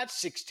 Not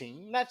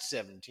 16, not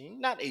 17,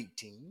 not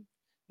 18,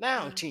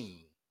 now Mhm.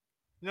 teen.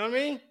 You know what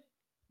I mean?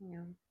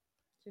 Yeah.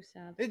 Too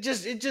sad. It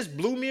just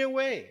blew me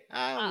away.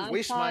 I don't I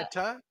waste my thought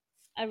time.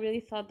 I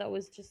really thought that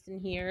was just in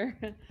here,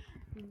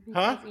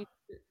 Huh? because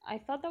I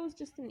thought that was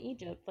just in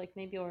Egypt, like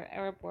maybe or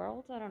Arab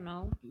world. I don't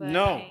know, but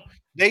No.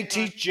 They thought.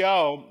 teach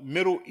y'all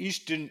Middle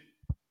Eastern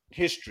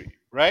history,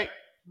 right?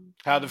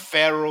 How the Mhm.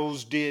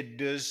 pharaohs did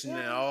this and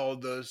then Yeah. all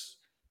this,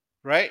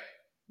 right?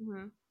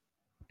 Hmm.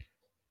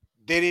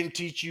 They didn't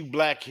teach you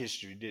black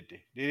history, did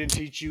they? They didn't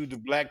teach you the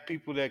black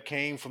people that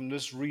came from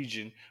this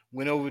region,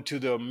 went over to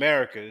the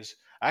Americas.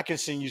 I can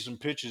send you some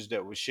pictures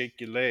that will shake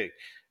your leg,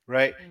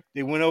 right?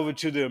 They went over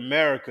to the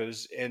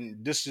Americas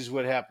and this is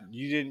what happened.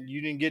 You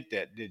didn't get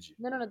that, did you?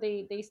 No, no, no.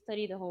 They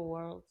study the whole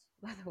world.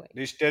 By the way,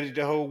 They studied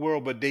the whole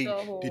world, but the they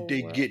did whole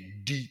they world.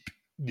 get deep?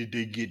 Did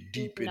they get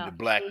deep in the No,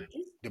 black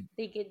the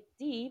they get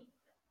deep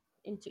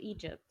into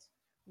Egypt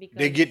they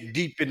because get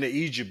deep into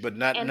Egypt, but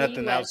not and the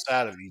nothing U.S.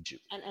 outside of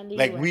Egypt. and the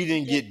Like U.S. we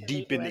didn't Egypt get and the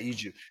deep into U.S.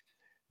 Egypt.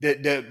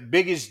 The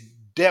biggest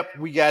depth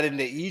we got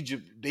into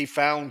Egypt, they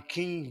found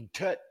King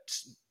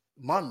Tut's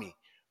mummy.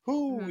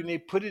 Who Hmm. and they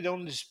put it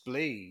on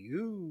display.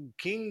 Who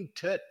King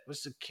Tut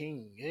was the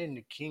king and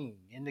the king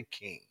and the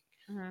king.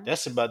 Hmm.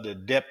 That's about the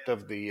depth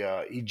of the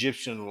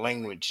Egyptian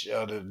language,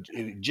 the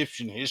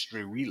Egyptian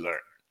history we learned,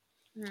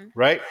 Hmm.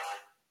 right?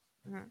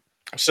 Hmm.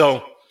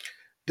 So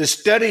the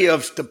study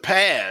of the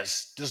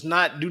past does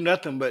not do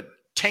nothing but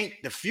taint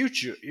the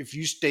future if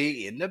you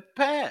stay in the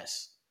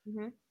past.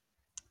 Hmm.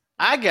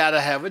 I gotta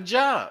have a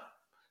job.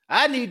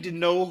 I need to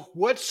know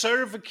what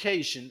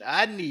certification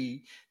I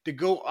need to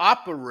go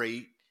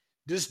operate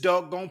this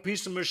doggone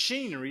piece of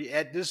machinery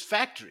at this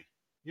factory.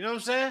 You know what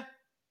I'm saying?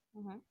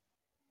 Hmm.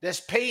 That's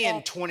paying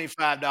But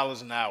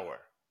 $25 an hour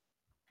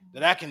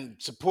that I can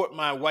support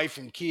my wife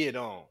and kid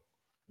on,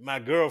 my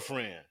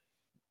girlfriend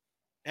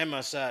and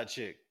my side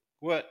chick.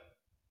 What?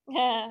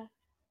 yeah.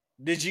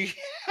 Did you?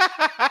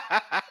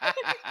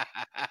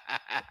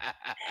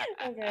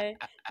 Okay,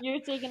 you're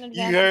taking You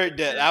advantage heard of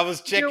that. her. I was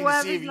Your checking to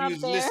wife see is if you not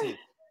was there. listening.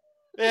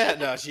 Yeah,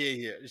 no, she ain't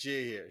here. She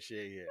ain't here. She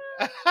ain't here.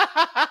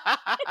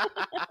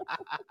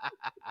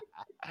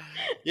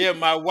 Yeah,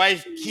 my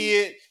wife,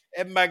 kid,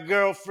 and my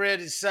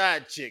girlfriend and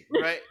side chick,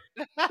 right?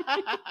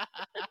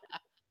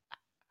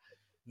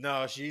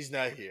 No, she's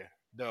not here.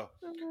 No.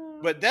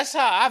 But that's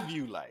how I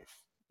view life.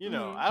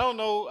 Mm-hmm. I don't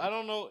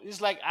know.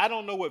 It's like I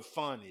don't know what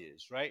fun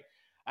is, right?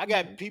 I Mm-hmm.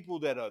 got people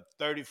that are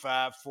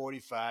 35,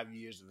 45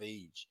 years of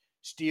age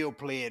still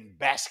playing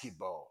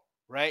basketball,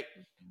 right?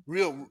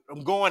 Real,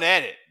 I'm going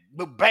at it.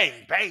 But bang,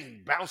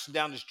 bang, bouncing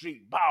down the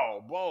street,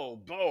 ball, ball,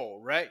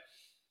 ball, right?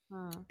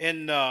 Mm-hmm.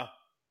 And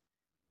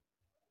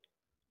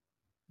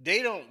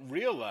they don't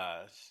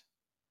realize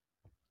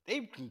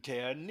they can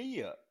tear a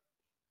knee up.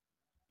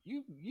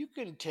 You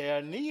can tear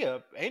a knee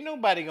up. Ain't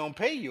nobody gonna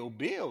pay your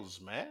bills,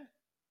 man.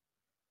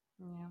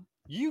 Yeah.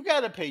 You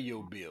gotta pay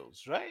your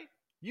bills, right?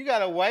 You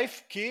got a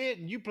wife, kid,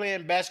 and you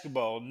playing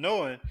basketball,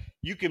 knowing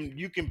you can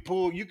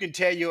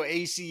tear your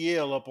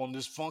ACL up on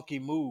this funky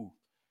move,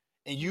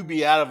 and you Mm-hmm.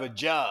 be out of a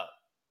job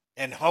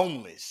and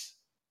homeless.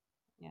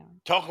 Yeah.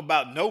 Talk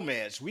about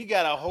nomads. We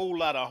got a whole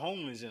lot of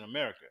homeless in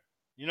America.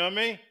 You know what I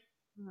mean?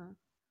 Mm-hmm.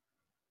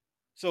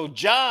 So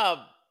job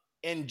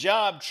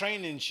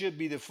training should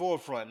be the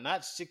forefront,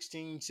 not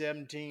 16,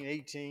 17,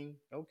 18.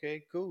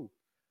 Okay, cool.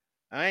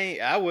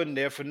 I wasn't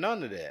there for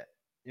none of that.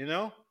 You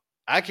know?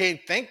 I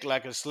can't think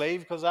like a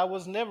slave because I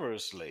was never a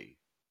slave.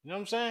 You know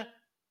what I'm saying?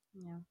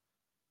 Yeah.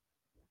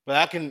 But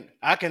I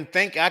can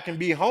think I can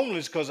be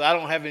homeless because I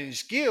don't have any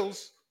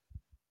skills.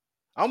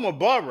 I'm a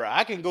barber.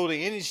 I can go to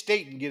any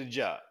state and get a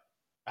job.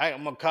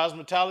 I'm a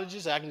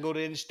cosmetologist. I can go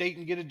to any state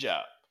and get a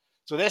job.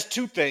 So that's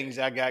two things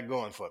I got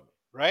going for me,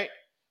 right?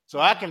 So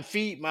I Mm, can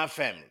feed my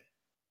family.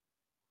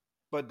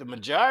 But the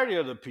majority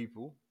of the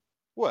people,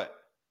 what?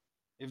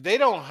 If they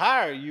don't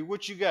hire you,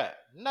 what you got?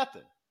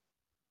 Nothing.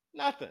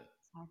 Nothing.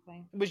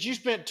 exactly. But you Yeah.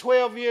 spent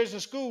 12 years in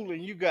school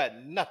and you got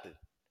nothing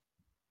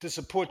to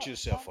support Oh,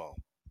 yourself on.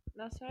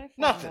 that's what I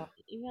found Nothing. out.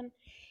 Even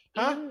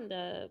Huh? even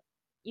the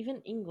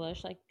even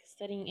English, like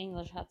studying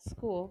English at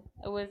school,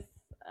 it was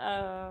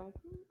uh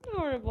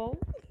horrible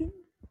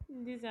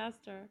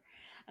disaster.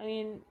 I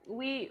mean,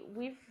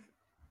 we've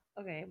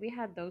okay, we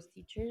had those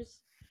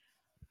teachers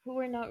who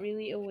were not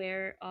really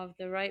aware of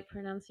the right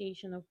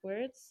pronunciation of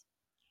words,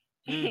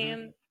 Mm-hmm.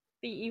 and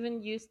they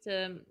even used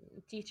to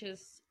teach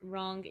us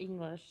wrong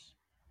English.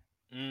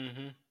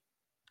 Mm-hmm.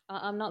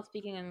 I'm not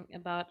speaking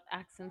about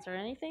accents or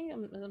anything.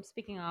 I'm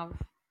speaking of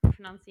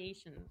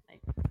pronunciation,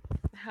 like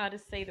how to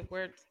say the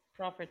word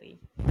properly.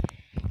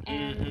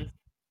 And Mm-hmm.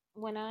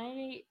 when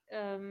I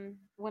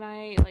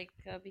like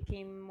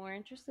became more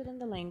interested in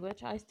the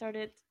language, I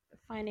started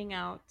finding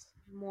out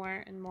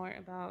more and more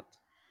about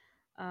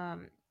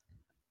um,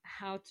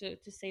 how to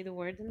say the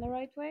word in the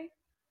right way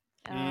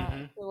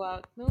Mm-hmm.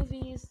 throughout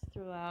movies,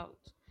 throughout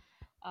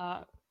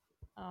uh,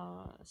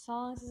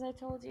 songs, as I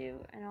told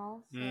you, and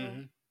all. So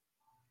Mm-hmm.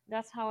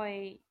 that's how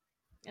I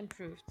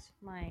improved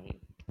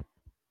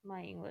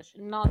my English.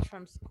 Not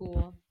from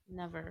school,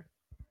 never.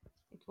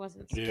 It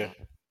wasn't Yeah. school.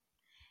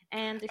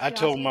 And if I you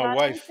ask told me my about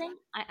wife. anything,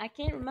 I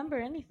can't remember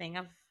anything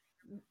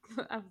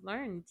I've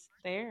learned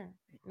there.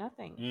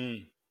 Nothing.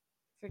 Mm.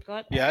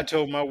 Forgot Yeah, I everything.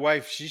 told my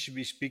wife she should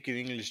be speaking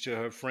English to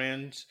her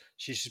friends.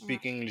 She should Uh,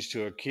 speak English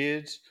to her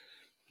kids.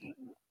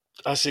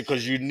 I said,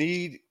 because you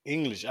need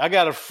English. I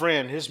got a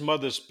friend, his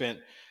mother spent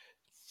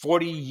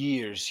 40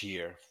 years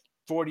here,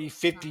 40,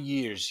 50 uh,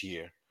 years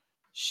here.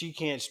 She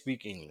can't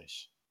speak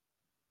English,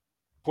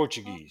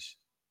 oh, Portuguese.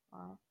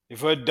 wow.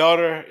 If her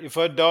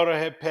daughter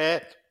had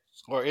passed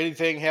or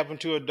anything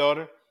happened to her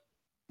daughter,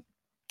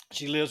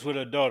 she lives with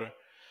her daughter.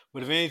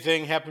 But if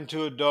anything happened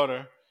to her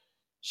daughter,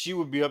 she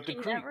would be up the She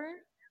creek.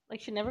 never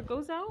she never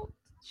goes out.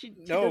 She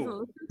doesn't No,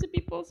 listen to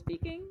people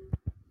speaking.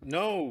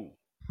 no.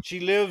 She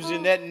lives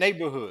in Oh. that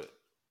neighborhood.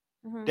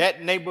 Mhm.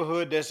 That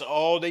neighborhood, that's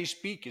all they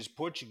speak is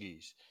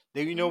Portuguese.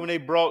 They, when Mhm. they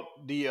brought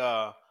the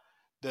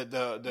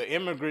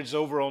immigrants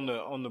over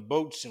on the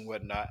boats and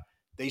whatnot,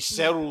 they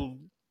Mhm. settled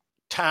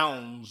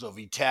towns of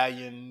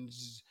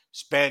Italians,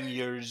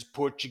 Spaniards,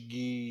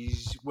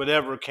 Portuguese,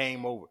 whatever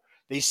came over.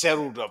 They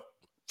settled up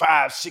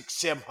five, six,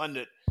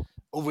 700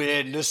 over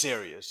there in this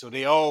area. So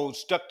they all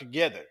stuck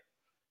together.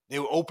 They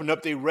would open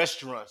up their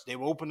restaurants. They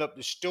would open up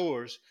the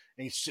stores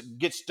and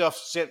get stuff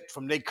sent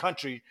from their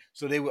country,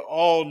 so they would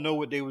all know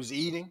what they was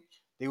eating.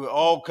 They would Mhm.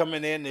 all come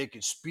in there and they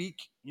could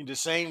speak in the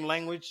same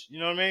language. You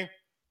know what I mean?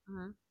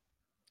 Mhm.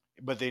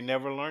 But they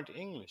never learned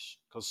English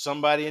because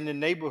somebody in the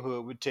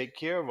neighborhood would take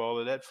care of all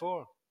of that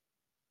for her.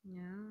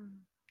 Yeah.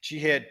 She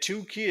Yeah. had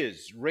two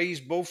kids,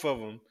 raised both of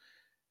them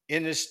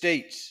in the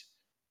States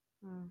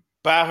Mm.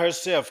 by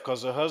herself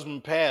because her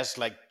husband passed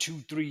like 2,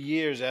 3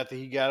 years after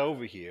he got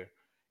over here.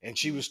 And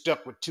she Mm. was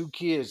stuck with two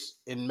kids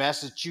in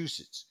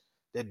Massachusetts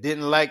that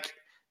didn't like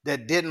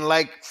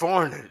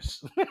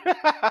foreigners.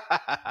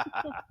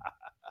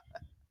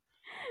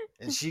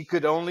 And she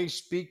could only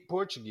speak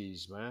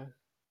Portuguese, man.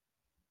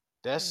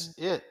 Yeah. That's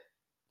it.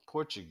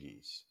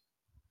 Portuguese.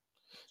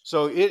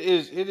 So it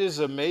is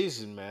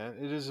amazing, man.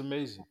 It is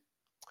amazing.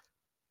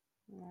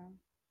 Yeah.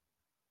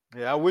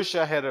 Yeah, I wish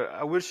I had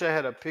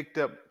a picked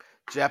up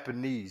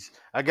Japanese.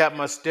 I got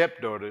my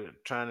stepdaughter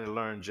trying to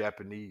learn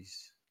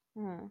Japanese.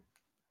 Mhm.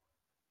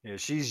 Yeah,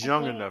 she's I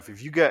young think. enough.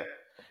 If you got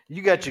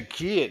Mm. your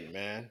kid,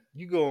 man,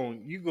 you go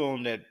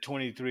on that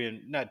 23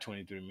 and not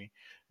 23 me,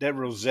 that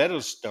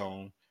Rosetta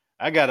Stone.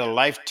 I got a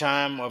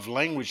lifetime of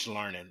language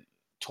learning,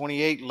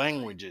 28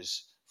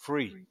 languages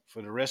free Mm.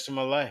 for the rest of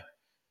my life.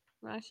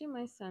 Well, actually,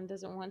 my son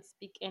doesn't want to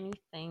speak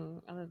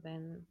anything other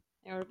than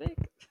Arabic.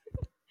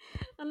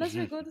 Unless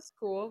we go to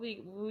school,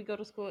 we go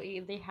to school.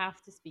 They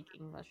have to speak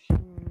English.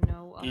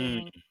 No other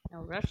Mm, language.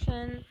 No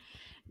Russian,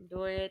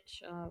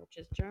 Deutsch, which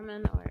is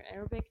German, or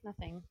Arabic.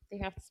 Nothing. They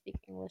have to speak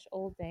English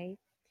all day.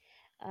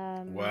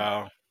 Um.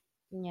 wow.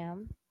 Yeah.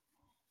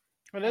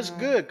 Well, that's Uh,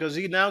 good because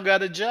he now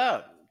got a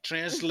job.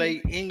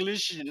 Translate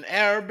English and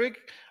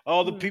Arabic.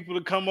 All the mhm. people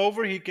that come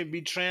over, he can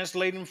be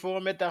translating for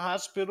them at the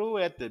hospital,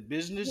 at the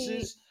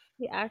He businesses.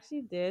 he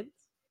actually did.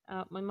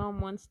 My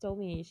mom once told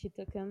me she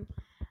took him,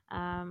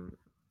 um,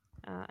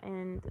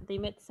 and they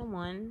met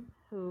someone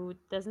who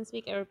doesn't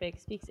speak Arabic,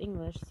 speaks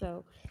English.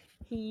 So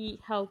he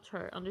helped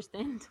her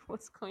understand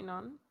what's going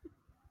on.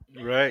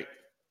 Right.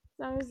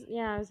 So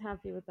I was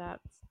happy with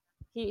that.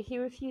 He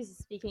refuses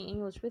speaking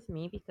English with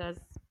me because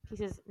he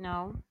says,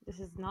 "No, this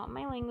is not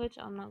my language.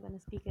 I'm not going to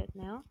speak it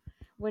now.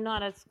 We're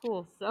not at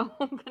school, so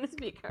I'm going to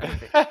speak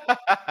Arabic."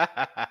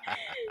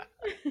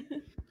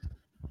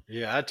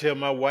 Yeah, I tell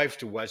my wife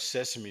to watch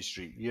Sesame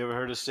Street. You ever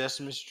heard of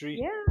Sesame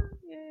Street? Yeah,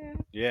 yeah,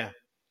 Yeah.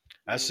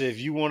 I yeah. said, if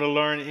you want to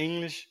learn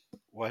English,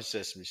 watch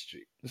Sesame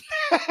Street.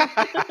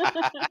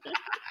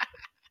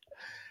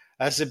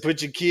 I said,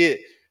 put your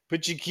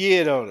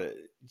kid on it.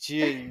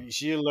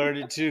 She'll learn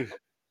it too.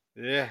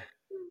 Yeah,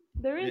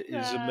 There is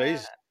it's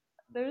amazing.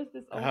 there is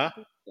this Uh also huh.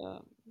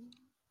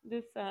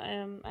 this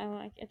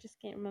I just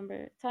can't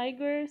remember,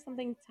 tiger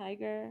something,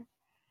 tiger,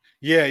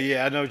 Yeah,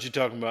 yeah, I know what you're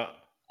talking about.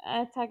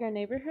 tiger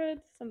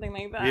neighborhood, something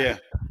like that. Yeah.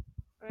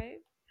 Right,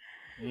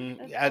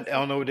 that's I also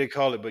don't know what they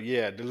call it, but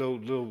yeah, the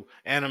little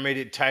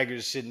animated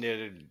tigers sitting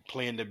there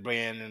playing the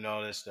band and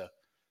all that stuff.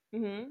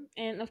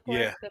 and of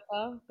course Yeah,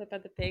 Peppa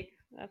the pig,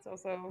 that's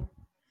also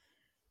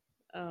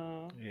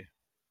uh yeah,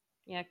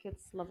 yeah,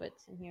 kids love it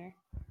in here.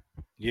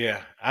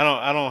 yeah. I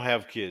don't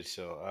have kids,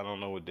 so I don't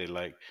know what they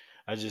like.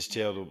 I just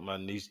tell my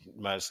niece,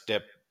 my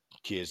step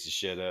kids to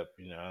shut up.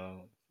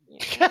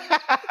 Yeah.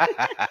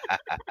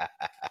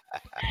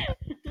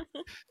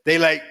 They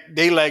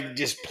like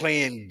just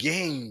playing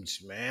games,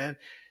 man.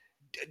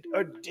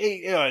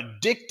 They are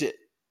addicted.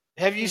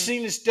 Have you Mm,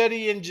 seen the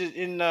study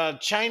in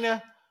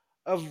China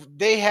of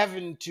they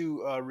having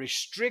to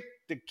restrict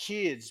the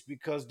kids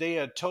because they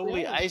are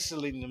totally really?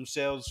 isolating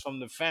themselves from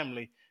the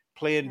family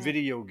playing Uh,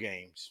 video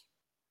games?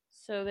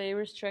 so they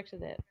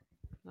restricted it.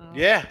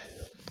 Oh, Yeah,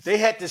 they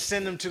had to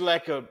send them to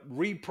like a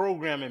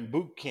reprogramming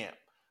boot camp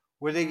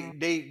where uh,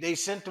 they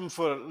sent them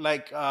for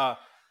like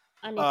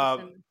I need to uh,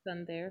 send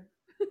son there.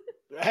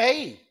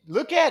 hey,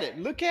 look at it.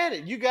 Look at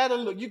it. You gotta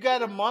look. You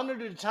gotta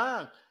monitor the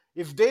time.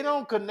 If they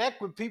don't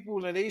connect with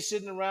people and they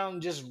sitting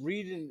around just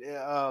reading,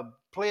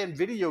 playing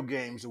video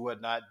games or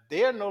whatnot,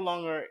 they are no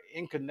longer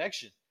in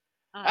connection.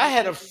 I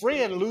had I a don't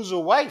friend agree. lose a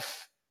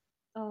wife.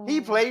 He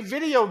Oh. played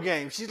video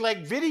games. She's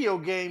like video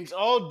games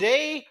all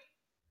day.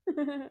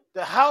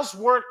 The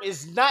housework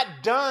is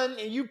not done,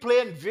 and you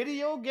playing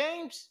video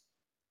games.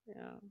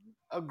 Yeah,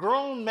 A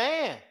grown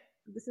man.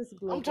 this is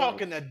I'm global.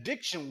 talking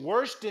addiction,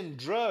 worse than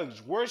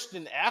drugs, worse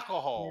than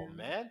alcohol, Yeah,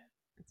 man.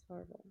 it's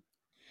horrible.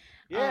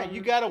 Yeah,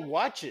 you Um, gotta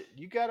watch it.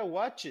 You gotta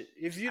watch it.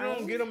 If you I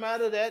don't get was. them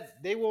out of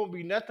that, they won't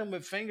be nothing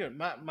but finger.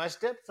 My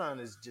stepson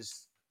is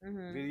just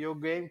Mhm. video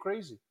game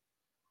crazy.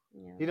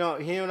 Yeah.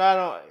 He and I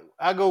don't.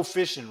 I go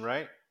fishing,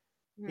 right?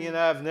 He and Mhm.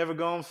 I have never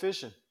gone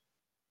fishing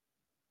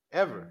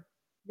ever. Mm.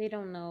 They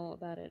don't know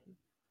about it.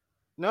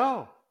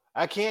 No,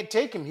 I can't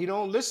take him. He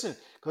don't listen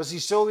because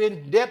he's so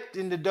in depth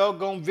in the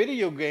doggone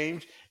video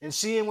games and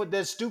seeing what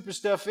that stupid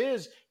stuff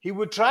is. He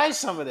would try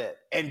some of that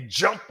and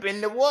jump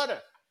in the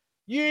water.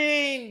 You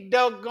ain't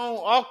doggone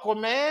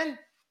Aquaman,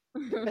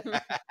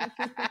 I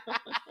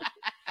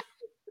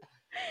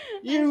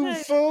you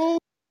said, fool.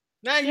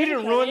 Now you don't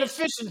didn't try ruin the it.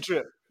 fishing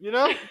trip, you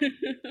know?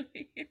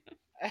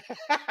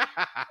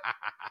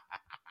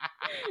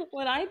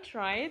 When I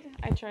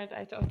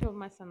told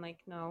my son, like,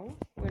 no,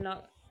 we're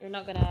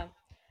not gonna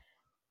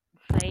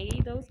play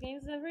those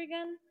games ever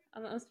again.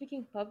 I'm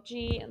speaking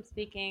PUBG. I'm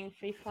speaking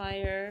Free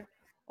Fire.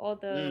 All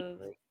Mm, the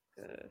like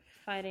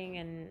fighting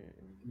and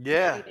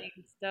yeah, shooting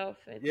stuff.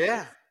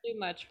 yeah, It's too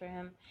much for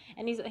him.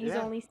 And he's yeah.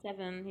 only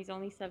 7. He's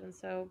only 7.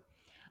 So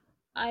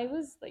I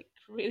was like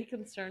really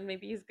concerned.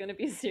 Maybe he's gonna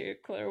be a serial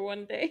killer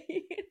one day.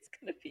 It's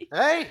gonna be.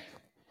 Hey,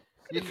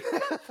 you-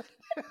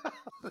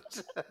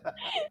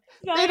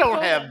 So they I don't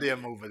told have him.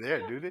 them over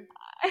there, do they?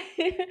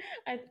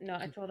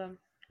 I told him,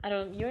 I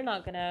don't. You're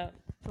not gonna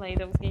play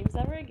those games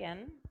ever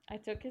again. I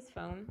took his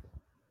phone,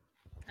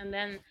 and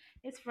then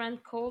his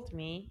friend called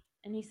me,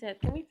 and he said,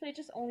 "Can we play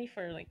just only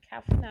for like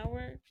half an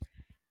hour?"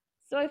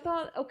 So I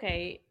thought,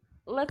 okay,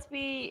 let's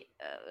be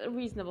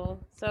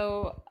reasonable.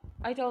 So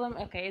I told him,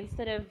 okay,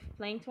 instead of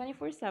playing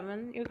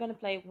 24/7, you're gonna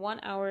play 1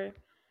 hour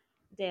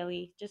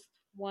daily, just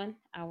 1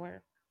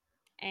 hour,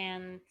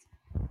 and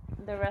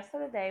the rest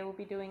of the day we'll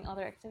be doing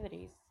other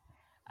activities.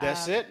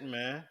 That's Um, it,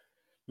 man.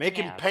 Make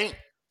him yeah, paint.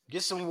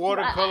 Get some but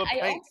watercolor I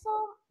paint.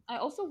 I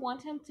also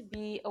want him to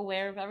be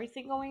aware of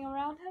everything going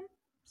around him,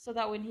 so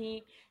that when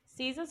he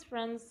sees his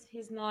friends,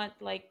 he's not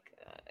like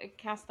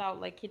cast out,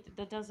 like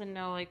that doesn't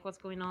know like what's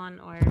going on,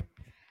 or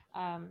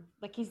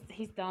like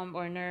he's dumb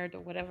or nerd or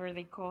whatever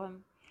they call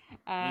him.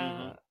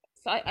 Hmm.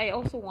 So I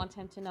also want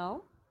him to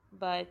know,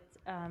 but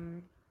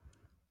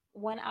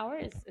 1 hour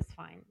is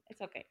fine.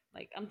 It's okay.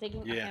 Like I'm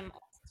taking Yeah. him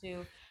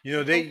to You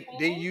know, football they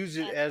training use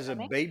it and as a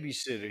swimming.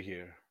 babysitter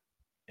here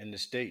in the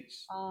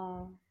States.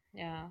 Oh,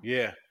 yeah.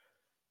 Yeah.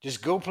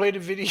 Just go play the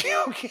video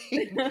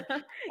game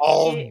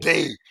all get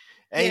day.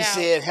 get Ain't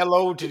out. said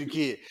hello to the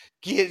kid.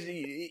 Kid,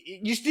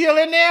 you still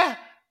in there?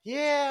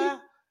 Yeah.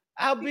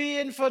 I'll be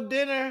in for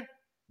dinner.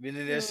 Been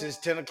in there since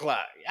 10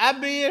 o'clock. I'll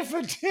be in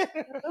for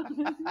dinner.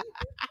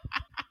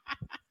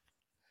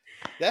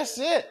 That's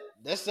it.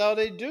 That's all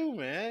they do,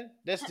 man.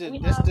 That's the we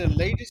that's have the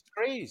latest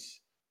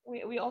craze.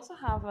 we also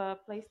have a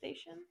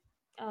PlayStation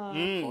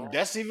 4.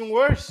 That's even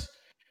worse.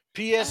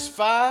 Uh,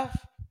 PS5,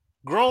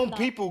 grown not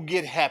people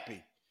get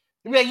happy.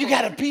 They be it's like, you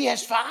got 4. a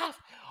PS5?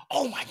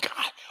 Oh my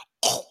God.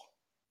 Oh,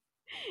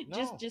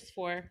 no. Just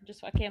 4.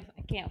 Just I can't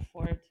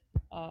afford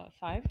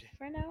 5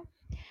 for now.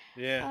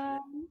 Yeah.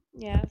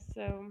 Yeah,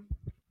 so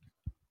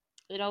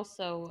But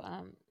also,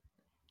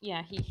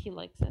 yeah, he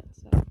likes it.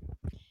 So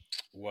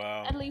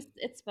Wow. at least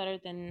it's better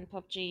than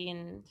PUBG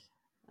and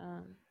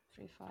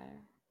Free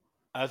Fire.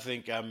 I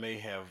think I may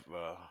have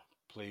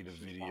played a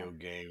Too far. video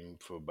game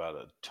for about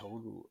a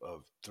total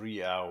of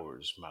 3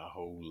 hours my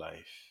whole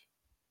life.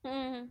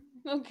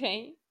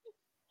 Okay.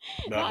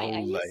 My No, I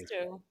whole used life.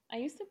 to. I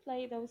used to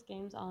play those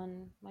games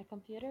on my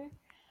computer.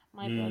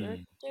 My brother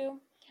Mm, too.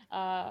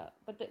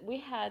 But we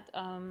had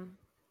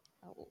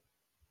uh,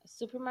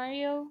 Super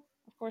Mario.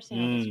 Of course, you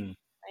know this mm,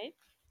 one, right?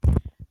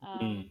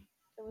 mm,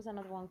 There was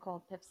another one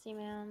called Pepsi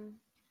Man,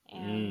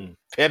 and mm.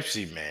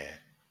 Pepsi Man.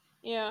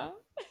 yeah.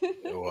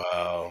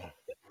 Wow.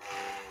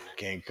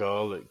 Can't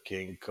call it.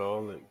 Can't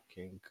call it.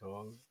 Can't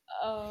call it.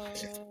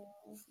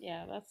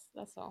 Yeah.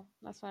 That's all.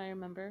 That's what I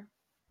remember.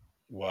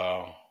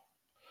 Wow.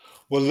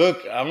 Well,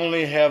 look, I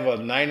only have a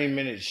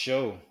 90-minute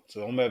show,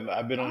 so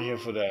I've been on here Oh,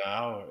 for that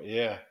hour.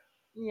 Yeah,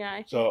 yeah.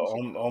 I think so we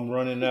should I'm close.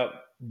 running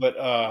up. But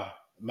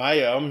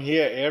Maya, I'm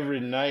here every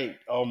night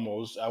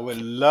almost. I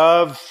would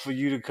love for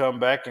you to come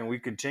back and we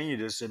continue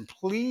this. And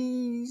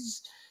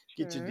please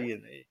get your Sure.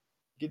 DNA.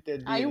 Get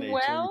that I DNA will.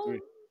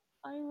 23.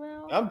 I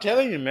will. I'm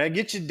telling you, man.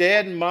 Get your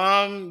dad and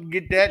mom.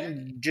 Get that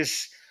and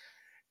just.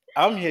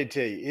 I'm here to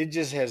tell you, it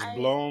just has I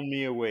blown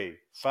me away.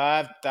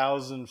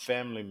 5,000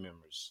 family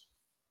members.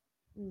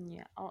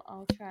 yeah.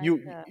 I'll try You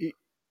to.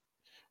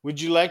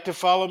 would you like to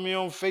follow me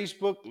on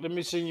Facebook? Let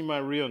me send you my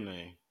real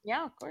name.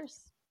 Yeah, of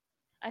course.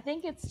 I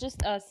think it's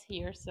just us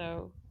here,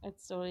 so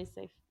it's totally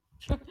safe.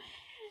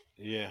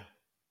 Yeah,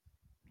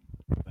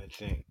 I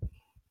think.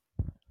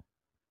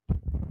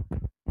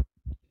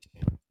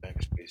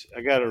 Backspace.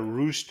 I got a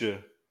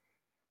rooster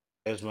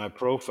as my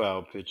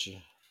profile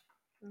picture.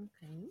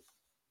 Okay.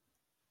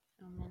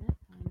 A minute,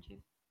 find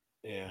you.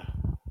 Yeah,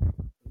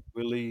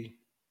 Willie.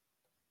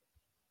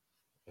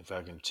 If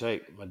I can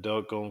type, my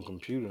doggone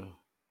computer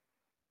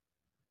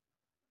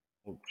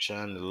won't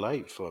shine the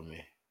light for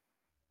me.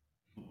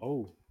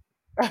 Oh.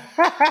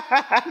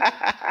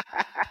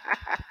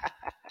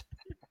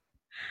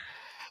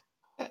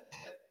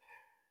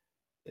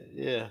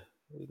 Yeah,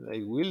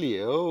 like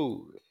Willie.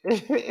 Oh.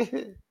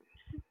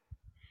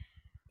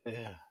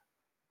 Yeah.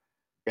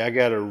 I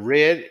got a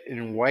red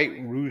and white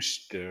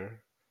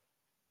rooster,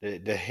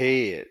 the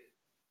head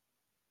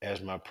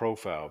as my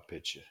profile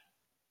picture.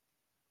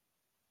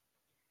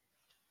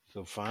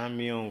 So find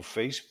me on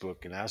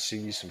Facebook and I'll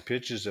send you some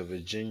pictures of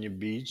Virginia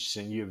Beach,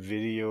 send you a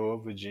video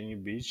of Virginia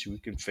Beach. We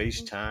can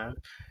FaceTime.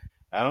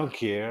 I don't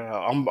care.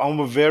 I'm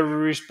a very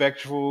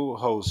respectful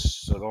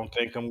host, so don't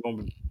think I'm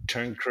gonna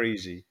turn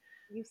crazy,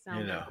 You you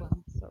sound know. like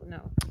one, so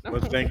no.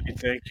 Well, thank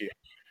you.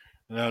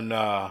 And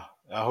I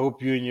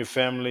hope you and your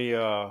family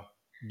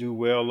do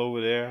well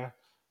over there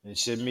and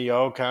send me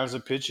all kinds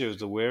of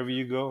pictures of wherever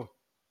you go.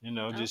 You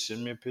know, Oh, just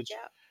send me a picture.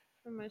 yeah.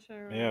 For my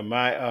sure. Yeah,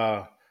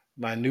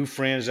 my new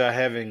friends I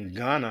have in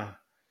Ghana,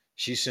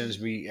 she sends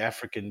me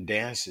African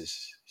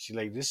dances. She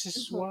like, this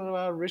is one of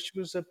our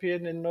rituals up here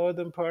in the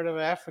northern part of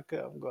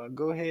Africa. I'm going,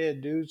 go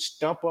ahead, dude,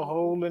 stump a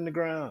hole in the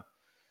ground.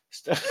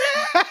 Stu-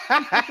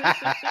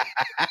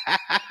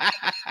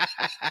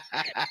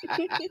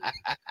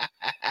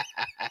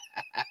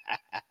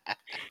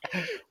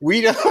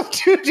 we don't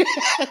do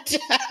that.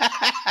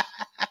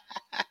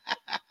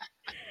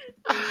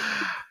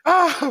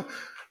 Oh,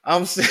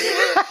 I'm s-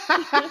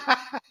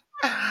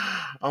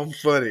 I'm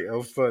funny.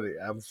 I'm funny.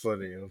 I'm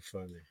funny. I'm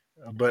funny.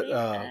 But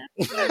Hey,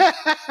 Ashley.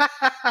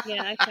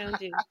 Yeah, I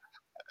found you.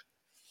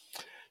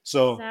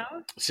 so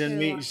South send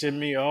Carolina.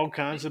 me all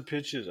kinds Okay. of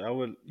pictures. I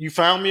would. You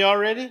found me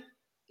already?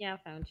 Yeah, I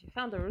found you.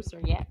 Found the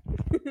rooster. Yeah.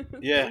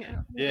 Yeah,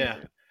 Yeah. yeah.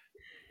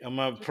 And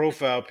my Just a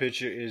profile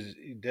picture is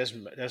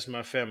that's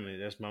my family.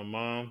 That's my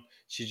mom.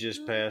 She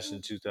just passed mm,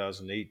 in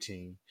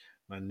 2018.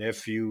 My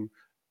nephew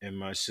and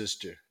my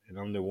sister, and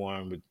I'm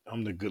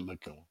the good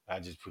looking one. I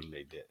just put it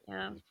like that.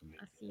 yeah. I just put it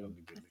like I see that. you. I'm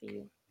the good I see looking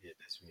you. one. Yeah,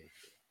 that's me.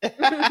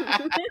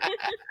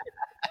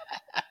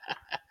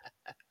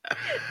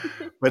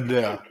 But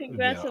yeah,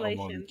 I'm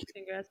only Congratulations.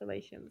 kidding.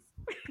 Congratulations.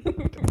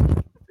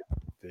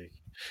 Thank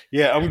you.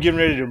 Yeah, I'm getting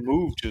ready to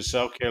move to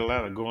South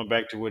Carolina, going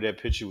back to where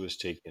that picture was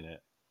taken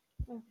at.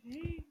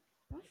 Okay.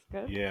 That's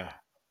good. Yeah,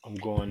 I'm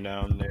going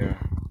down there,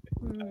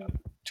 Mm,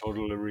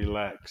 totally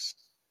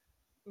relaxed,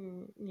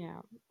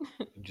 yeah.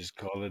 and just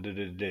call it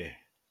a day.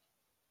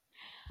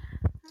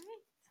 All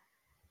right.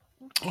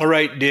 All Okay.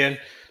 right, then.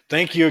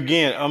 Thank you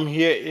again. I'm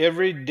here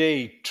every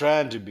day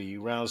trying to be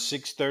around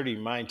 6:30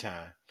 my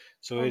time.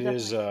 So We'll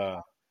definitely.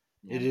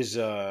 it Yeah. is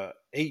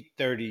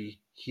 8:30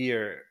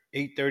 here,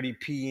 8:30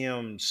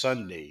 p.m.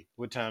 Sunday.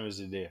 What time is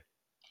it there?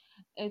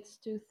 It's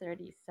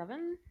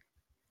 2:37,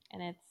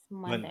 and it's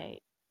Mon-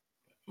 Monday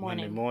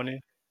Monday morning.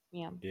 morning?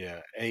 Yeah.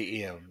 Yeah,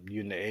 a.m.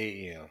 You in the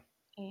a.m.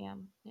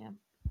 A.M. Yeah.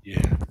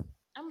 Yeah.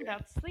 I'm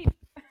about to sleep.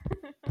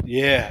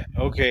 Yeah.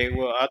 Okay.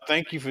 Well, I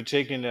thank you for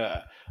taking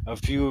a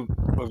few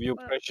of your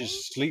Well,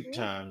 thank precious sleep you.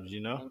 times,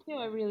 you know? Thank you.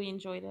 I really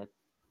enjoyed it.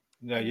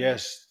 No, I really.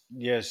 yes,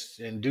 yes,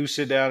 and do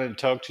sit down and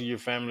talk to your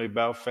family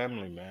about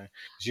family, man.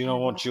 'Cause I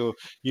will.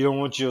 you don't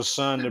want your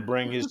son to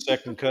bring his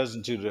second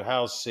cousin to the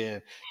house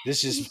saying,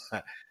 "This is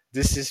my."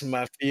 This is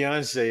my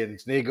fiance, and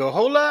they go,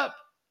 hold up,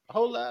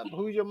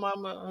 who your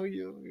mama, who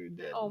your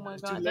dad? Oh my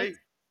That's too god, late.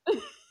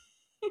 that's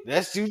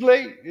That's too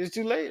late. It's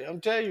too late.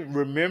 I'm telling you.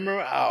 Remember,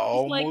 I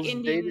just like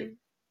almost dated.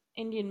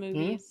 Indian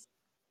Hmm? movies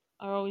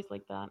are always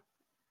like that.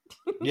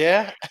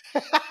 Yeah.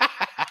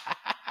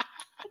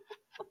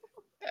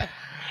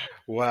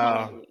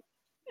 Wow. Oh,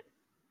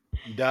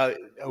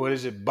 What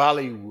is it?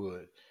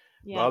 Bollywood.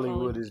 yeah,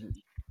 Bollywood Bollywood. is.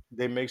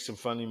 They make some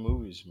funny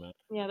movies, man.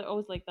 Yeah, they're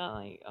always like that.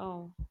 Like,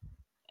 oh,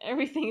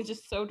 everything is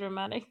just so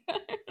dramatic.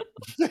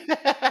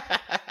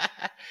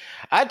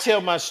 I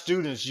tell my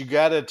students you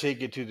gotta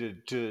take it to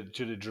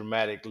the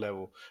dramatic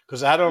level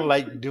because I don't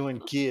like doing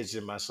kids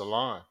in my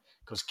salon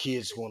because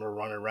kids want to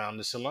run around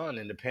the salon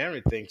and the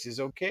parent thinks it's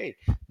okay.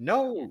 Yeah.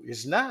 No,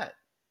 it's not.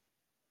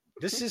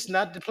 This is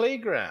not the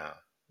playground.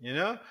 You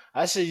know,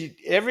 I say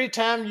every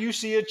time you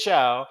see a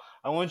child,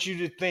 I want you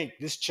to think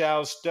this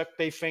child stuck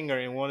their finger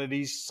in one of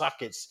these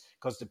sockets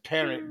because the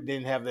parent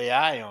didn't have their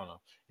eye on them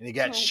and he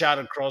got Oh, shot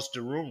across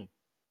the room.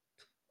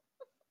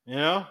 You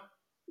know,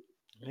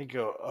 they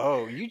go,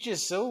 "Oh, you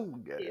just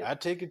so." yes. I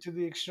take it to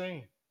the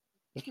extreme.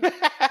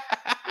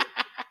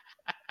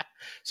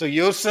 So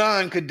your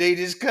son could date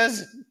his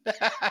cousin.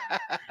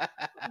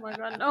 Oh my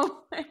god,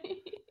 no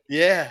way.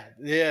 Yeah,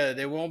 yeah,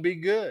 they won't be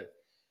good.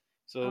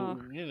 Oh, So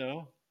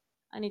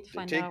I need to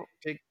they find out.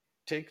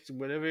 take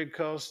whatever it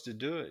costs to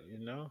do it.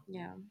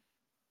 Yeah,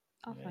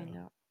 I'll Yeah, find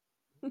out.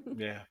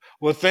 yeah.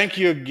 Well, thank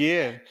you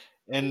again.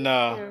 And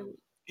Thank you.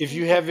 if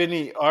you Thank you. have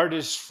any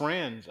artist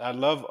friends, I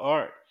love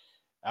art.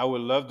 I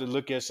would love to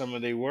look at some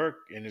of their work,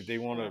 and if they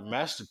want a Sure.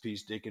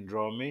 masterpiece, they can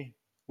draw me.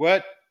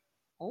 What?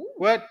 Oh,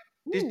 What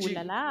did ooh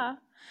la you? la.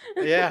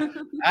 Yeah,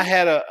 I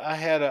had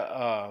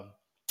a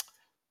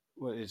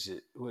what is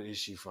it? What is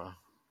she from?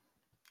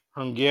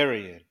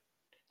 Hungarian,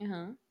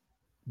 Uh-huh.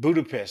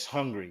 Budapest,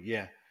 Hungary.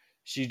 Yeah,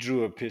 she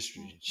drew a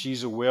picture.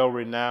 She's a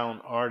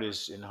well-renowned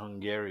artist in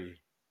Wow.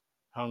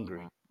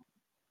 Hungary,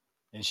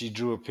 and she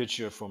drew a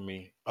picture for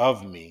me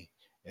of me,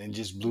 and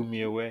just blew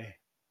me away.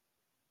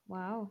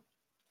 Wow.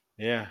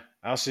 Yeah,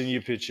 I'll send you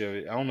a picture of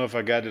it. I don't know if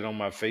I got it on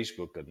my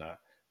Facebook or not,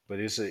 but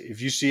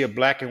if you see a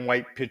black and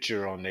white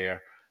picture on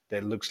there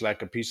that looks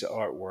like a piece of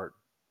artwork,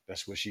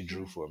 that's what she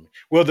drew Wow. for me.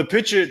 Well, the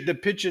picture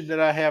that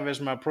I have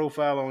as my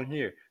profile on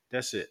here,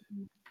 that's it.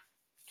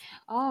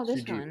 Oh,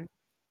 She this drew. one.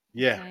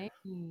 Yeah, Okay.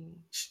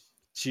 she,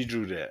 she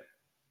drew that.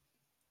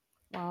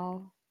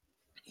 Wow.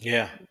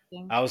 Yeah,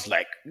 Interesting. I was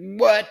like,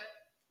 what?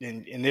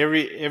 And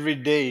every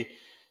day,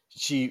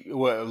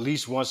 well, at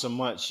least once a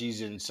month,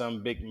 she's in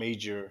some big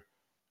major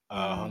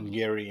Wow.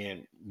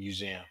 Hungarian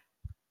museum.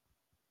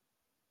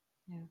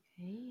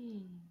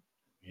 Okay.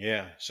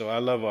 Yeah, so I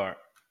love art.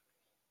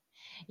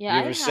 Yeah,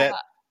 You ever sat?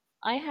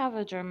 I have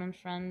a German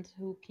friend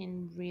who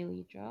can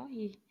really draw.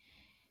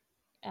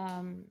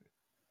 Um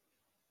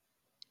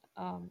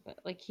but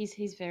like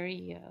he's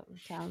very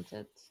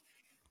talented.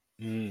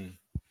 Mm.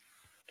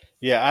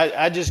 Yeah,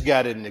 I just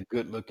got in the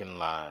good looking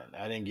line.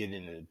 I didn't get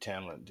in the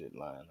talented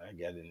line. I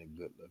got in the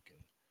good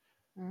looking.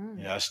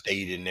 Mm. I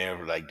stayed in there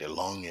for like the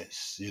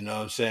longest. You know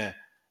what I'm saying?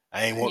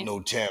 I ain't want Yeah.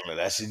 no talent.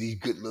 I said these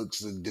good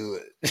looks will do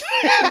it.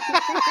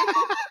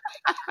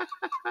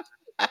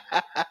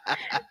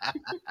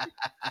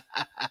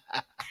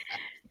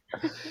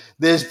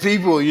 There's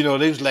people,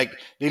 they was like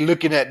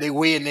they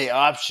weighing their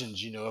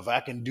options. If I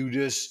can do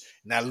this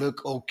and I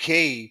look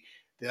okay,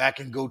 then I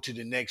can go to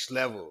the next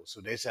level.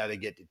 So that's how they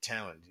get the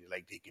talent.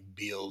 Like they can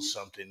build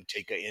something,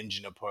 take an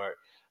engine apart.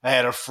 I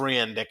had a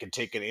friend that could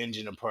take an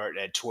engine apart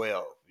at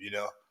 12.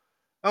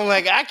 I'm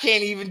like, I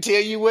can't even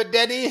tell you what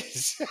that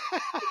is,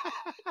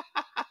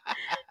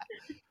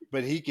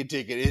 but he can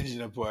take an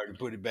engine apart and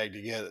put it back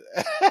together.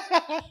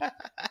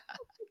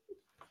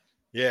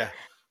 Yeah.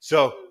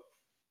 So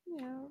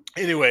Yeah.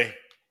 anyway,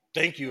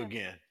 thank you Yeah.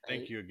 again.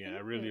 Thank Great. you again. I Thank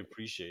really you.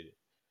 appreciate it.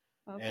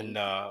 Well, And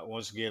thank you.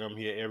 once again, I'm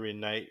here every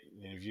night.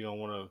 And if you don't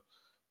want to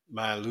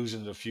mind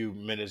losing a few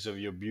minutes of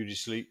your beauty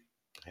sleep,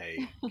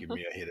 hey, give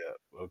me a hit up.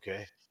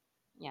 Okay.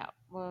 Yeah,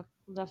 we'll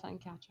definitely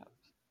catch up.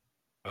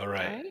 All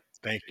All right. right.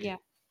 Thank you. Yeah.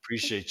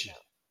 Thank Appreciate you.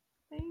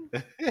 you.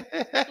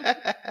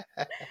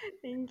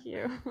 Thank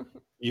you.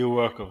 You're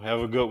welcome.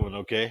 Have a good one.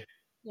 Okay.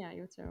 Yeah,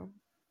 you too.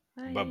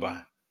 Bye Bye.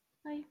 bye.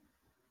 Bye.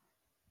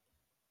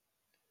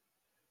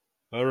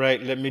 All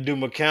right. Let me do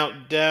my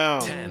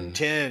countdown. 10,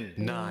 10,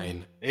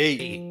 9, 8,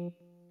 8,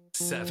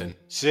 7,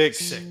 6,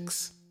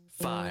 6,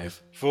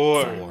 5,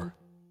 4, 4,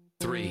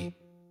 3,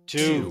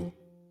 2. 2,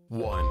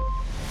 1.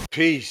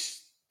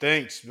 Peace.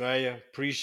 Thanks, Maya. Appreciate